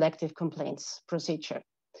and the collective complaints procedure.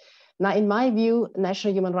 Now, in my view,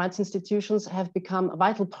 national human rights institutions have become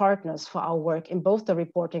vital partners for our work in both the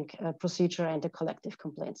reporting procedure and the collective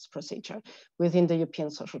complaints procedure within the European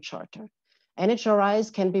Social Charter.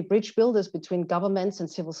 NHRIs can be bridge builders between governments and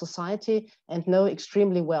civil society and know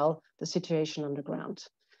extremely well the situation on the ground.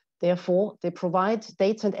 Therefore, they provide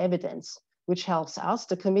data and evidence, which helps us,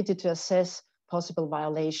 the committee, to assess possible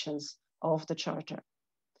violations of the Charter.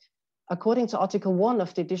 According to Article 1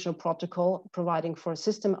 of the additional protocol providing for a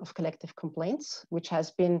system of collective complaints, which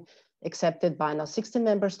has been accepted by now 16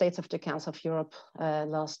 member states of the Council of Europe,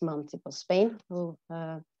 last month it was Spain who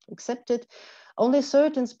accepted, only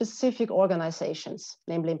certain specific organizations,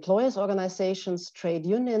 namely employers' organizations, trade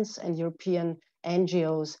unions, and European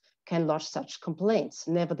NGOs can lodge such complaints.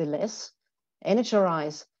 Nevertheless,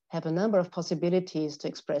 NHRIs have a number of possibilities to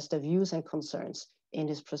express their views and concerns in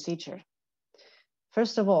this procedure.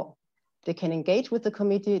 First of all, they can engage with the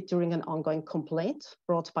committee during an ongoing complaint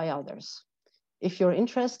brought by others. If you're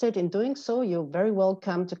interested in doing so, you're very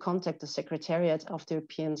welcome to contact the Secretariat of the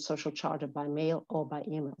European Social Charter by mail or by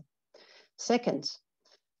email. Second,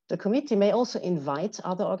 the committee may also invite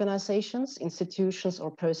other organizations, institutions,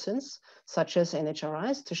 or persons, such as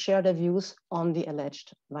NHRIs, to share their views on the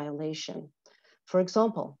alleged violation. For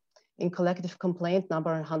example, in collective complaint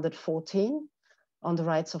number 114 on the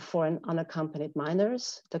rights of foreign unaccompanied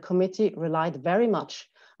minors, the committee relied very much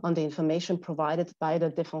on the information provided by the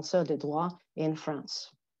Défenseur des Droits in France.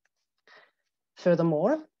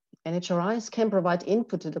 Furthermore, NHRIs can provide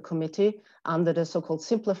input to the committee under the so-called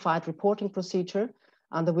simplified reporting procedure,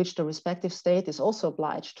 under which the respective state is also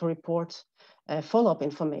obliged to report follow-up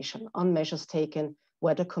information on measures taken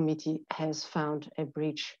where the committee has found a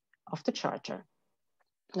breach of the Charter.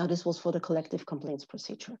 Now, this was for the collective complaints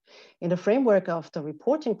procedure. In the framework of the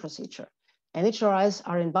reporting procedure, NHRIs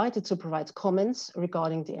are invited to provide comments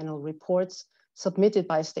regarding the annual reports submitted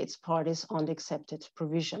by states parties on the accepted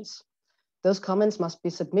provisions. Those comments must be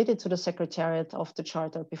submitted to the Secretariat of the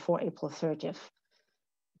Charter before April 30th.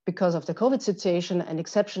 Because of the COVID situation, an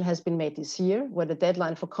exception has been made this year, where the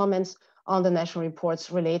deadline for comments on the national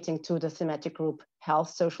reports relating to the thematic group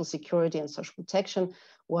Health, Social Security and Social Protection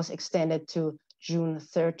was extended to June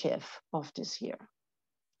 30th of this year.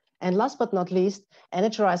 And last but not least,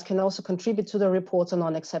 NHRIs can also contribute to the reports on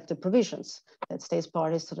unaccepted provisions that states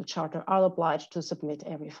parties to the Charter are obliged to submit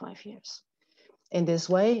every 5 years. In this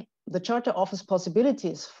way, the Charter offers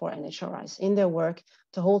possibilities for NHRIs in their work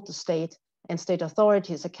to hold the state and state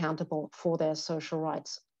authorities accountable for their social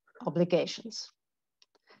rights obligations.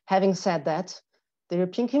 Having said that, the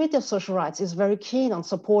European Committee of Social Rights is very keen on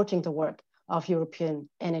supporting the work of European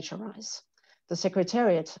NHRIs. The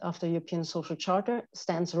Secretariat of the European Social Charter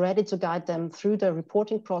stands ready to guide them through the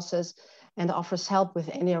reporting process and offers help with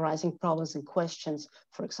any arising problems and questions,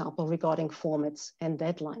 for example, regarding formats and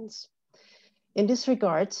deadlines. In this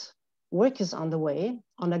regard, work is underway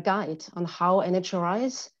on a guide on how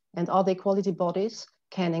NHRIs and other equality bodies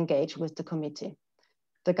can engage with the committee.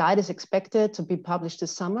 The guide is expected to be published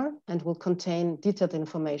this summer and will contain detailed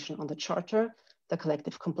information on the Charter, the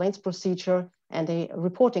collective complaints procedure, and a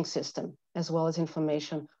reporting system, as well as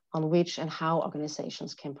information on which and how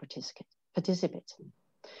organizations can participate.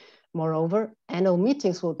 Moreover, annual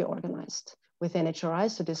meetings will be organized with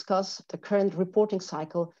NHRIs to discuss the current reporting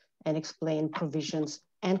cycle and explain provisions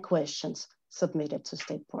and questions submitted to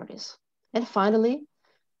state parties. And finally,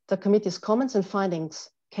 the committee's comments and findings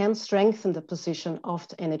can strengthen the position of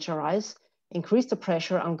the NHRIs, increase the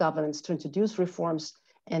pressure on governments to introduce reforms,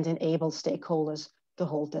 and enable stakeholders to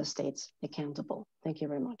hold their states accountable. Thank you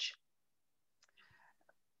very much.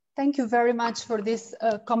 Thank you very much for this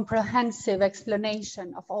comprehensive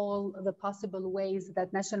explanation of all the possible ways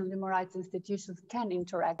that national human rights institutions can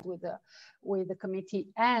interact with the committee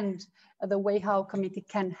and the way how committee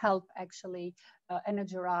can help actually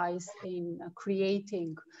NHRIs in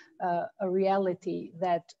creating a reality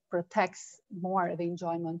that protects more the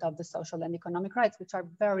enjoyment of the social and economic rights, which are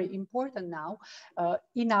very important now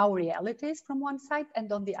in our realities from one side,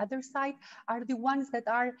 and on the other side are the ones that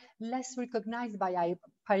are less recognized by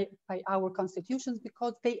our constitutions,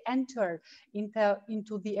 because they enter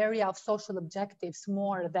into the area of social objectives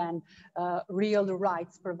more than real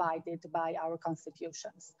rights provided by our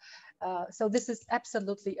constitutions. So this is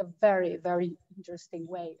absolutely a very, very interesting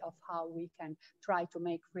way of how we can try to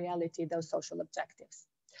make reality those social objectives.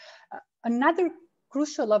 Another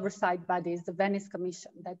crucial oversight body is the Venice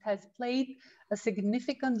Commission, that has played a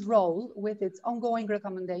significant role with its ongoing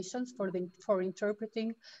recommendations for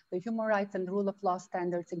interpreting the human rights and rule of law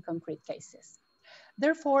standards in concrete cases.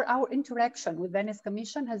 Therefore, our interaction with Venice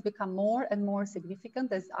Commission has become more and more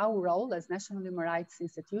significant as our role as national human rights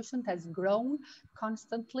institution has grown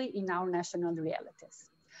constantly in our national realities.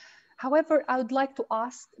 However, I would like to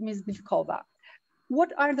ask Ms. Bilkova,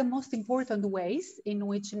 what are the most important ways in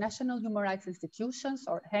which national human rights institutions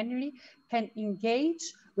or ENNHRI can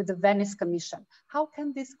engage with the Venice Commission? How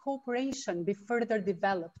can this cooperation be further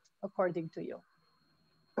developed according to you?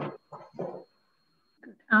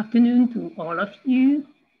 Good afternoon to all of you.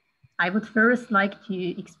 I would first like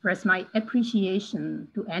to express my appreciation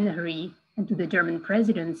to ENNHRI and to the German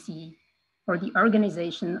presidency for the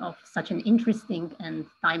organization of such an interesting and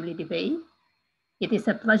timely debate. It is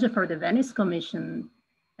a pleasure for the Venice Commission,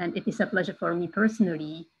 and it is a pleasure for me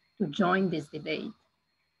personally to join this debate.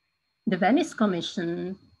 The Venice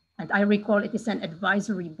Commission, and I recall it is an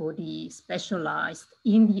advisory body specialized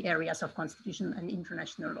in the areas of constitution and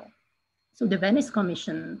international law. So the Venice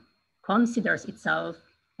Commission considers itself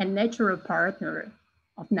a natural partner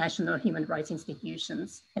of national human rights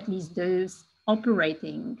institutions, at least those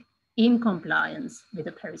operating in compliance with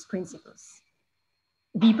the Paris Principles.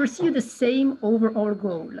 We pursue the same overall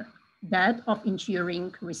goal, that of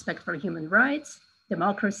ensuring respect for human rights,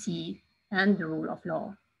 democracy, and the rule of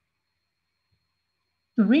law.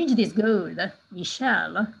 To reach this goal, we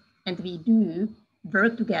shall, and we do,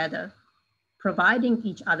 work together, providing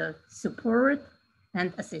each other support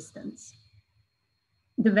and assistance.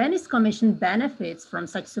 The Venice Commission benefits from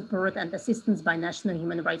such support and assistance by national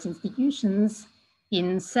human rights institutions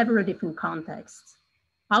in several different contexts,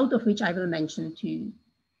 out of which I will mention two.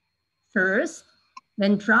 First,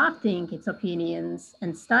 when drafting its opinions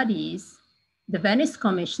and studies, the Venice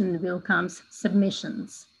Commission welcomes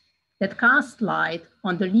submissions that cast light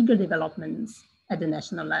on the legal developments at the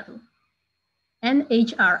national level.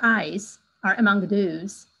 NHRIs are among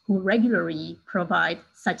those who regularly provide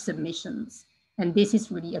such submissions, and this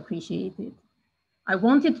is really appreciated. I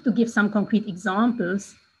wanted to give some concrete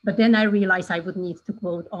examples, but then I realized I would need to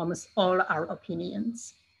quote almost all our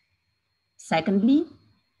opinions. Secondly,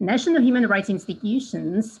 national human rights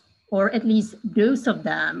institutions, or at least those of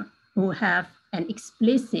them who have an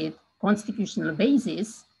explicit constitutional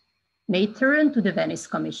basis, may turn to the Venice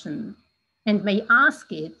Commission and may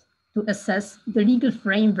ask it to assess the legal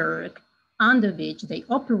framework under which they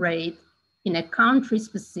operate in a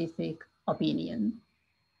country-specific opinion.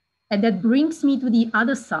 And that brings me to the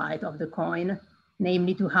other side of the coin,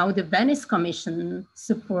 namely to how the Venice Commission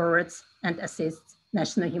supports and assists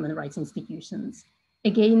national human rights institutions.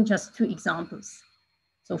 Again, just two examples.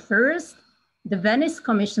 So first, the Venice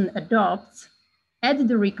Commission adopts, at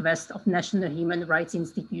the request of national human rights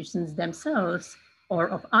institutions themselves or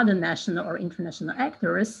of other national or international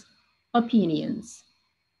actors, opinions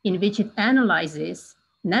in which it analyzes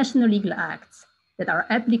national legal acts that are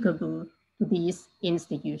applicable to these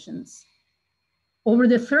institutions. Over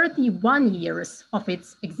the 31 years of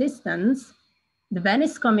its existence, the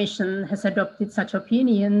Venice Commission has adopted such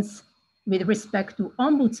opinions with respect to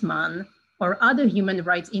ombudsman or other human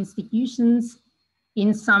rights institutions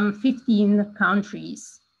in some 15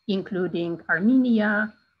 countries, including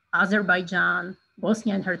Armenia, Azerbaijan,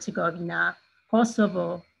 Bosnia and Herzegovina,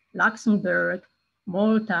 Kosovo, Luxembourg,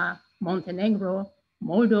 Malta, Montenegro,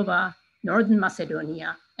 Moldova, Northern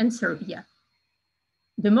Macedonia, and Serbia.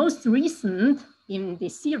 The most recent in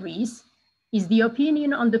this series is the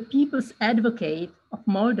opinion on the People's Advocate of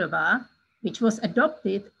Moldova, which was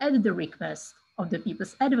adopted at the request of the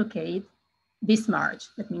People's Advocate this March,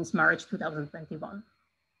 that means March 2021.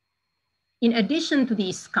 In addition to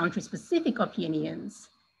these country-specific opinions,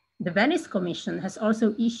 the Venice Commission has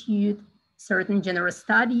also issued certain general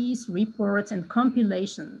studies, reports, and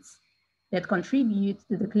compilations that contribute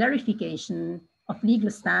to the clarification of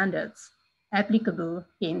legal standards applicable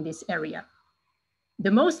in this area.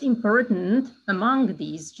 The most important among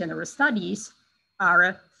these general studies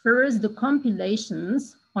are first the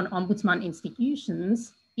compilations on ombudsman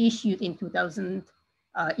institutions issued in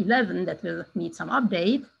 2011 that will need some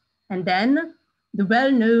update. And then the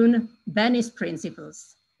well-known Venice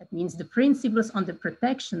principles. That means the principles on the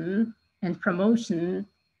protection and promotion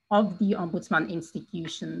of the Ombudsman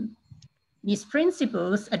institution. These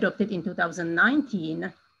principles, adopted in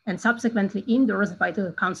 2019 and subsequently endorsed by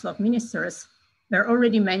the Council of Ministers, were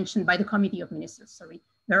already mentioned by the Committee of Ministers, sorry,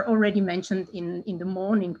 were already mentioned in the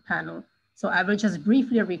morning panel. So I will just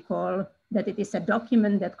briefly recall that it is a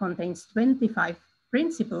document that contains 25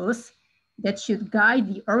 principles that should guide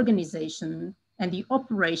the organization and the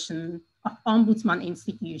operation of Ombudsman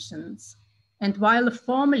institutions. And while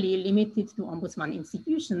formally limited to Ombudsman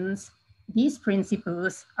institutions, these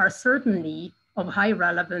principles are certainly of high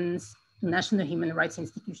relevance to national human rights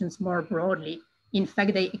institutions more broadly. In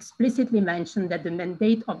fact, they explicitly mention that the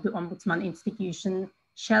mandate of the Ombudsman institution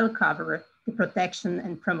shall cover the protection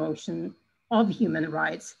and promotion of human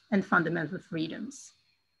rights and fundamental freedoms.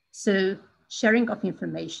 So sharing of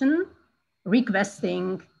information,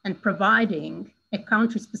 requesting and providing a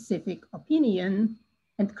country-specific opinion,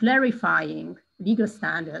 and clarifying legal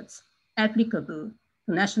standards applicable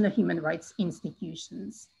to national human rights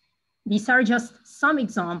institutions. These are just some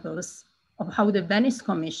examples of how the Venice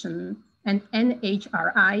Commission and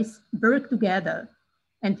NHRIs work together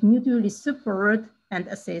and mutually support and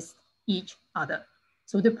assist each other.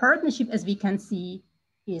 So the partnership, as we can see,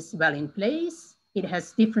 is well in place. It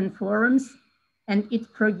has different forms and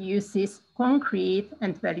it produces concrete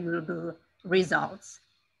and valuable results.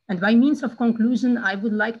 And by means of conclusion, I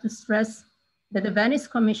would like to stress that the Venice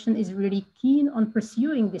Commission is really keen on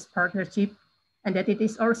pursuing this partnership and that it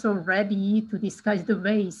is also ready to discuss the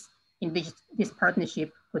ways in which this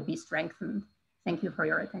partnership could be strengthened. Thank you for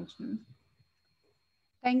your attention.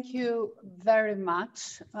 Thank you very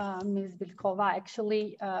much, Ms. Bilkova.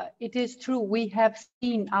 Actually, it is true, we have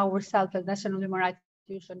seen ourselves as National Human Rights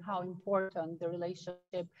Institution how important the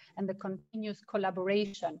relationship and the continuous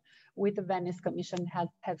collaboration with the Venice Commission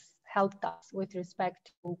has helped us with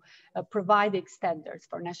respect to providing standards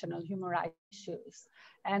for national human rights issues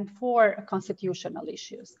and for constitutional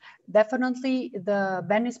issues. Definitely the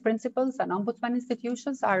Venice principles and ombudsman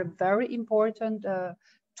institutions are a very important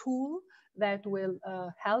tool that will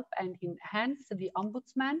help and enhance the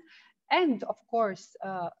ombudsman, and of course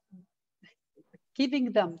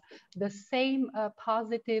giving them the same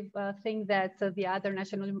positive thing that the other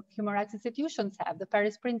national human rights institutions have, the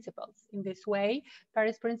Paris Principles. In this way,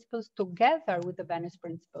 Paris Principles together with the Venice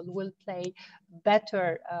Principles will play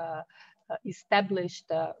better established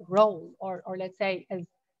role, or let's say as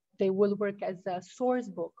they will work as a source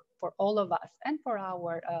book for all of us and for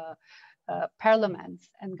our parliaments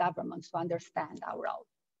and governments to understand our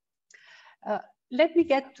role. Let me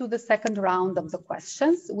get to the second round of the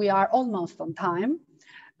questions. We are almost on time.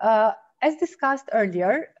 As discussed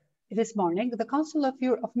earlier this morning, the Council of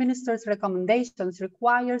Ministers recommendations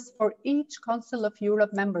requires for each Council of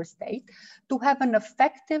Europe member state to have an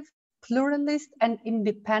effective, pluralist and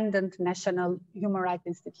independent national human rights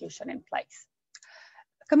institution in place.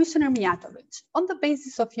 Commissioner Mijatovic, on the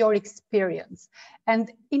basis of your experience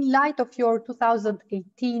and in light of your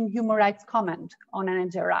 2018 human rights comment on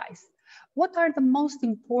NHRIs, what are the most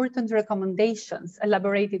important recommendations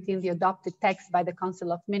elaborated in the adopted text by the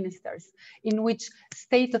Council of Ministers in which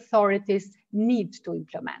state authorities need to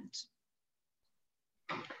implement?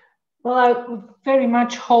 Well, I very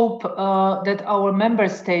much hope that our member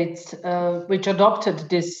states, which adopted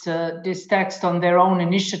this text on their own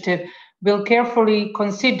initiative, will carefully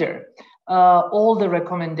consider all the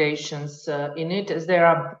recommendations in it, as they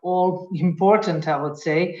are all important, I would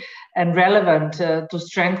say, and relevant to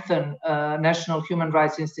strengthen national human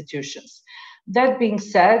rights institutions. That being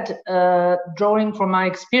said, drawing from my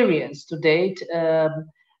experience to date,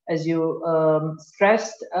 as you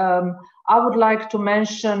stressed, I would like to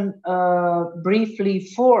mention briefly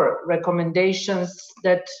 4 recommendations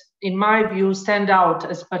that, in my view, stand out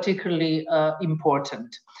as particularly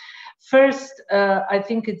important. First, I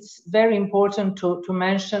think it's very important to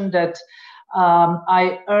mention that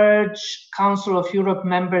I urge Council of Europe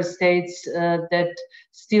member states that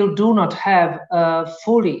still do not have a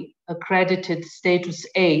fully accredited status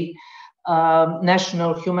A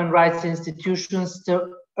national human rights institutions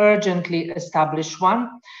to urgently establish one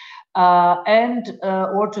and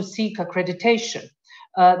or to seek accreditation.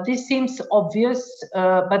 This seems obvious,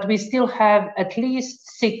 but we still have at least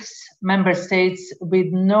 6 member states with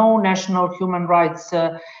no national human rights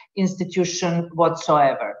institution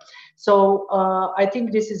whatsoever. So I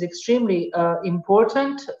think this is extremely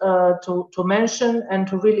important to mention and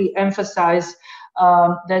to really emphasize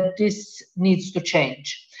that this needs to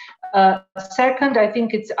change. Second, I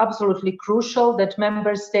think it's absolutely crucial that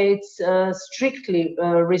member states strictly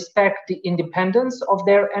respect the independence of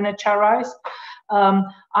their NHRIs.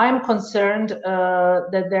 I'm concerned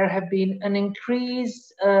that there have been an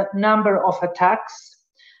increased number of attacks,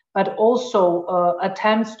 but also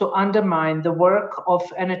attempts to undermine the work of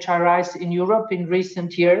NHRIs in Europe in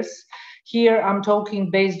recent years. Here I'm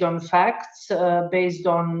talking based on facts, based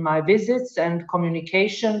on my visits and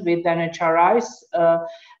communication with NHRIs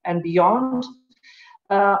and beyond.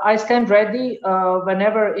 I stand ready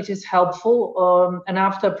whenever it is helpful and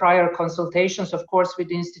after prior consultations, of course, with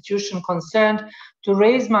the institution concerned, to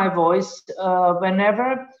raise my voice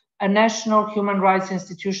whenever a national human rights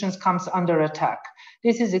institution comes under attack.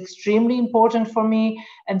 This is extremely important for me,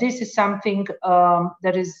 and this is something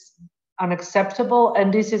that is unacceptable,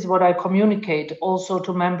 and this is what I communicate also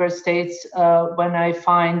to member states when I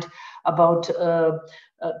find about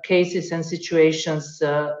cases and situations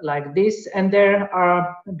like this. And there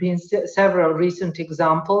are been several recent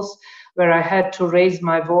examples where I had to raise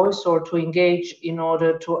my voice or to engage in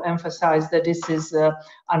order to emphasize that this is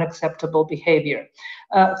unacceptable behavior.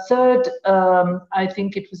 Third, I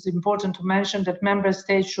think it was important to mention that member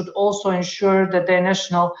states should also ensure that their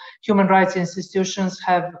national human rights institutions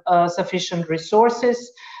have sufficient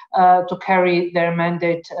resources to carry their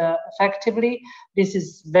mandate effectively. This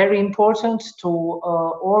is very important to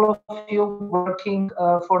all of you working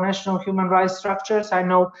for national human rights structures. I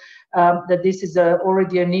know that this is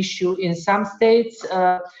already an issue in some states,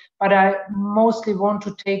 but I mostly want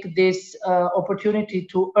to take this opportunity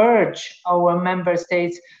to urge our member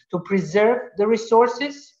states to preserve the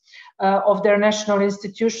resources of their national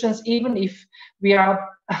institutions, even if we are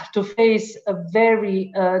to face a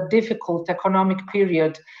very difficult economic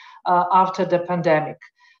period after the pandemic.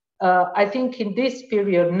 I think in this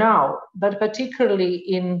period now, but particularly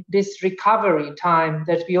in this recovery time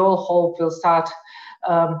that we all hope will start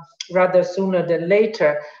rather sooner than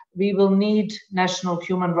later, we will need national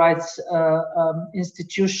human rights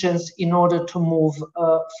institutions in order to move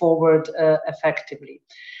forward effectively.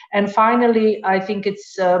 And finally, I think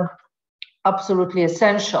it's absolutely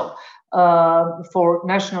essential for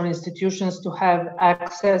national institutions to have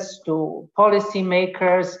access to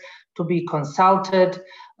policymakers, to be consulted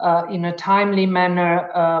in a timely manner,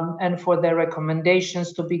 and for their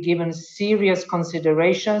recommendations to be given serious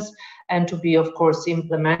considerations and to be, of course,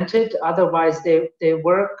 implemented. Otherwise, their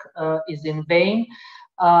work is in vain.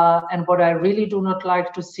 And what I really do not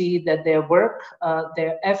like to see that their work,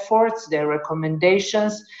 their efforts, their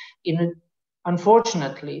recommendations,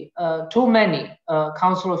 unfortunately, too many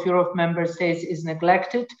Council of Europe member states is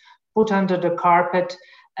neglected, put under the carpet,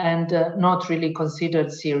 and not really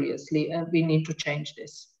considered seriously. And we need to change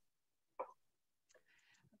this.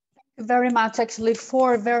 Very much, actually,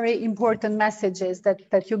 4 very important messages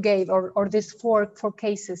that you gave, or these four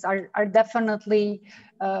cases are definitely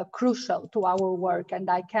crucial to our work, and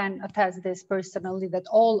I can attest this personally, that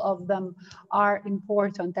all of them are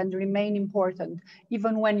important and remain important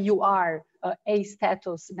even when you are a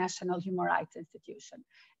status national human rights institution.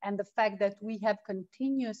 And the fact that we have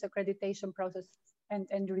continuous accreditation process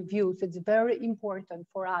and reviews, it's very important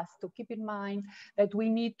for us to keep in mind that we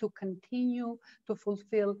need to continue to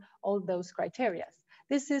fulfill all those criteria.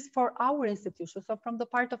 This is for our institutions, so from the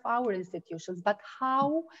part of our institutions, but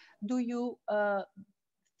how do you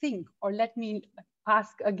think, or let me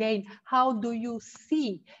ask again, how do you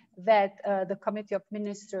see that the Committee of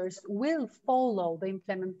Ministers will follow the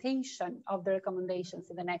implementation of the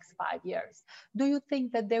recommendations in the next 5 years? Do you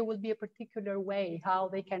think that there will be a particular way how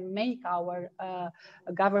they can make our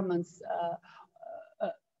governments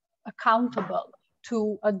accountable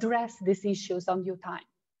to address these issues on due time?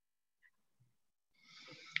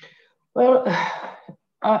 Well,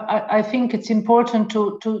 I think it's important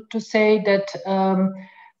to say that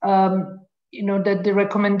you know, that the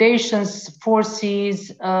recommendations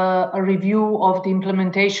foresees a review of the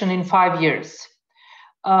implementation in 5 years.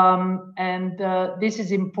 And this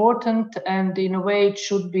is important, and in a way it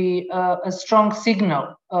should be a strong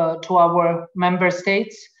signal to our member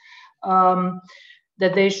states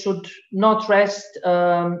that they should not rest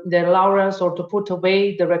their laurels or to put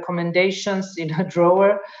away the recommendations in a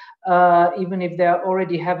drawer, even if they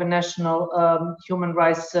already have a national human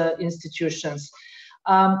rights institutions.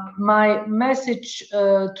 My message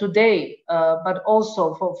today, but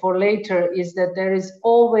also for later, is that there is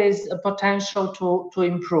always a potential to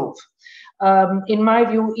improve. In my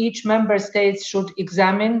view, each member state should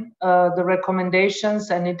examine the recommendations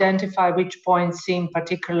and identify which points seem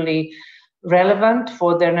particularly relevant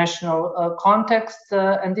for their national context,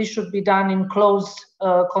 and this should be done in close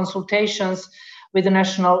consultations with the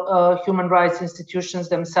national human rights institutions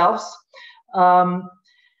themselves.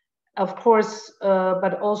 Of course,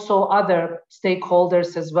 but also other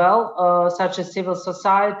stakeholders as well, such as civil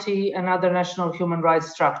society and other national human rights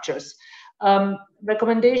structures.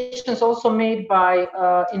 Recommendations also made by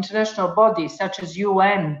international bodies such as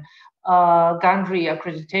UN, GANDRI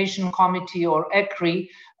Accreditation Committee, or ECRI,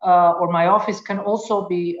 or my office can also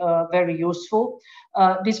be very useful.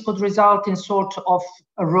 This could result in sort of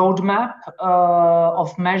a roadmap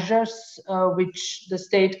of measures which the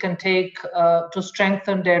state can take to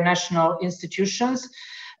strengthen their national institutions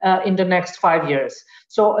in the next 5 years.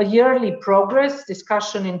 So a yearly progress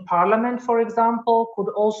discussion in Parliament, for example, could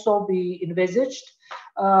also be envisaged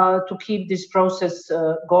to keep this process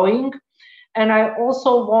going. And I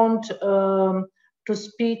also want to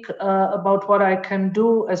speak about what I can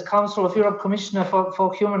do as Council of Europe Commissioner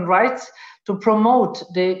for Human Rights to promote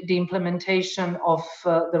the implementation of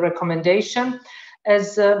the recommendation.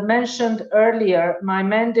 As mentioned earlier, my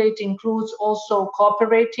mandate includes also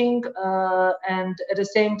cooperating and at the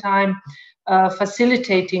same time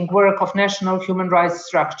facilitating work of national human rights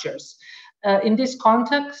structures. In this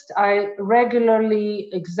context, I regularly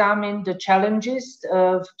examine the challenges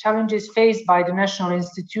faced by the national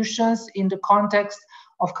institutions in the context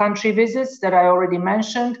of country visits that I already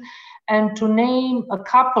mentioned. And to name a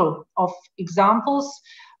couple of examples,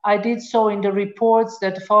 I did so in the reports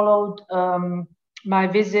that followed my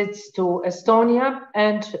visits to Estonia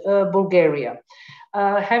and Bulgaria.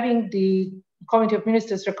 Having the Committee of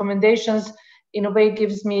Ministers recommendations in a way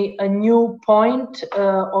gives me a new point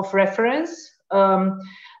of reference,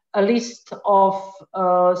 a list of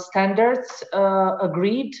standards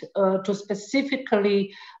agreed to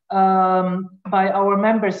specifically by our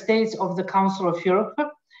member states of the Council of Europe.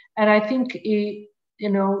 And I think,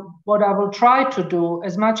 what I will try to do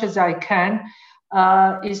as much as I can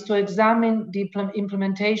is to examine the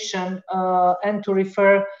implementation and to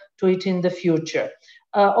refer to it in the future.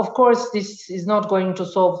 Of course, this is not going to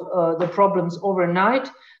solve the problems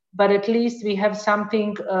overnight, but at least we have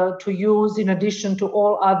something to use in addition to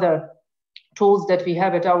all other tools that we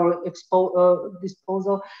have at our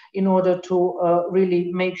disposal in order to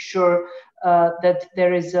really make sure that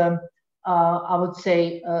there is, I would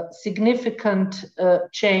say, significant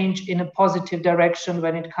change in a positive direction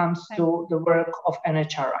when it comes to the work of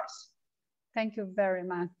NHRIs. Thank you very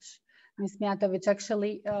much, Ms. Mijatovic.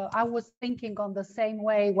 Actually, I was thinking on the same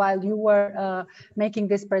way while you were making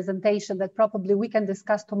this presentation that probably we can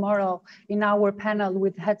discuss tomorrow in our panel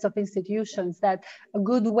with heads of institutions, that a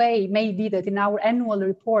good way may be that in our annual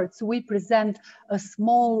reports, we present a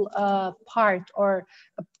small part or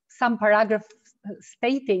some paragraph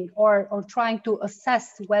stating or trying to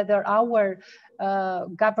assess whether our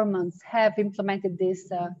governments have implemented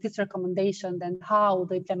this recommendation and how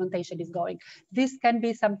the implementation is going. This can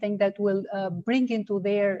be something that will bring into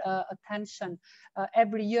their attention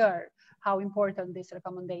every year how important this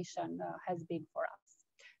recommendation has been for us.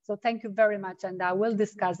 So thank you very much, and I will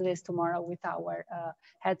discuss this tomorrow with our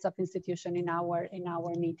heads of institution in our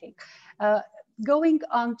meeting. Going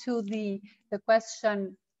on to the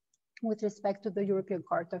question with respect to the European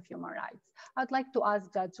Court of Human Rights, I'd like to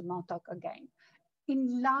ask Judge Mautok again.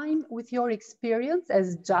 In line with your experience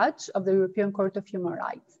as judge of the European Court of Human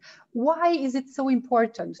Rights, why is it so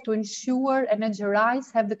important to ensure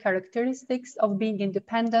NHRIs have the characteristics of being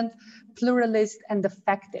independent, pluralist, and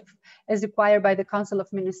effective, as required by the Council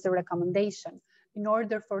of Ministers recommendation, in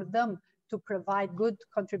order for them to provide good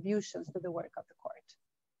contributions to the work of the court?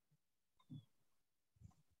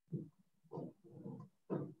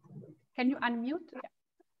 Can you unmute? Yeah.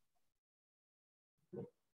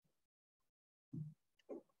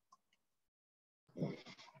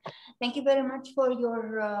 Thank you very much for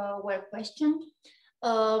your question.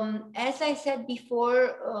 As I said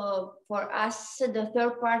before, for us, the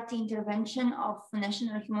third-party intervention of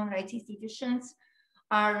national human rights institutions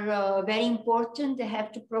are very important. They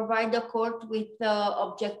have to provide the court with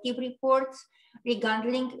objective reports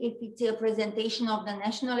regarding if it's a presentation of the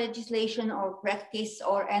national legislation or practice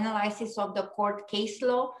or analysis of the court case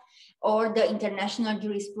law or the international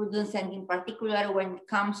jurisprudence, and in particular when it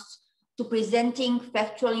comes to presenting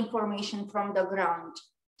factual information from the ground.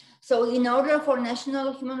 So in order for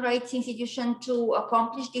national human rights institution to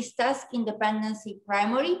accomplish this task, independence is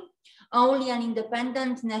primary. Only an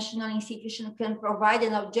independent national institution can provide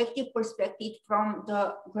an objective perspective from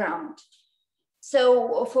the ground.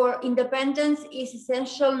 So for independence is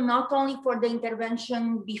essential not only for the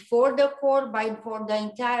intervention before the court, but for the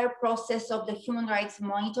entire process of the human rights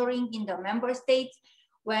monitoring in the member states,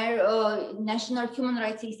 where national human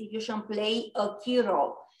rights institutions play a key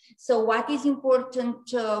role. So what is important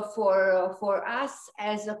for us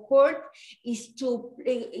as a court is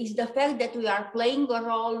the fact that we are playing a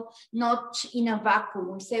role not in a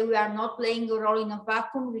vacuum. We say we are not playing a role in a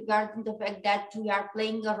vacuum regarding the fact that we are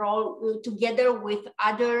playing a role together with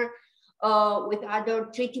other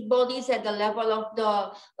treaty bodies at the level of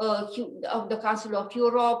the Council of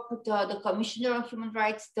Europe, the Commissioner of Human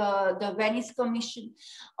Rights, the Venice Commission,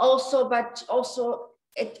 but also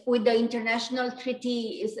with the international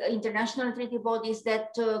treaty bodies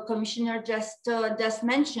that Commissioner just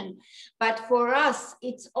mentioned. But for us,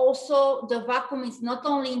 it's also, the vacuum is not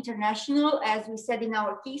only international, as we said in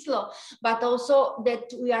our case law, but also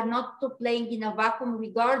that we are not playing in a vacuum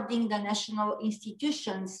regarding the national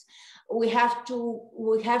institutions. We have to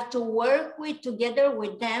work together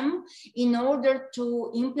with them in order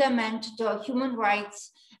to implement the human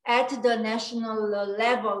rights at the national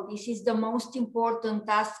level. This is the most important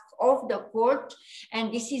task of the court,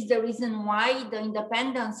 and this is the reason why the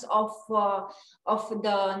independence of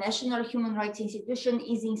the national human rights institution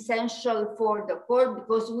is essential for the court,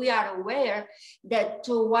 because we are aware that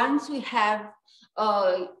once we have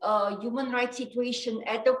a human rights situation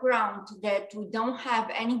at the ground, that we don't have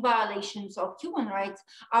any violations of human rights,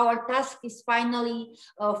 our task is finally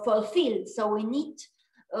fulfilled. So we need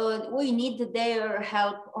their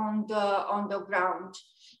help on the ground.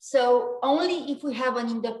 So only if we have an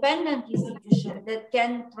independent institution that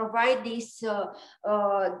can provide this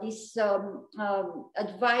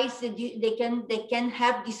advice, they can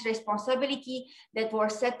have this responsibility that were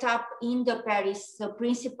set up in the Paris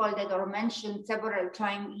principle that are mentioned several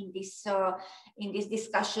times in this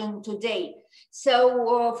discussion today.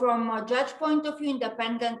 So from a judge point of view,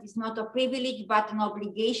 independent is not a privilege but an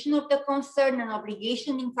obligation of the concern, an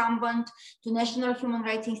obligation incumbent to national human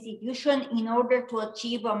rights institution in order to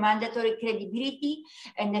achieve a mandatory credibility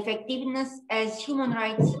and effectiveness as human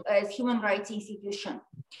rights institution.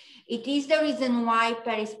 It is the reason why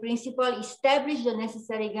Paris Principle established the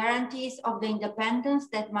necessary guarantees of the independence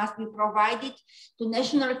that must be provided to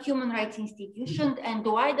national human rights institutions, and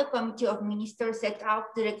why the Committee of Ministers set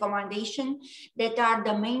out the recommendations that are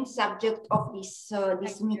the main subject of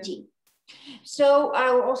this meeting. So I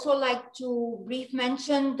would also like to brief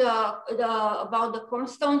mention about the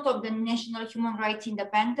cornerstones of the national human rights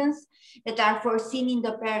independence that are foreseen in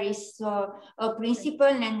the Paris principle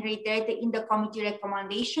and reiterated in the committee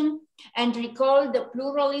recommendation, and recall the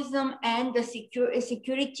pluralism and the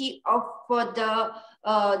security of the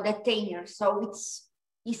detainer. So it's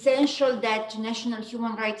essential that national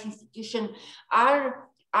human rights institutions are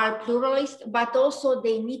pluralist, but also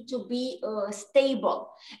they need to be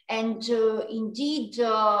stable. And indeed,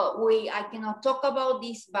 I cannot talk about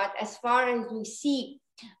this, but as far as we see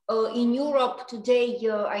in Europe today,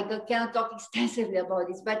 I cannot talk extensively about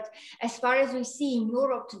this, but as far as we see in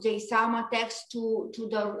Europe today, some attacks to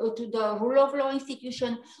the rule of law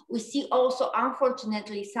institution, we see also,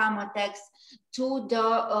 unfortunately, some attacks to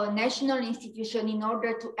the national institution in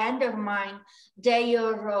order to undermine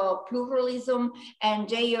their pluralism and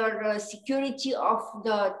their security of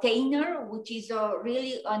the detainer, which is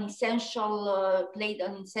really an essential, played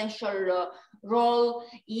an essential role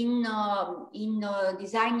in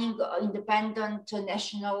designing independent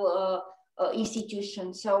national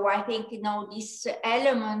institutions. So I think, these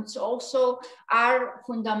elements also are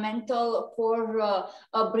fundamental for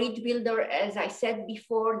a bridge builder, as I said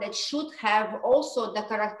before, that should have also the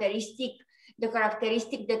characteristic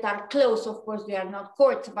that are close. Of course, they are not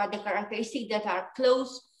courts, but the characteristics that are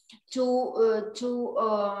close to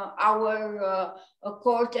our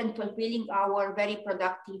court and fulfilling our very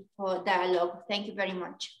productive dialogue. Thank you very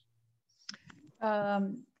much.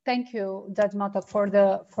 Thank you, Judge Mata, for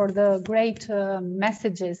the great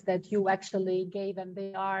messages that you actually gave, and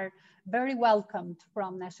they are very welcomed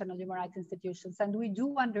from national human rights institutions. And we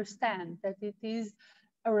do understand that it is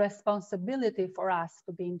a responsibility for us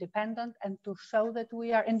to be independent and to show that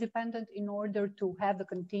we are independent in order to have the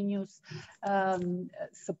continuous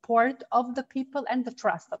support of the people and the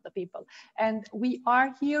trust of the people. And we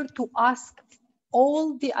are here to ask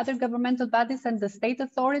all the other governmental bodies and the state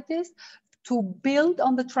authorities to build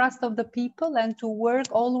on the trust of the people and to work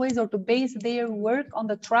always, or to base their work on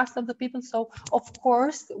the trust of the people. So of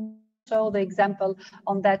course, we show the example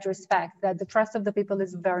on that respect, that the trust of the people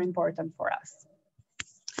is very important for us.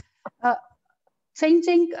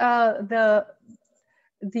 Changing the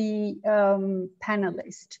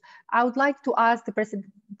panelist, I would like to ask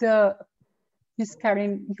Ms.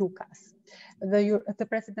 Karin Yukas, the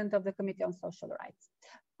President of the Committee on Social Rights.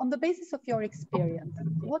 On the basis of your experience,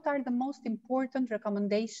 what are the most important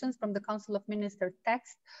recommendations from the Council of Ministers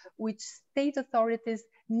text which state authorities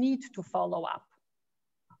need to follow up?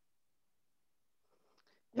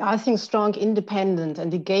 I think strong, independent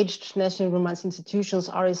and engaged national human rights institutions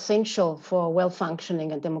are essential for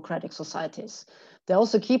well-functioning and democratic societies. They're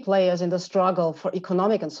also key players in the struggle for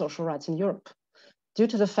economic and social rights in Europe. Due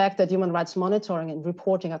to the fact that human rights monitoring and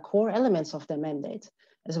reporting are core elements of their mandate,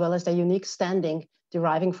 as well as their unique standing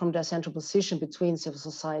deriving from their central position between civil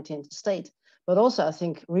society and the state, but also I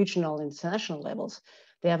think regional and international levels,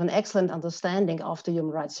 they have an excellent understanding of the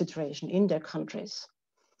human rights situation in their countries.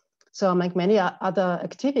 So among many other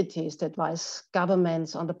activities, they advise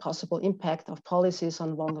governments on the possible impact of policies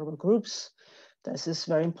on vulnerable groups. This is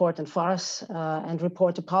very important for us, and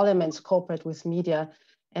report to parliaments, cooperate with media,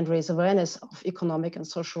 and raise awareness of economic and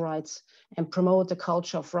social rights, and promote the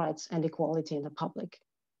culture of rights and equality in the public.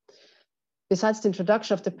 Besides the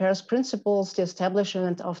introduction of the Paris Principles, the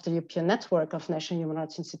establishment of the European Network of National Human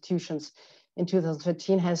Rights Institutions in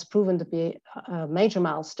 2013 has proven to be a major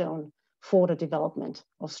milestone for the development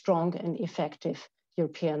of strong and effective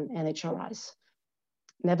European NHRIs.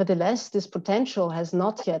 Nevertheless, this potential has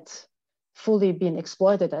not yet fully been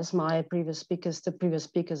exploited, as the previous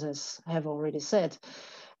speakers have already said,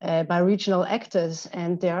 by regional actors,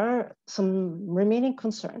 and there are some remaining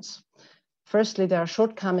concerns. Firstly, there are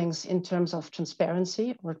shortcomings in terms of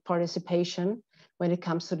transparency or participation when it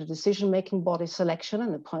comes to the decision-making body selection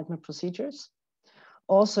and appointment procedures.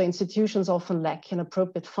 Also, institutions often lack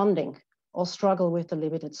appropriate funding or struggle with the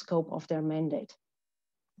limited scope of their mandate.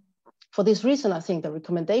 For this reason, I think the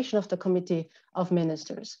recommendation of the Committee of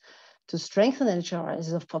Ministers to strengthen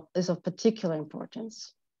NHRIs is of particular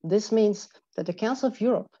importance. This means that the Council of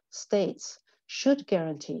Europe states should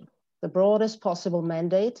guarantee the broadest possible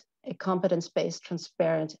mandate, a competence-based,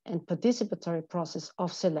 transparent, and participatory process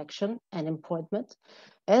of selection and appointment,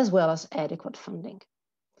 as well as adequate funding.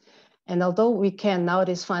 And although we can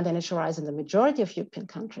nowadays find NHRIs in the majority of European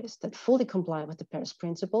countries that fully comply with the Paris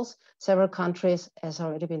Principles, several countries, as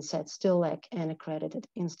already been said, still lack an accredited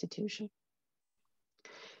institution.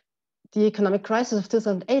 The economic crisis of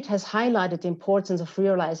 2008 has highlighted the importance of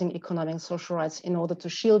realizing economic and social rights in order to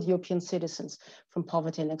shield European citizens from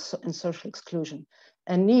poverty and social exclusion,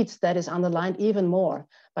 a need that is underlined even more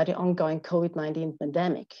by the ongoing COVID-19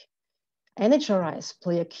 pandemic. NHRIs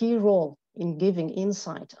play a key role in giving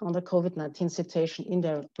insight on the COVID-19 situation in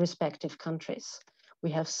their respective countries.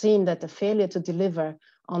 We have seen that the failure to deliver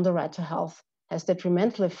on the right to health has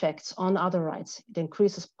detrimental effects on other rights. It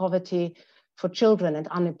increases poverty for children and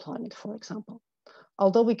unemployment, for example.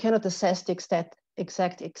 Although we cannot assess the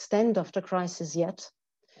exact extent of the crisis yet,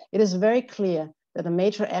 it is very clear that a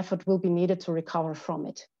major effort will be needed to recover from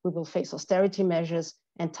it. We will face austerity measures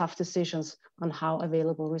and tough decisions on how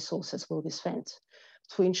available resources will be spent.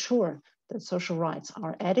 To ensure that social rights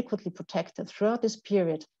are adequately protected throughout this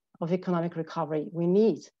period of economic recovery,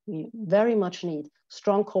 we very much need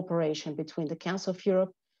strong cooperation between the Council of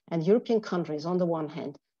Europe and European countries on the one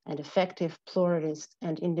hand, and effective, pluralist,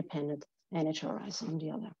 and independent NHRIs on the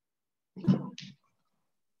other. Thank you.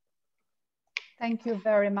 Thank you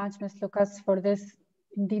very much, Ms. Lucas, for this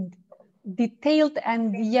indeed detailed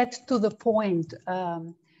and yet to the point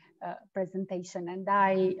presentation. And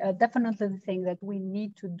I definitely think that we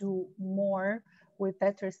need to do more with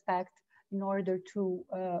that respect in order to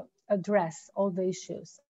address all the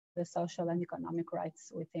issues, the social and economic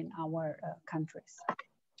rights within our countries.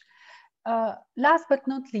 Last but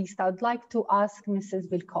not least, I would like to ask Mrs.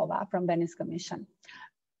 Vilkova from Venice Commission.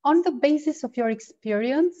 On the basis of your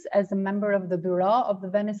experience as a member of the Bureau of the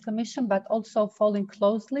Venice Commission, but also following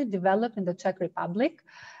closely developed in the Czech Republic,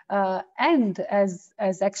 and as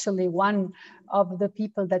actually one of the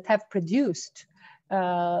people that have produced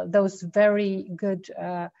those very good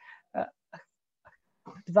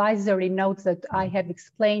advisory notes that I have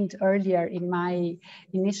explained earlier in my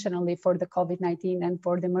initially for the COVID-19 and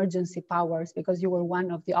for the emergency powers, because you were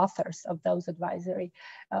one of the authors of those advisory.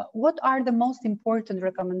 What are the most important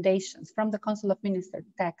recommendations from the Council of Ministers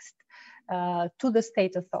text to the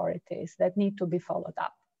state authorities that need to be followed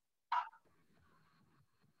up?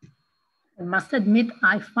 I must admit,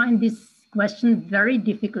 I find this question very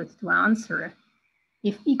difficult to answer.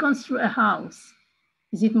 If we construct a house,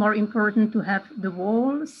 is it more important to have the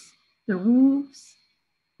walls, the roofs,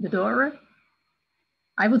 the door?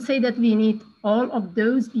 I would say that we need all of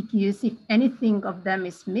those, because if anything of them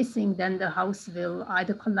is missing, then the house will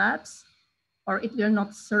either collapse or it will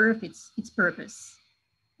not serve its purpose.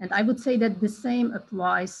 And I would say that the same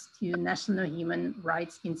applies to national human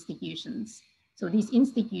rights institutions. So these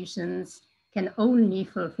institutions can only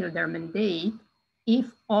fulfill their mandate if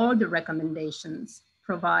all the recommendations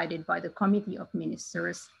provided by the Committee of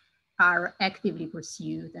Ministers are actively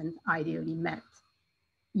pursued and ideally met.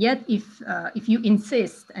 Yet, if you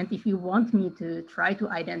insist and if you want me to try to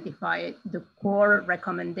identify the core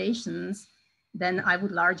recommendations, then I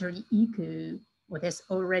would largely echo what has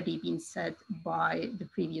already been said by the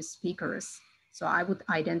previous speakers. So I would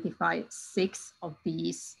identify 6 of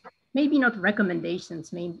these, maybe not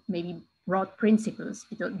recommendations, maybe broad principles,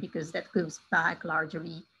 because that goes back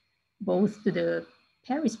largely both to the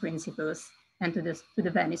Paris principles and to the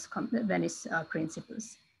Venice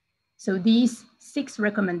principles. So these 6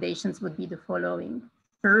 recommendations would be the following.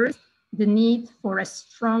 First, the need for a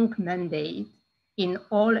strong mandate in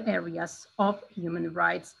all areas of human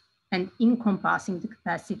rights and encompassing the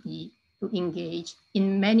capacity to engage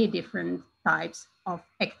in many different types of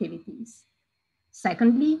activities.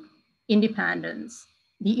 Secondly, independence.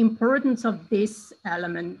 The importance of this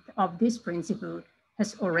element, of this principle,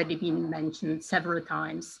 has already been mentioned several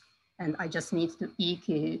times, and I just need to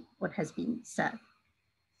echo what has been said.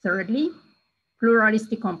 Thirdly,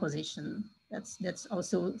 pluralistic composition. That's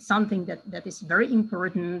also something that is very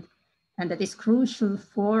important and that is crucial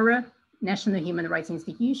for national human rights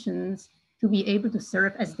institutions to be able to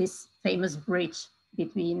serve as this famous bridge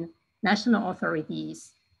between national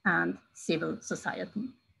authorities and civil society.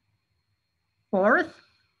 Fourth,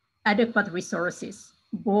 adequate resources,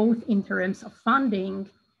 both in terms of funding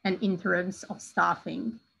and in terms of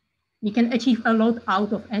staffing. We can achieve a lot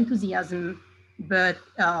out of enthusiasm, but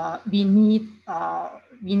we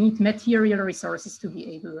need material resources to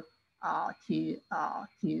be able to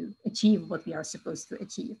achieve what we are supposed to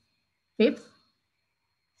achieve. Fifth,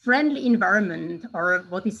 friendly environment, or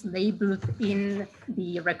what is labeled in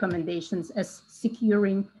the recommendations as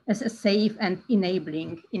securing, as a safe and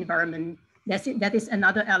enabling environment. That is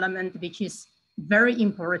another element which is very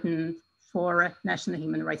important for national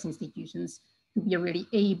human rights institutions to be really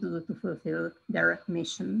able to fulfill their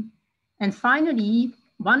mission. And finally,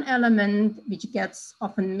 one element which gets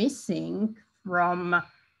often missing from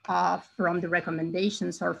the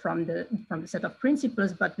recommendations or from the set of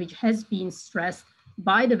principles, but which has been stressed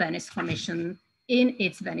by the Venice Commission in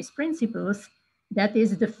its Venice principles, that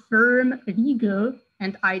is the firm legal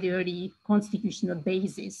and ideally constitutional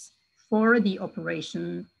basis for the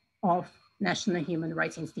operation of national human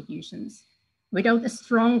rights institutions. Without a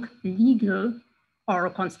strong legal or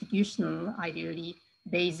constitutional, ideally,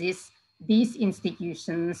 basis, these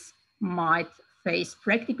institutions might face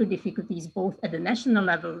practical difficulties both at the national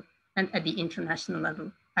level and at the international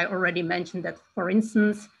level. I already mentioned that, for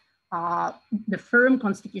instance, the firm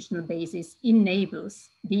constitutional basis enables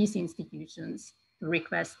these institutions to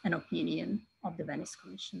request an opinion of the Venice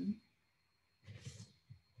Commission.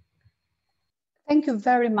 Thank you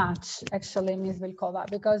very much, actually, Ms. Vilkova,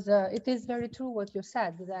 because it is very true what you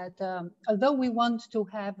said, that although we want to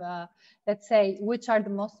have, let's say, which are the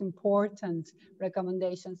most important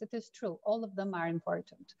recommendations, it is true, all of them are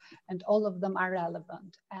important and all of them are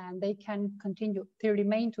relevant, and they can continue to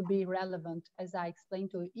remain to be relevant, as I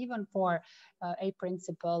explained to you, even for a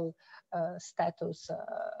principal status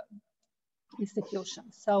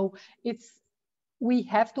institution. So we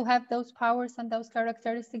have to have those powers and those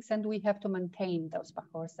characteristics, and we have to maintain those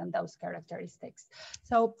powers and those characteristics.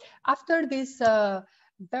 So after this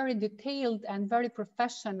very detailed and very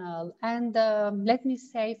professional and let me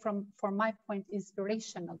say from my point,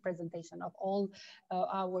 inspirational presentation of all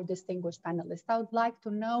our distinguished panelists, I would like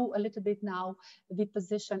to know a little bit now the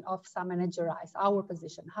position of some NHRIs, our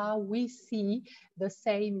position, how we see the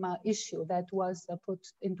same issue that was put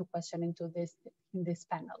into question in this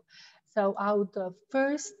panel. So I would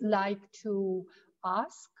first like to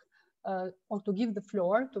ask or to give the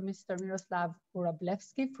floor to Mr. Miroslav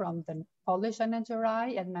Wróblewski from the Polish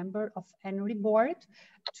NHRI and member of ENNHRI board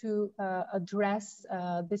to address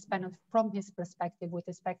this panel from his perspective with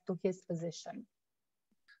respect to his position.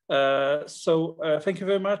 Thank you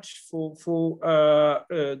very much for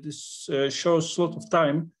this short slot of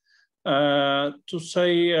time. To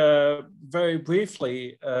say very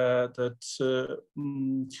briefly that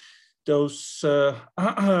those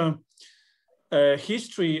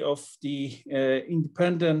history of the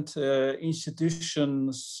independent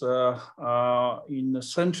institutions in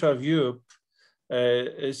Central Europe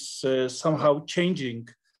is somehow changing.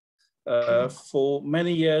 For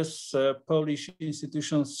many years, Polish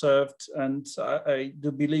institutions served, and I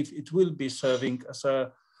do believe it will be serving as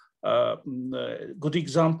a good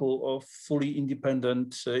example of fully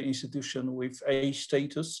independent institution with A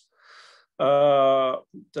status.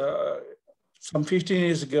 Some 15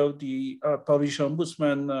 years ago, the Polish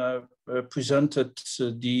Ombudsman presented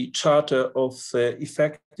the Charter of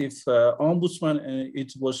Effective Ombudsman, and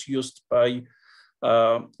it was used by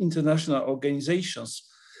international organizations.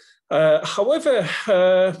 However,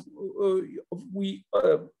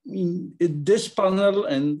 in this panel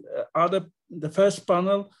and the first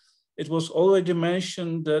panel, it was already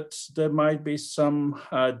mentioned that there might be some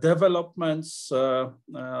developments,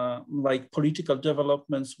 like political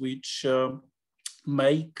developments, which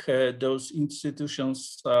make those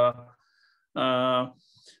institutions,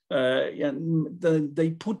 they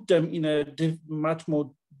put them in a much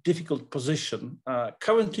more difficult position.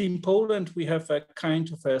 Currently in Poland, we have a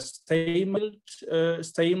kind of a stalemate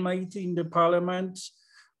in the parliament.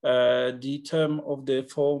 The term of the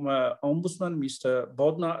former ombudsman, Mr.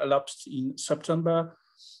 Bodnar, elapsed in September.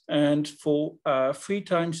 And for 3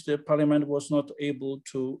 times, the parliament was not able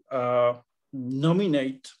to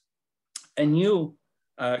nominate a new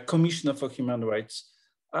commissioner for human rights.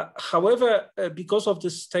 However, because of the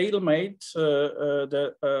stalemate,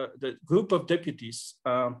 the group of deputies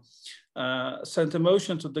sent a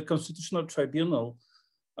motion to the Constitutional Tribunal,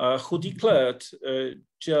 who declared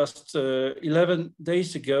just 11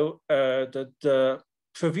 days ago that the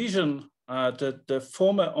provision that the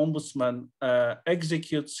former ombudsman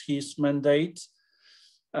executes his mandate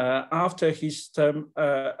after his term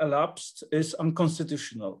elapsed is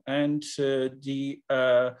unconstitutional, and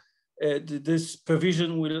this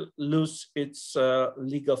provision will lose its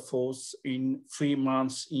legal force in 3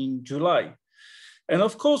 months in July. And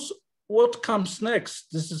of course, what comes next?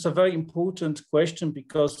 This is a very important question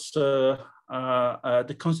because the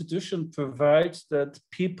Constitution provides that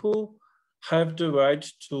people have the right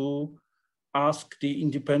to ask the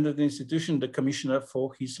independent institution, the commissioner,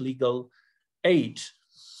 for his legal aid.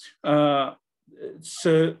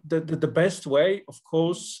 So the best way, of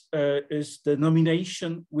course, is the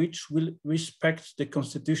nomination, which will respect the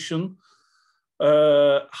Constitution.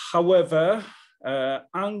 However,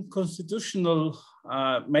 unconstitutional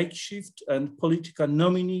makeshift and political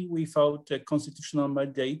nominee without a constitutional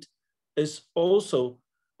mandate is also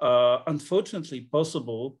unfortunately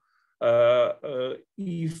possible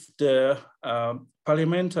if the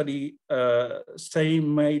parliamentary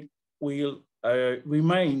stalemate will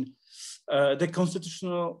remain. The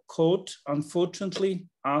Constitutional Court, unfortunately,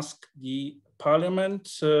 asked the Parliament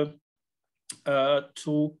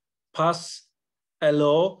to pass a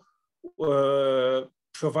law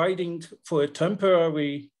providing for a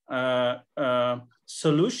temporary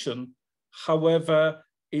solution. However,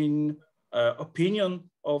 in opinion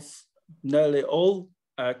of nearly all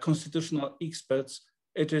constitutional experts,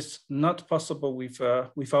 it is not possible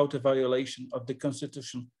without a violation of the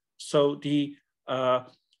Constitution. So the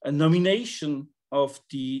a nomination of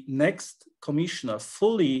the next commissioner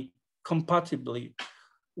fully compatibly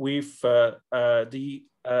with the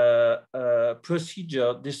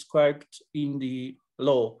procedure described in the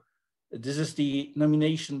law. This is the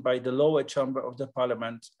nomination by the lower chamber of the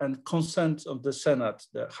parliament, and consent of the Senate,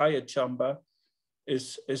 the higher chamber,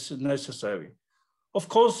 is necessary. Of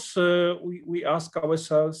course, we ask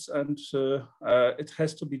ourselves, and it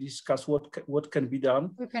has to be discussed what can be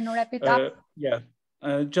done. We can wrap it up. Yeah.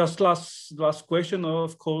 Just last question.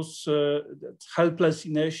 Of course, helpless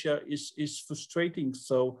inertia is frustrating.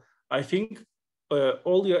 So I think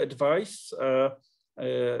all your advice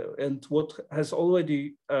and what has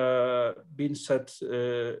already been said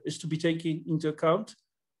is to be taken into account.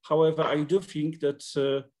 However, I do think that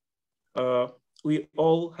we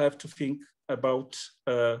all have to think about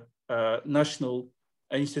national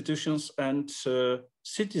institutions and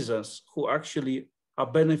citizens who actually are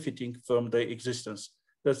benefiting from their existence.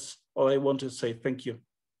 That's all I want to say. Thank you.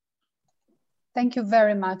 Thank you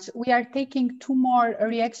very much. We are taking 2 more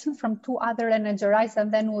reactions from 2 other NHRIs, and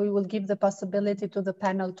then we will give the possibility to the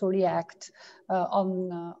panel to react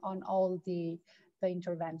on all the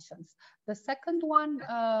interventions. The second one,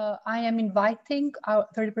 I am inviting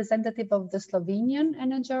the representative of the Slovenian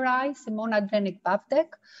NHRI, Simona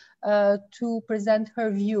Drenik-Bavdek, to present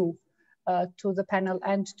her view to the panel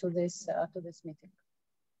and to this meeting.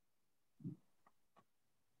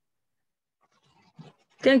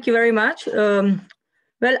 Thank you very much.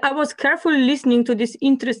 Well, I was carefully listening to this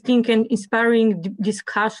interesting and inspiring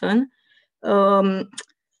discussion. And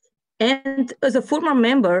as a former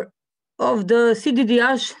member of the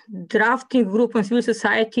CDDH drafting group on civil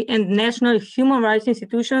society and national human rights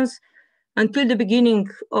institutions until the beginning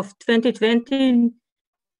of 2020,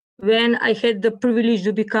 when I had the privilege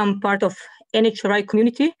to become part of NHRI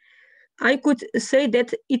community, I could say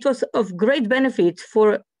that it was of great benefit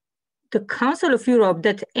for the Council of Europe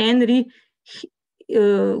that ENNHRI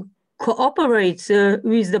cooperates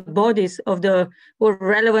with the bodies of the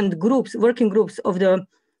relevant groups, working groups of the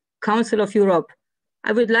Council of Europe.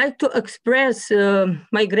 I would like to express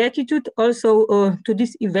my gratitude also to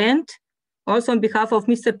this event also on behalf of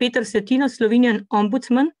Mr. Peter Cetina, Slovenian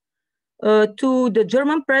Ombudsman, to the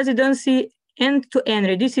German presidency and to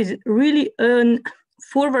ENNHRI. This is really a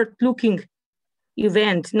forward-looking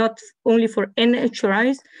event, not only for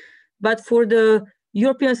NHRIs, but for the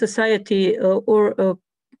European society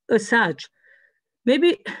as such.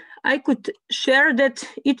 Maybe I could share that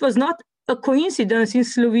it was not a coincidence in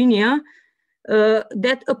Slovenia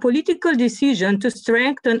that a political decision to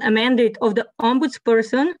strengthen a mandate of the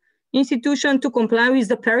ombudsperson institution to comply with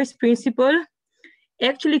the Paris Principle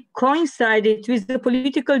actually coincided with the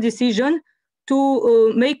political decision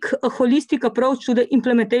to make a holistic approach to the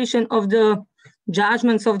implementation of the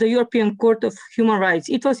judgments of the European Court of Human Rights.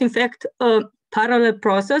 It was in fact a parallel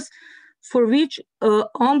process for which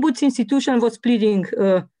ombuds institution was pleading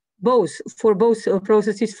for both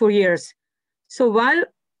processes for years. So while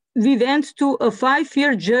we went to a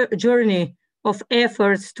 5-year journey of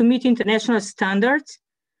efforts to meet international standards,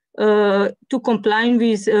 to comply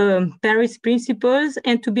with Paris principles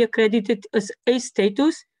and to be accredited as A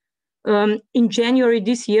status in January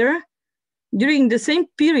this year. During the same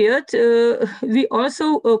period, we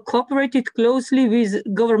also cooperated closely with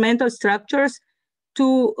governmental structures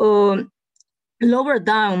to lower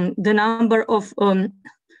down the number of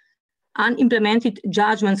unimplemented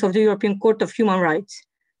judgments of the European Court of Human Rights.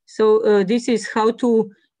 So this is how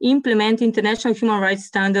to implement international human rights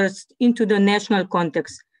standards into the national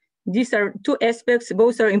context. These are two aspects,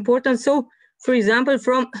 both are important. So, for example,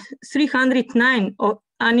 from 309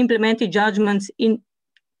 unimplemented judgments in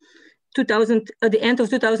at the end of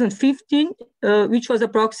 2015, which was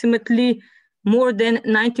approximately more than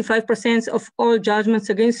 95% of all judgments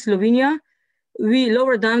against Slovenia, we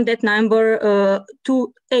lowered down that number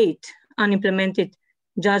to 8 unimplemented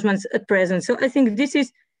judgments at present. So I think this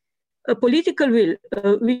is a political will,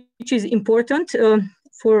 which is important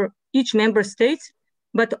for each member state,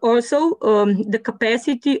 but also the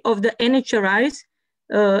capacity of the NHRIs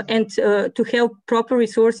and to have proper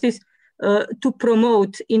resources to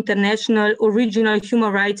promote international or regional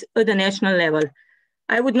human rights at the national level.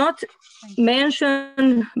 I would not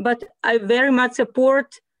mention, but I very much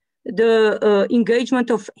support the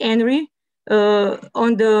engagement of ENNHRI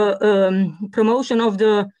on the promotion of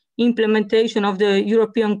the implementation of the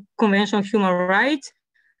European Convention on Human Rights,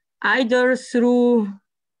 either through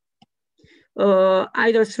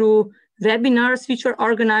webinars which were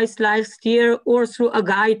organized last year or through a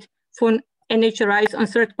guide for NHRIs on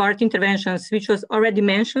third-party interventions, which was already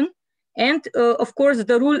mentioned. And of course,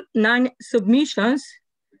 the Rule 9 submissions,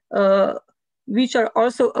 which are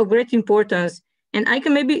also of great importance. And I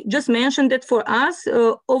can maybe just mention that for us,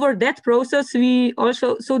 over that process, we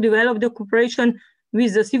also developed the cooperation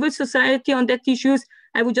with the civil society on that issues.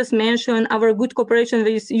 I would just mention our good cooperation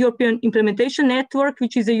with European Implementation Network,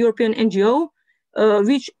 which is a European NGO,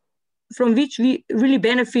 from which we really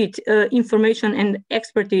benefit information and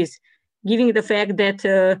expertise, given the fact that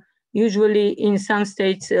usually in some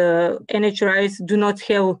states, NHRIs do not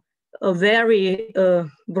have a very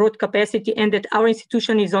broad capacity, and that our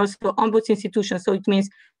institution is also an ombuds institution. So it means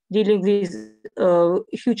dealing with a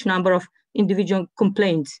huge number of individual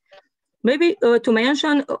complaints. Maybe to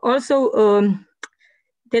mention also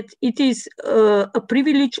that it is a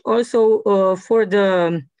privilege also for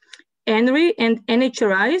the ENNHRI and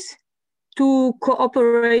NHRIs to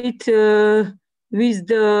cooperate with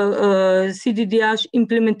the CDDH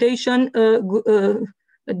implementation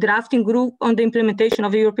drafting group on the implementation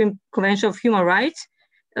of the European Convention of Human Rights.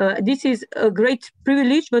 This is a great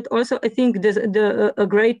privilege, but also I think there's a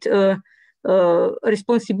great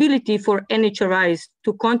responsibility for NHRIs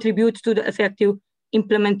to contribute to the effective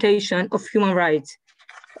implementation of human rights.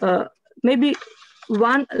 Maybe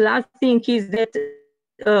one last thing is that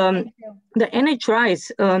the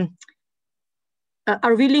NHRIs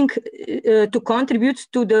are willing to contribute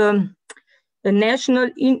to the national,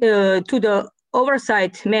 to the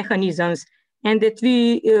oversight mechanisms, and that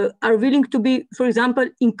we are willing to be, for example,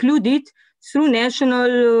 included through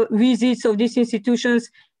national visits of these institutions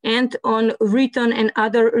and on written and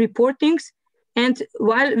other reportings. And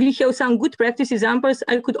while we have some good practice examples,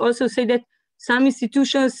 I could also say that some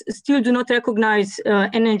institutions still do not recognize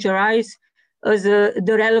NHRIs as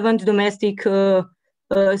the relevant domestic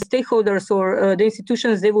stakeholders or the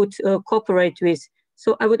institutions they would cooperate with.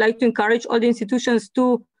 So I would like to encourage all the institutions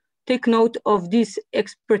to take note of this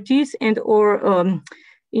expertise and or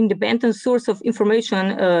independent source of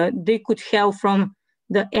information they could have from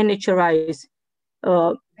the NHRIs.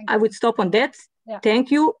 I would stop on that. Yeah.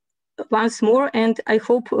 Thank you once more, and I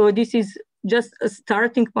hope this is just a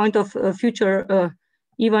starting point of future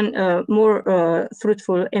even more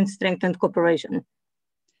fruitful and strengthened cooperation.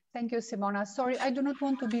 Thank you, Simona. Sorry, I do not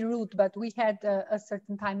want to be rude, but we had a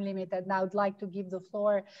certain time limit, and I would like to give the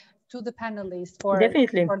floor to the panelists for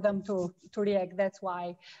them to react. That's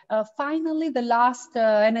why. Finally, the last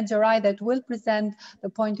NHRI that will present the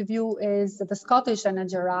point of view is the Scottish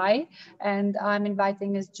NHRI, and I'm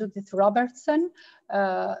inviting Ms. Judith Robertson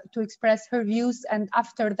to express her views, and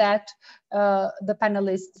after that, the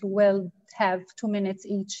panelists will have 2 minutes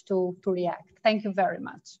each to react. Thank you very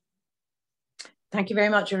much. Thank you very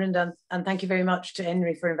much, Jorinda, and thank you very much to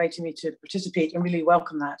ENNHRI for inviting me to participate. I really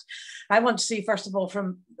welcome that. I want to say, first of all,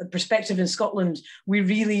 from the perspective in Scotland, we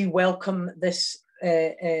really welcome this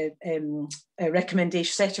set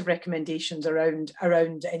of recommendations around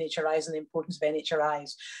NHRIs and the importance of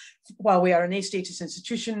NHRIs. While we are an A-status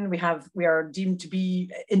institution, we are deemed to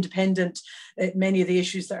be independent. Many of the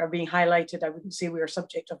issues that are being highlighted, I wouldn't say we are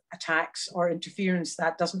subject of attacks or interference.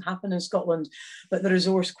 That doesn't happen in Scotland. But the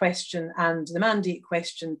resource question and the mandate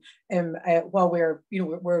question, while we're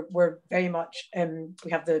very much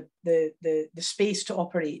we have the space to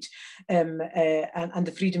operate and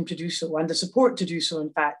the freedom to do so and the support to do so,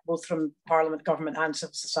 in fact, both from Parliament, government and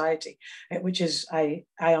civil society, which is, I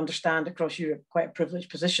understand, across Europe, quite a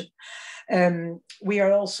privileged position. We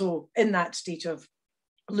are also in that state of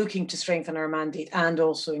looking to strengthen our mandate and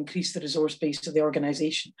also increase the resource base of the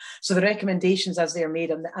organisation. So the recommendations as they are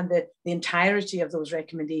made and the entirety of those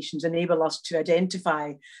recommendations enable us to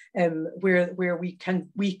identify where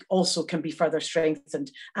we also can be further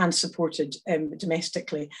strengthened and supported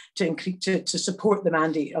domestically to support the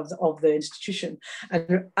mandate of the institution.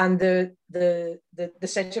 And the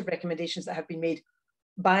set of recommendations that have been made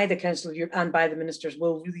by the Council of Europe and by the ministers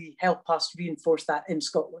will really help us reinforce that in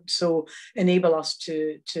Scotland. So enable us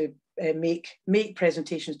to make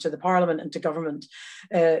presentations to the Parliament and to government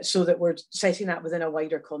so that we're setting that within a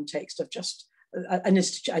wider context of just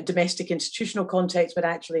a domestic institutional context, but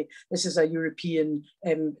actually this is a European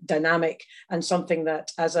dynamic and something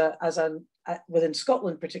that within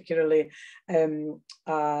Scotland particularly,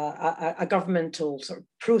 a governmental sort of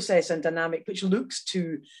process and dynamic which looks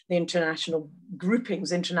to the international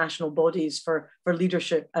groupings, international bodies for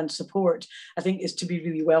leadership and support, I think is to be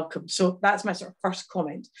really welcome. So that's my sort of first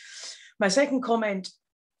comment. My second comment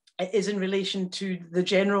is in relation to the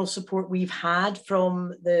general support we've had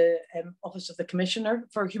from the Office of the Commissioner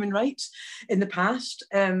for Human Rights in the past.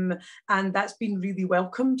 And that's been really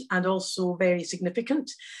welcomed and also very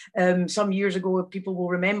significant. Some years ago, people will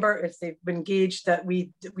remember, if they've been engaged, that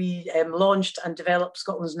we launched and developed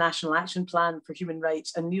Scotland's National Action Plan for Human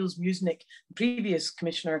Rights. And Niels Muizniek, the previous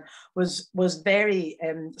Commissioner, was very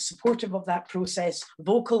supportive of that process,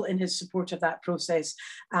 vocal in his support of that process,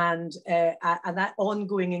 and that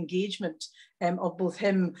ongoing engagement of both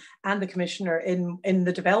him and the Commissioner in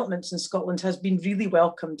the developments in Scotland has been really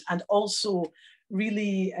welcomed, and also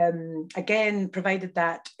really, again, provided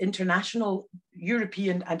that international,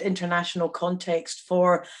 European and international context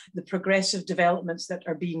for the progressive developments that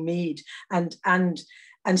are being made, and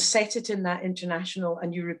set it in that international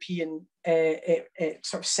and European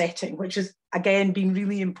sort of setting, which has again been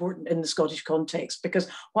really important in the Scottish context, because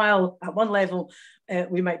while at one level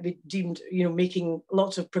we might be deemed, making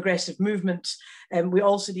lots of progressive movements, we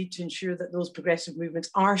also need to ensure that those progressive movements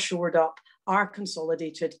are shored up, are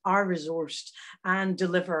consolidated, are resourced, and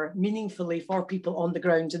deliver meaningfully for people on the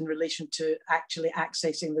ground in relation to actually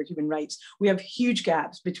accessing their human rights. We have huge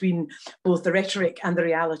gaps between both the rhetoric and the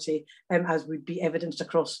reality, as would be evidenced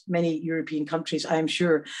across many European countries, I am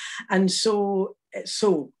sure. And so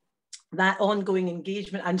that ongoing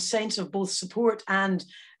engagement and sense of both support and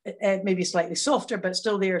maybe slightly softer, but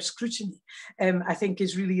still there, scrutiny, I think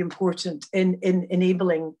is really important in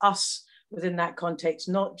enabling us within that context,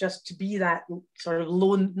 not just to be that sort of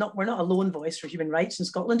lone, we're not a lone voice for human rights in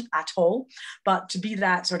Scotland at all, but to be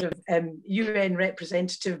that sort of UN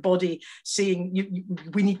representative body saying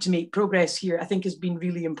we need to make progress here, I think has been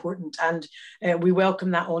really important. And we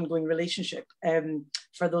welcome that ongoing relationship.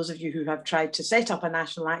 For those of you who have tried to set up a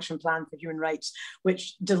national action plan for human rights,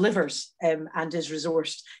 which delivers and is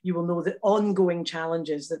resourced, you will know the ongoing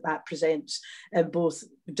challenges that presents, both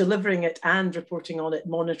delivering it and reporting on it,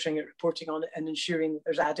 monitoring it, reporting on it, and ensuring that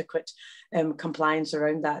there's adequate compliance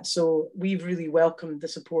around that. So we've really welcomed the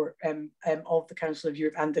support of the Council of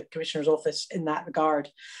Europe and the Commissioner's Office in that regard,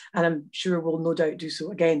 and I'm sure we'll no doubt do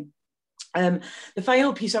so again. The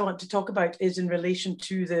final piece I want to talk about is in relation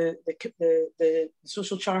to the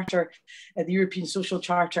social charter, the European Social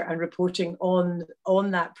Charter, and reporting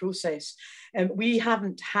on that process. We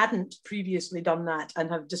hadn't previously done that, and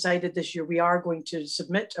have decided this year we are going to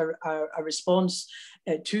submit a response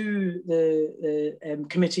to the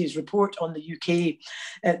committee's report on the UK.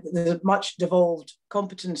 There's much devolved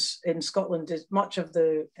competence in Scotland. Much of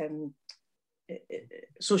the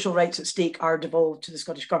social rights at stake are devolved to the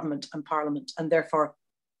Scottish Government and Parliament, and therefore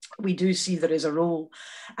we do see there is a role,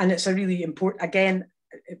 and it's a really important, again,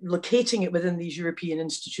 locating it within these European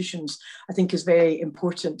institutions, I think is very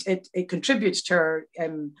important. It contributes to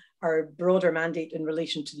our broader mandate in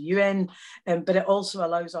relation to the UN, but it also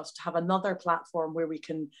allows us to have another platform where we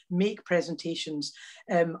can make presentations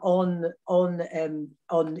on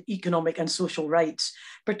economic and social rights,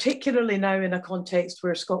 particularly now in a context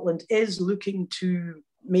where Scotland is looking to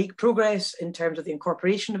make progress in terms of the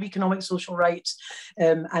incorporation of economic social rights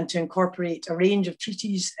and to incorporate a range of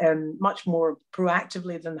treaties much more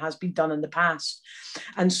proactively than has been done in the past.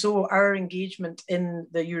 And so our engagement in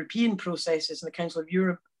the European processes and the Council of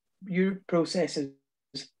Europe processes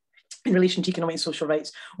in relation to economic and social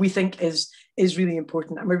rights, we think is really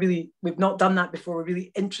important. And we've not done that before. We're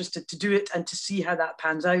really interested to do it and to see how that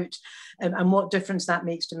pans out and what difference that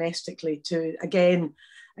makes domestically to, again,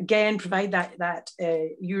 provide that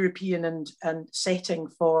European and setting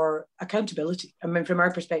for accountability. I mean, from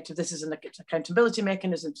our perspective, this is an accountability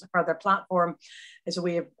mechanism, it's a further platform, it's a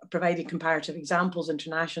way of providing comparative examples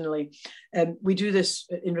internationally. We do this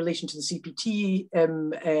in relation to the CPT,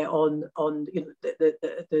 on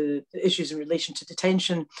the issues in relation to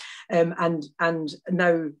detention, and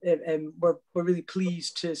now we're really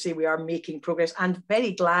pleased to say we are making progress, and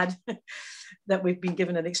very glad that we've been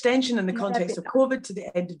given an extension in the context of COVID to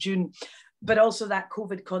the end of June, but also that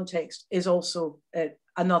COVID context is also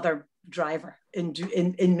another driver in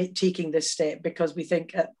taking this step, because we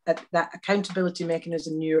think that accountability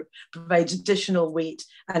mechanism in Europe provides additional weight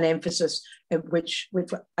and emphasis, which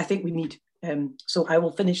I think we need. So I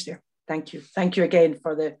will finish there. Thank you. Thank you again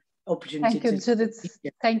for the opportunity. Thank you, Judith.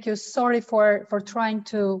 Thank you. Sorry for trying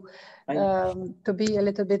to be a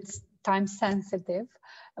little bit time sensitive.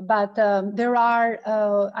 But there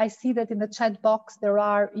are, I see that in the chat box, there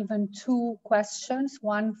are even 2 questions,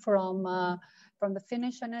 one from the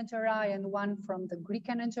Finnish NHRI and one from the Greek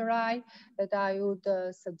NHRI, that I would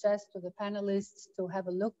suggest to the panelists to have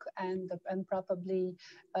a look and probably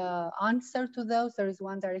answer to those. There is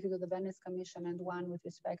one directed to the Venice Commission and one with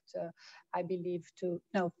respect, I believe,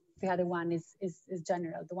 the other one is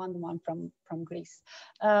general, the one from Greece.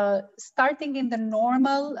 Starting in the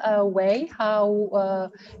normal way,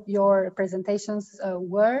 how your presentations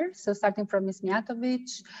were. So starting from Ms.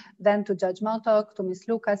 Mijatovic, then to Judge Motok, to Ms.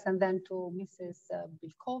 Lucas, and then to Mrs.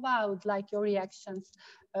 Bilkova. I would like your reactions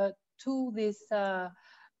to these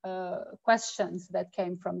questions that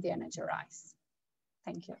came from the NHRIs.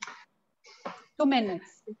 Thank you. 2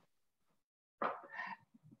 minutes.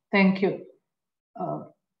 Thank you.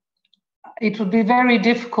 It would be very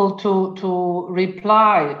difficult to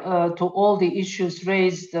reply to all the issues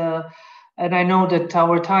raised, and I know that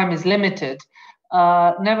our time is limited.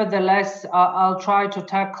 Nevertheless, I'll try to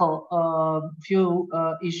tackle a few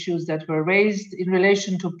issues that were raised in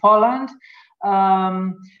relation to Poland.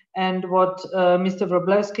 And what Mr.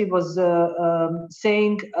 Wróblewski was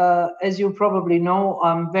saying, as you probably know,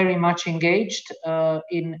 I'm very much engaged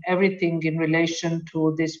in everything in relation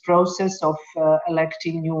to this process of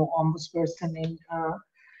electing new ombudsperson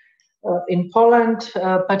in Poland,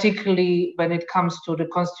 particularly when it comes to the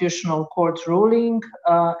Constitutional Court ruling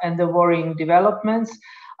and the worrying developments.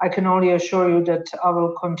 I can only assure you that I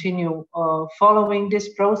will continue following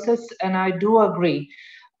this process, and I do agree.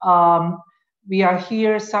 We are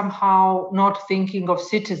here somehow not thinking of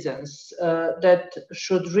citizens that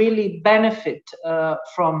should really benefit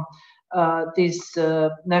from these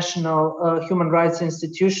national human rights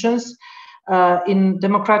institutions in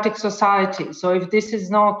democratic society. So if this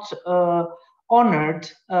is not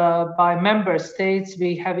honored by member states,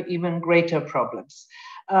 we have even greater problems.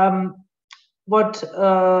 What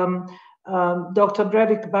Dr.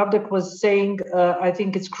 Breivik Bardek was saying, I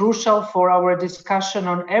think it's crucial for our discussion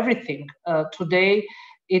on everything today.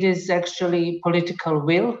 It is actually political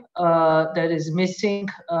will that is missing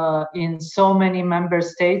in so many member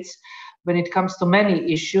states when it comes to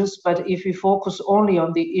many issues. But if we focus only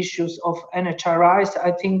on the issues of NHRIs,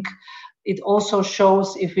 I think it also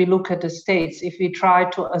shows, if we look at the states, if we try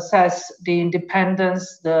to assess the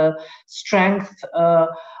independence, the strength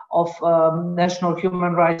of national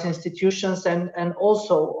human rights institutions and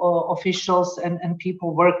also officials and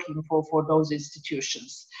people working for those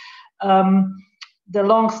institutions. the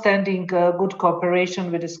long-standing good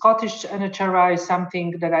cooperation with the Scottish NHRI is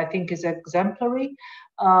something that I think is exemplary.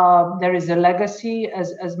 There is a legacy,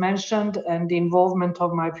 as mentioned, and the involvement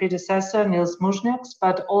of my predecessor, Niels Mužnieks,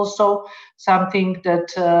 but also something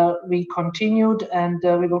that we continued and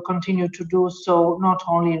we will continue to do so, not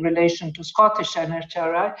only in relation to Scottish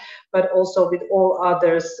NHRI, but also with all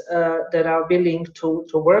others that are willing to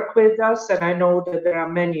work with us. And I know that there are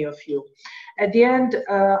many of you. At the end,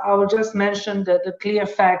 I will just mention the clear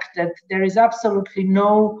fact that there is absolutely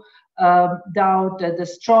no doubt that the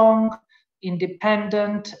strong,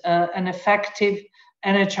 independent and effective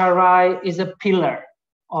NHRI is a pillar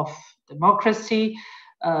of democracy,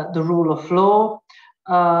 the rule of law,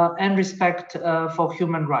 and respect for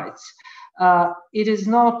human rights. It is,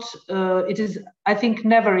 I think,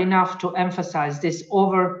 never enough to emphasize this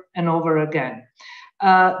over and over again.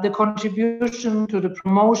 The contribution to the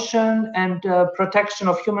promotion and protection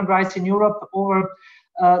of human rights in Europe over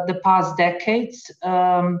the past decades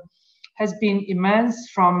has been immense,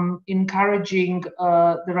 from encouraging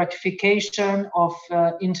the ratification of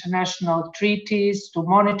international treaties to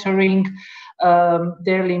monitoring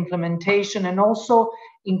their implementation, and also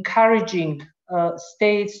encouraging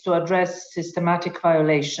states to address systematic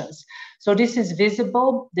violations. So this is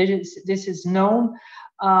visible, this is known,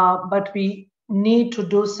 but we need to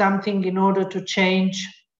do something in order to change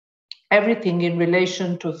everything in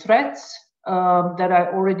relation to threats that I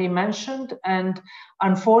already mentioned. And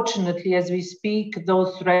unfortunately, as we speak,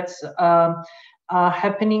 those threats are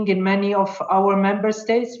happening in many of our member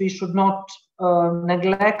states. We should not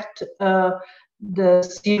neglect the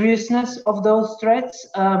seriousness of those threats.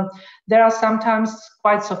 They are sometimes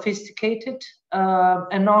quite sophisticated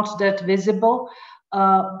and not that visible.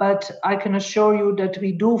 But I can assure you that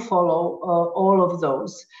we do follow all of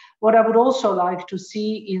those. What I would also like to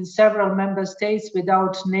see in several member states,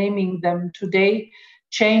 without naming them today,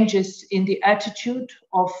 changes in the attitude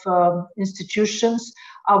of institutions.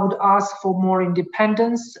 I would ask for more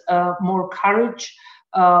independence, more courage,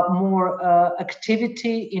 more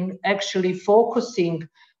activity in actually focusing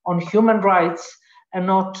on human rights and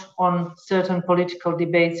not on certain political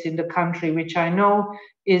debates in the country, which I know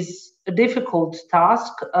is a difficult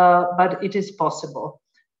task, but it is possible.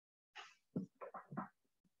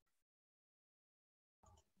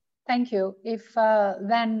 Thank you. If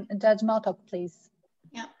then Judge Motok, please.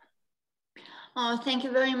 Yeah. Thank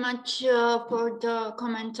you very much for the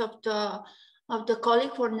comment of the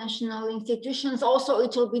colleague for national institutions. Also,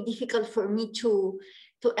 it will be difficult for me to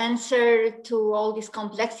answer to all this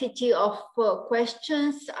complexity of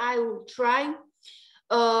questions. I will try.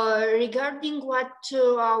 Regarding what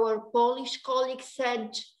our Polish colleague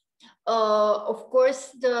said, of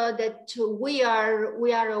course, that we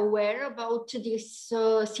are aware about this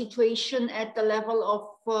situation at the level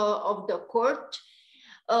of the court.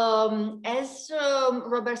 As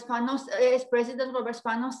President Robert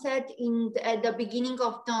Spano said at the beginning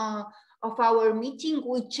of our meeting,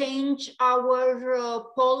 we change our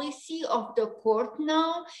policy of the court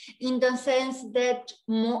now, in the sense that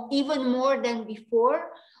even more than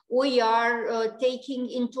before, we are taking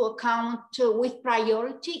into account with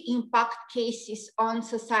priority impact cases on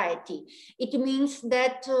society. It means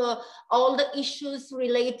that all the issues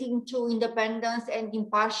relating to independence and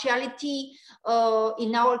impartiality,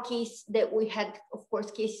 in our case that we had, of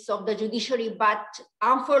course, cases of the judiciary, but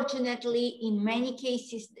unfortunately, in many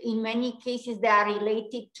cases they are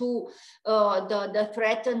related to the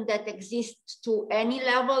threat that exists to any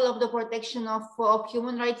level of the protection of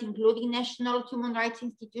human rights, including national human rights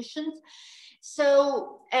institutions.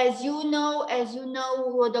 So, as you know,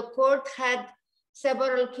 the court had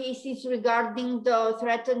several cases regarding the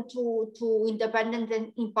threat to independence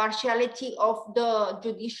and impartiality of the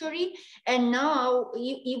judiciary, and now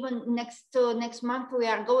even next month we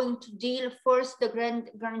are going to deal. First, the Grand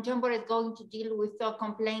Chamber is going to deal with a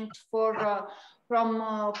complaint from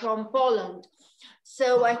Poland.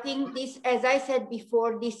 So I think this, as I said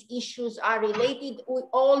before, these issues are related. We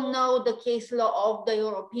all know the case law of the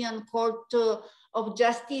European Court of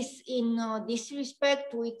Justice in this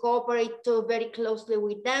respect. We cooperate very closely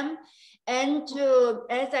with them. And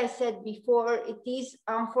as I said before, it is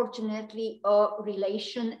unfortunately a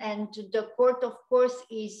relation, and the court, of course,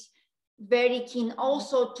 is very keen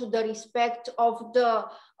also to the respect of the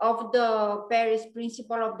Paris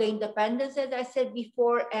principle of the independence, as I said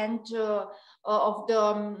before, and of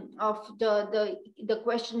the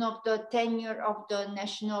question of the tenure of the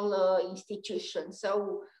national institution.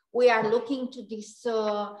 So we are looking to this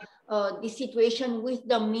this situation with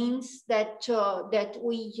the means that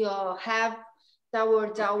we have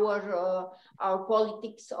our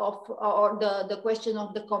politics of, or the question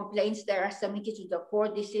of the complaints that are submitted to the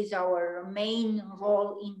court. This is our main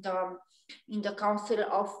role in the Council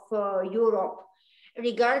of Europe.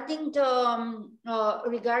 Regarding the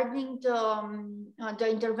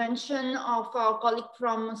intervention of our colleague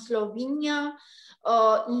from Slovenia,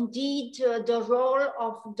 indeed, the role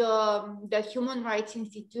of the human rights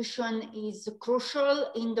institution is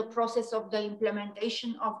crucial in the process of the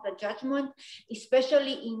implementation of the judgment,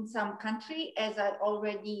 especially in some country, as I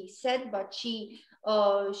already said, but she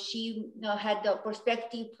had the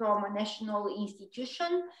perspective from a national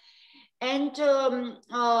institution. And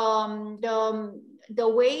the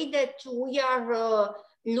way that we are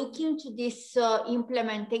looking to this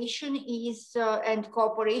implementation is and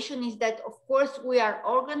cooperation is that, of course, we are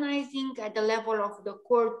organizing at the level of the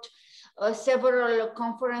court several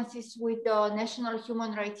conferences with the National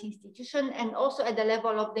Human Rights Institution, and also at the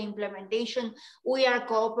level of the implementation, we are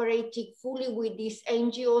cooperating fully with these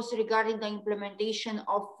NGOs regarding the implementation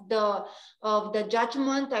of the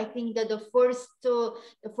judgment. I think that the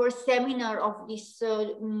first seminar of this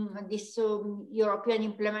European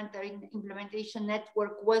implementation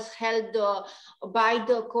network was held by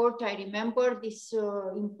the court. I remember this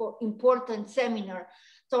important seminar.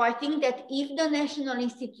 So I think that if the national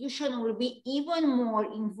institution will be even more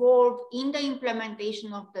involved in the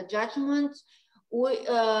implementation of the judgments,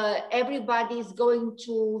 everybody is going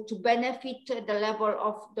to benefit at the level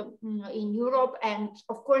of in Europe. And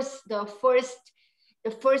of course, the first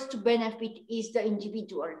to benefit is the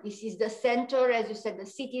individual. This is the center, as you said, the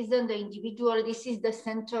citizen, the individual. This is the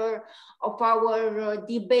center of our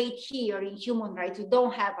debate here in human rights. We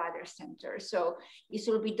don't have other centers, so this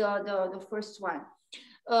will be the first one.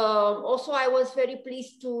 Also, I was very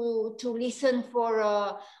pleased to listen for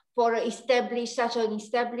such an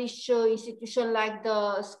established institution like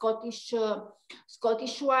the Scottish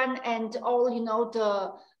one, and all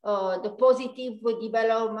the positive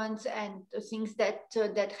developments and things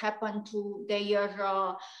that happen to their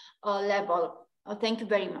level. Thank you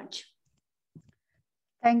very much.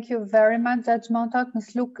 Thank you very much, Judge Montauk.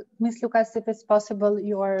 Ms. Lucas, if it's possible,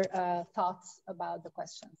 your thoughts about the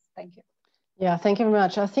questions. Thank you. Yeah, thank you very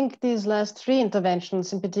much. I think these last three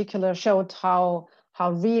interventions in particular showed how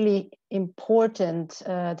really important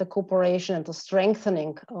the cooperation and the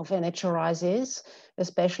strengthening of NHRIs is,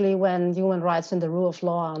 especially when human rights and the rule of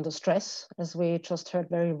law are under stress, as we just heard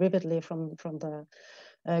very vividly from the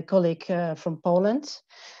colleague from Poland.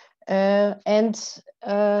 This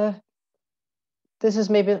is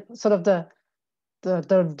maybe sort of the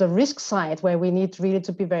risk side, where we need really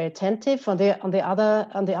to be very attentive. On the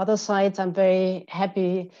other side, I'm very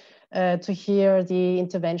happy to hear the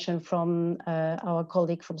intervention from our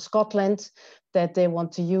colleague from Scotland, that they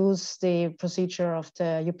want to use the procedure of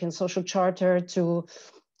the European Social Charter to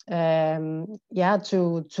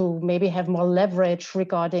maybe have more leverage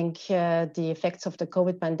regarding the effects of the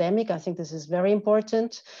COVID pandemic. I think this is very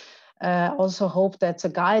important. Also hope that the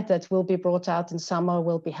guide that will be brought out in summer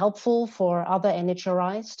will be helpful for other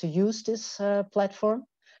NHRIs to use this platform,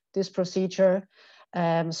 this procedure,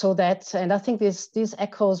 so that, and I think this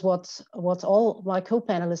echoes what all my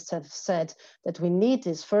co-panelists have said, that we need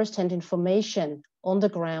this first-hand information on the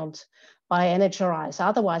ground by NHRIs.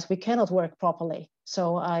 Otherwise, we cannot work properly.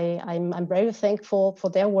 So I'm very thankful for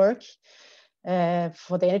their work,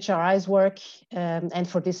 for the NHRI's work, and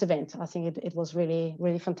for this event. I think it was really,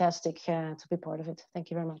 really fantastic to be part of it.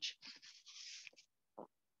 Thank you very much.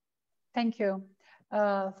 Thank you.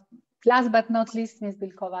 Last but not least, Ms.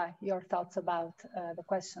 Bilkova, your thoughts about the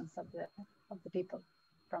questions of the people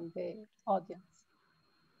from the audience.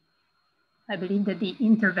 I believe that the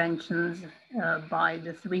interventions by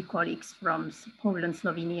the three colleagues from Poland,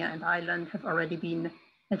 Slovenia, and Ireland have already been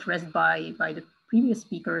addressed by the previous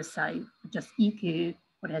speakers. I just echo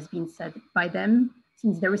what has been said by them.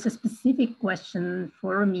 Since there is a specific question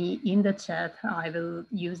for me in the chat, I will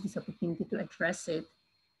use this opportunity to address it.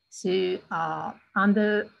 So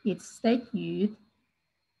under its statute,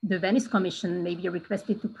 the Venice Commission may be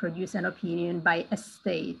requested to produce an opinion by a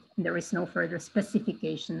state, and there is no further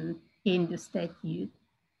specification in the statute.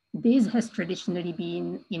 This has traditionally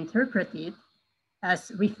been interpreted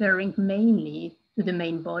as referring mainly to the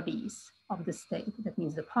main bodies of the state. That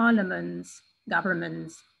means the parliaments,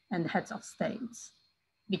 governments, and heads of states,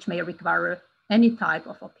 which may require any type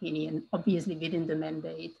of opinion, obviously within the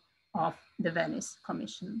mandate of the Venice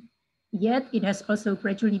Commission. Yet it has also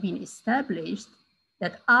gradually been established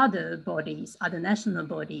that other bodies, other national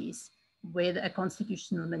bodies with a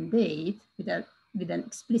constitutional mandate, with an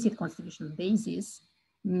explicit constitutional basis,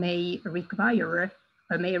 may require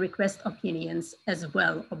may request opinions as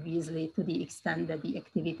well, obviously, to the extent that the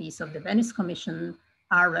activities of the Venice Commission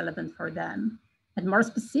are relevant for them. And more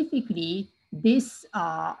specifically, this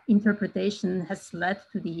interpretation has led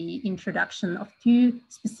to the introduction of two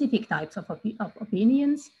specific types of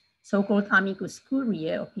opinions, so-called amicus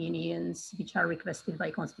curiae opinions, which are requested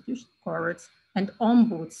by constitutional courts, and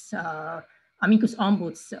amicus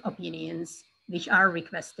ombuds opinions, which are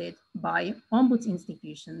requested by ombuds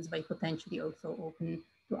institutions, by potentially also open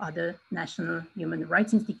to other national human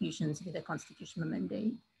rights institutions with a constitutional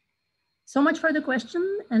mandate. So much for the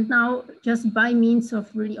question. And now, just by means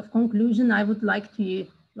of conclusion, I would like to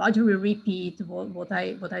largely repeat what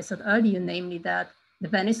I said earlier, namely that the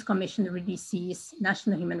Venice Commission really sees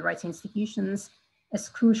national human rights institutions as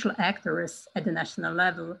crucial actors at the national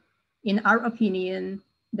level. In our opinion,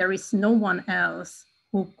 there is no one else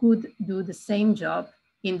who could do the same job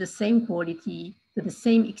in the same quality, to the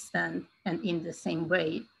same extent, and in the same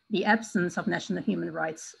way. The absence of national human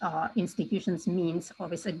rights institutions means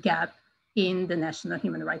always a gap in the national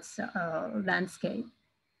human rights landscape.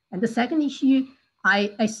 And the second issue,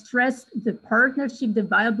 I stressed the partnership, the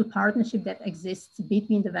viable partnership that exists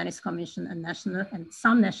between the Venice Commission and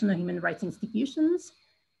some national human rights institutions.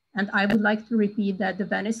 And I would like to repeat that the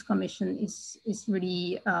Venice Commission is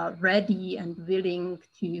really ready and willing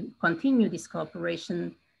to continue this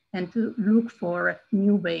cooperation and to look for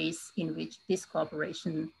new ways in which this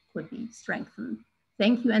cooperation could be strengthened.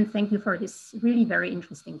 Thank you, and thank you for this really very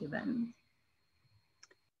interesting event.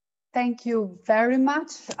 Thank you very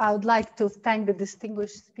much. I would like to thank the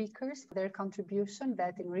distinguished speakers for their contribution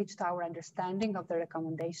that enriched our understanding of the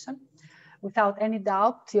recommendation. Without any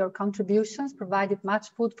doubt, your contributions provided much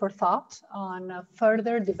food for thought on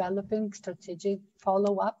further developing strategic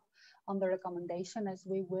follow-up on the recommendation, as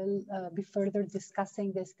we will be further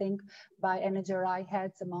discussing this thing by NHRI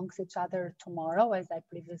heads amongst each other tomorrow, as I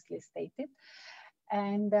previously stated.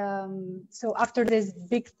 And so after this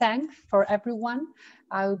big thank for everyone,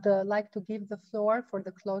 I would like to give the floor for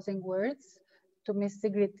the closing words to Ms.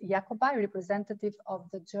 Sigrid Jacobi, representative of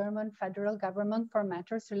the German federal government for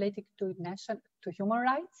matters related to human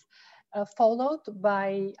rights, followed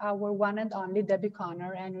by our one and only Debbie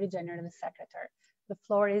Connor, ENNHRI General Secretary. The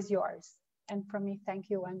floor is yours. And from me, thank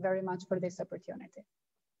you and very much for this opportunity.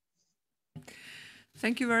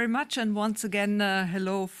 Thank you very much. And once again,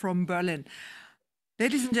 hello from Berlin.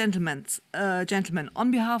 Ladies and gentlemen, on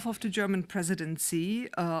behalf of the German presidency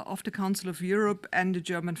of the Council of Europe and the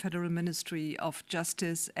German Federal Ministry of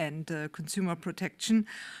Justice and Consumer Protection,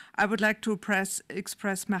 I would like to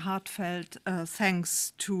express my heartfelt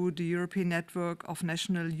thanks to the European Network of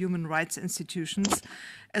National Human Rights Institutions,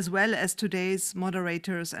 as well as today's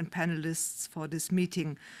moderators and panelists for this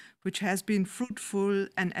meeting, which has been fruitful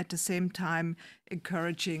and at the same time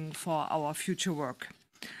encouraging for our future work.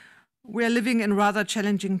 We are living in rather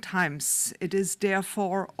challenging times. It is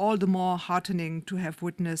therefore all the more heartening to have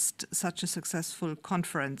witnessed such a successful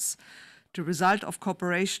conference, the result of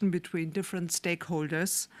cooperation between different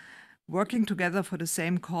stakeholders working together for the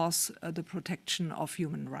same cause, the protection of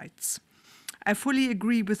human rights. I fully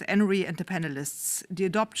agree with ENNHRI and the panelists. The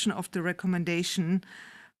adoption of the recommendation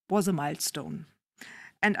was a milestone.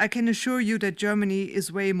 And I can assure you that Germany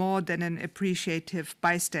is way more than an appreciative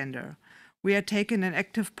bystander. We are taking an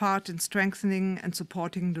active part in strengthening and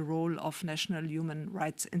supporting the role of national human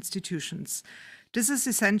rights institutions. This is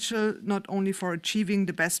essential not only for achieving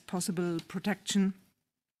the best possible protection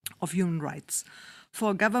of human rights. For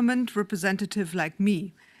a government representative like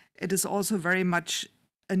me, it is also very much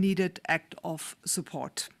a needed act of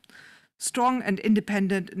support. Strong and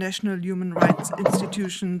independent national human rights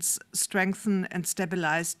institutions strengthen and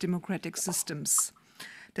stabilize democratic systems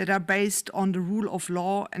that are based on the rule of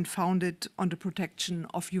law and founded on the protection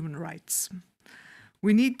of human rights.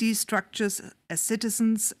 We need these structures as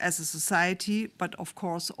citizens, as a society, but of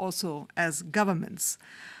course also as governments.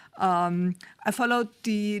 I followed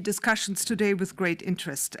the discussions today with great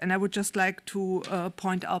interest, and I would just like to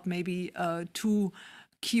point out maybe two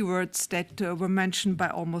keywords that were mentioned by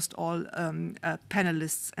almost all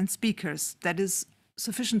panelists and speakers. That is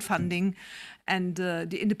sufficient funding and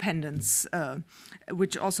the independence,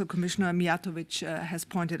 which also Commissioner Mijatovic has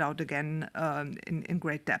pointed out again in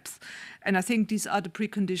great depth. And I think these are the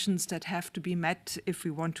preconditions that have to be met if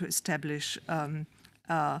we want to establish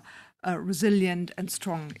resilient and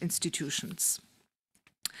strong institutions.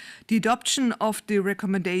 The adoption of the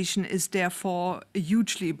recommendation is therefore a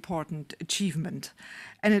hugely important achievement,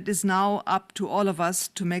 and it is now up to all of us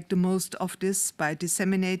to make the most of this by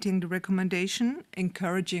disseminating the recommendation,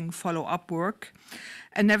 encouraging follow-up work,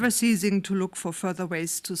 and never ceasing to look for further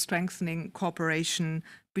ways to strengthening cooperation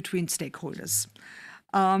between stakeholders.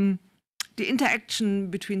 The interaction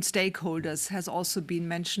between stakeholders has also been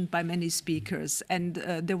mentioned by many speakers. And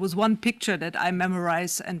there was one picture that I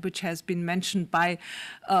memorized and which has been mentioned by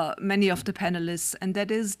many of the panelists, and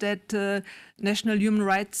that is that national human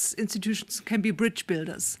rights institutions can be bridge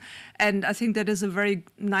builders. And I think that is a very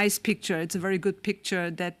nice picture. It's a very good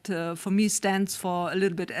picture that for me stands for a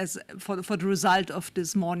little bit as for the result of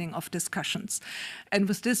this morning of discussions. And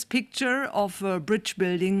with this picture of bridge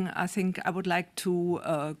building, I think I would like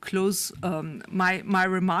to close my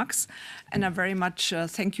remarks. And I very much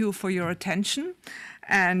thank you for your attention.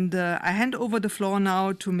 And I hand over the floor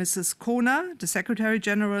now to Mrs. Kohner, the Secretary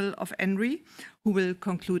General of ENNHRI, who will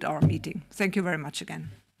conclude our meeting. Thank you very much again.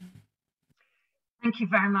 Thank you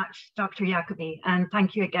very much, Dr. Jacobi, and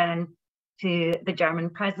thank you again to the German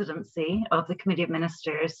presidency of the Committee of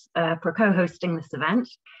Ministers for co-hosting this event,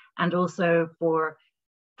 and also for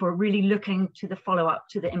really looking to the follow-up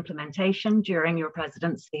to the implementation during your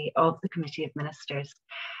presidency of the Committee of Ministers.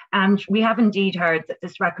 And we have indeed heard that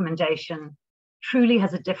this recommendation truly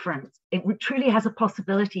has a difference. It truly has a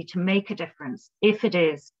possibility to make a difference if it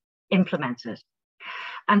is implemented.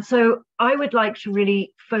 And so I would like to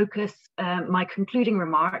really focus my concluding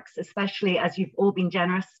remarks, especially as you've all been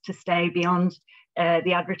generous to stay beyond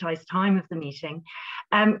the advertised time of the meeting,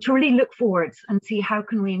 to really look forwards and see how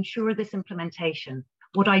can we ensure this implementation.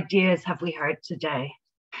 What ideas have we heard today?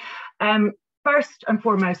 First and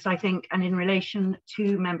foremost, I think, and in relation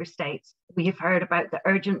to member states, we have heard about the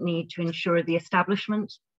urgent need to ensure the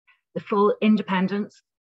establishment, the full independence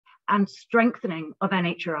and strengthening of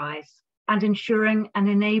NHRIs, and ensuring an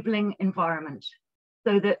enabling environment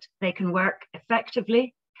so that they can work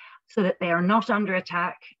effectively, so that they are not under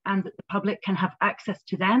attack, and that the public can have access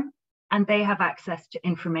to them and they have access to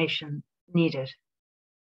information needed.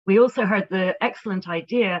 We also heard the excellent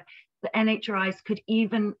idea that NHRIs could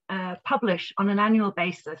even publish on an annual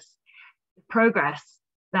basis the progress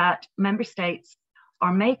that member states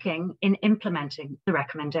are making in implementing the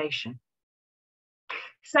recommendation.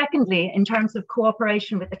 Secondly, in terms of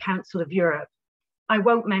cooperation with the Council of Europe, I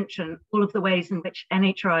won't mention all of the ways in which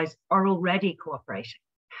NHRIs are already cooperating,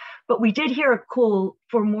 but we did hear a call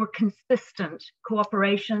for more consistent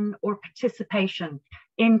cooperation or participation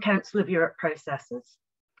in Council of Europe processes.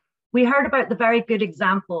 We heard about the very good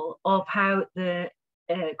example of how the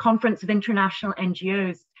Conference of International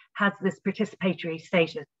NGOs has this participatory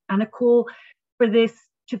status, and a call for this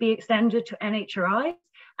to be extended to NHRIs,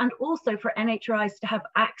 and also for NHRIs to have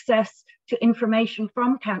access to information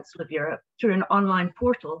from Council of Europe through an online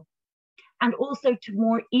portal, and also to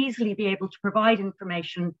more easily be able to provide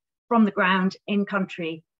information from the ground in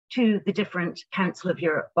country to the different Council of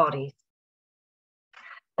Europe bodies.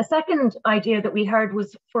 A second idea that we heard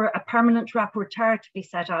was for a permanent rapporteur to be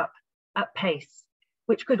set up at pace,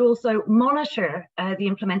 which could also monitor the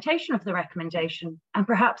implementation of the recommendation and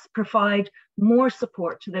perhaps provide more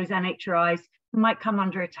support to those NHRIs who might come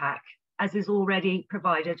under attack, as is already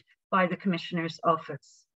provided by the Commissioner's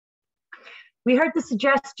Office. We heard the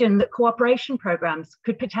suggestion that cooperation programs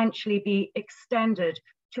could potentially be extended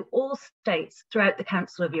to all states throughout the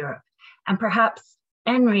Council of Europe, and perhaps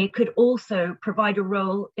ENNHRI could also provide a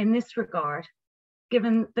role in this regard,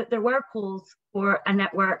 given that there were calls for a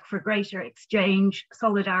network for greater exchange,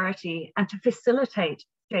 solidarity, and to facilitate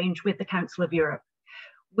exchange with the Council of Europe,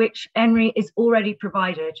 which ENNHRI is already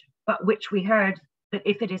provided, but which we heard that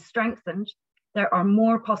if it is strengthened, there are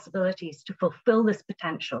more possibilities to fulfill this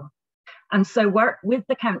potential. And so work with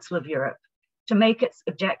the Council of Europe to make its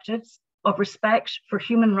objectives of respect for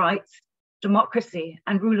human rights, democracy,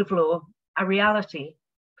 and rule of law a reality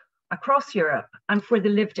across Europe and for the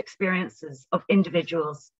lived experiences of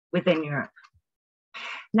individuals within Europe.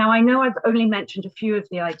 Now, I know I've only mentioned a few of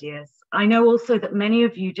the ideas. I know also that many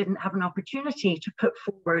of you didn't have an opportunity to put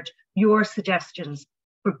forward your suggestions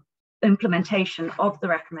for implementation of the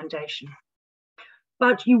recommendation.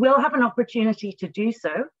 But you will have an opportunity to do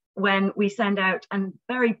so when we send out a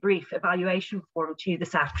very brief evaluation form to you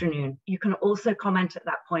this afternoon. You can also comment at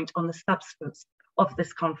that point on the substance of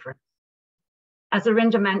this conference. As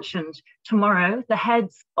Arinda mentioned, tomorrow, the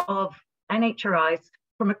heads of NHRIs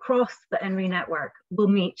from across the ENNHRI network will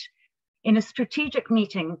meet in a strategic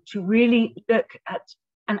meeting to really look at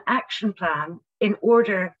an action plan in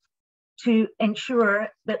order to ensure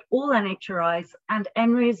that all NHRIs and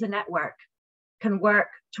ENNHRI as a network can work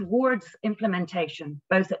towards implementation,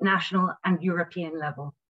 both at national and European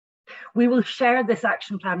level. We will share this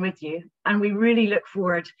action plan with you, and we really look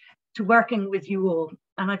forward to working with you all.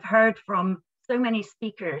 And I've heard from so many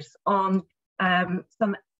speakers on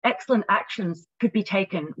some excellent actions could be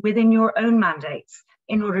taken within your own mandates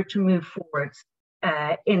in order to move forward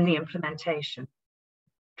in the implementation.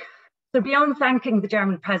 So beyond thanking the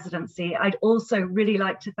German presidency, I'd also really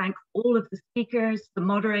like to thank all of the speakers, the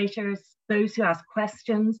moderators, those who asked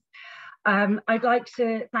questions. I'd like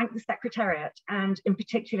to thank the Secretariat and in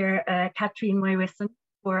particular Katrin Moiwissen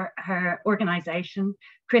for her organisation,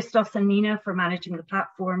 Christos and Nina for managing the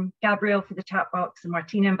platform, Gabriel for the chat box, and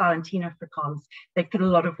Martina and Valentina for comms. They've put a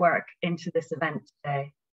lot of work into this event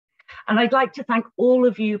today. And I'd like to thank all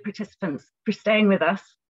of you participants for staying with us,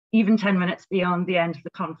 even 10 minutes beyond the end of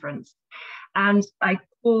the conference. And I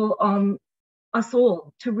call on us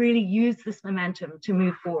all to really use this momentum to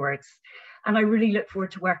move forwards. And I really look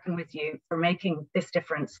forward to working with you for making this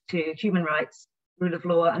difference to human rights, rule of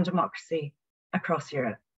law, and democracy across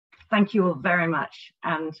Europe. Thank you all very much,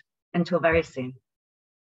 and until very soon.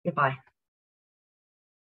 Goodbye.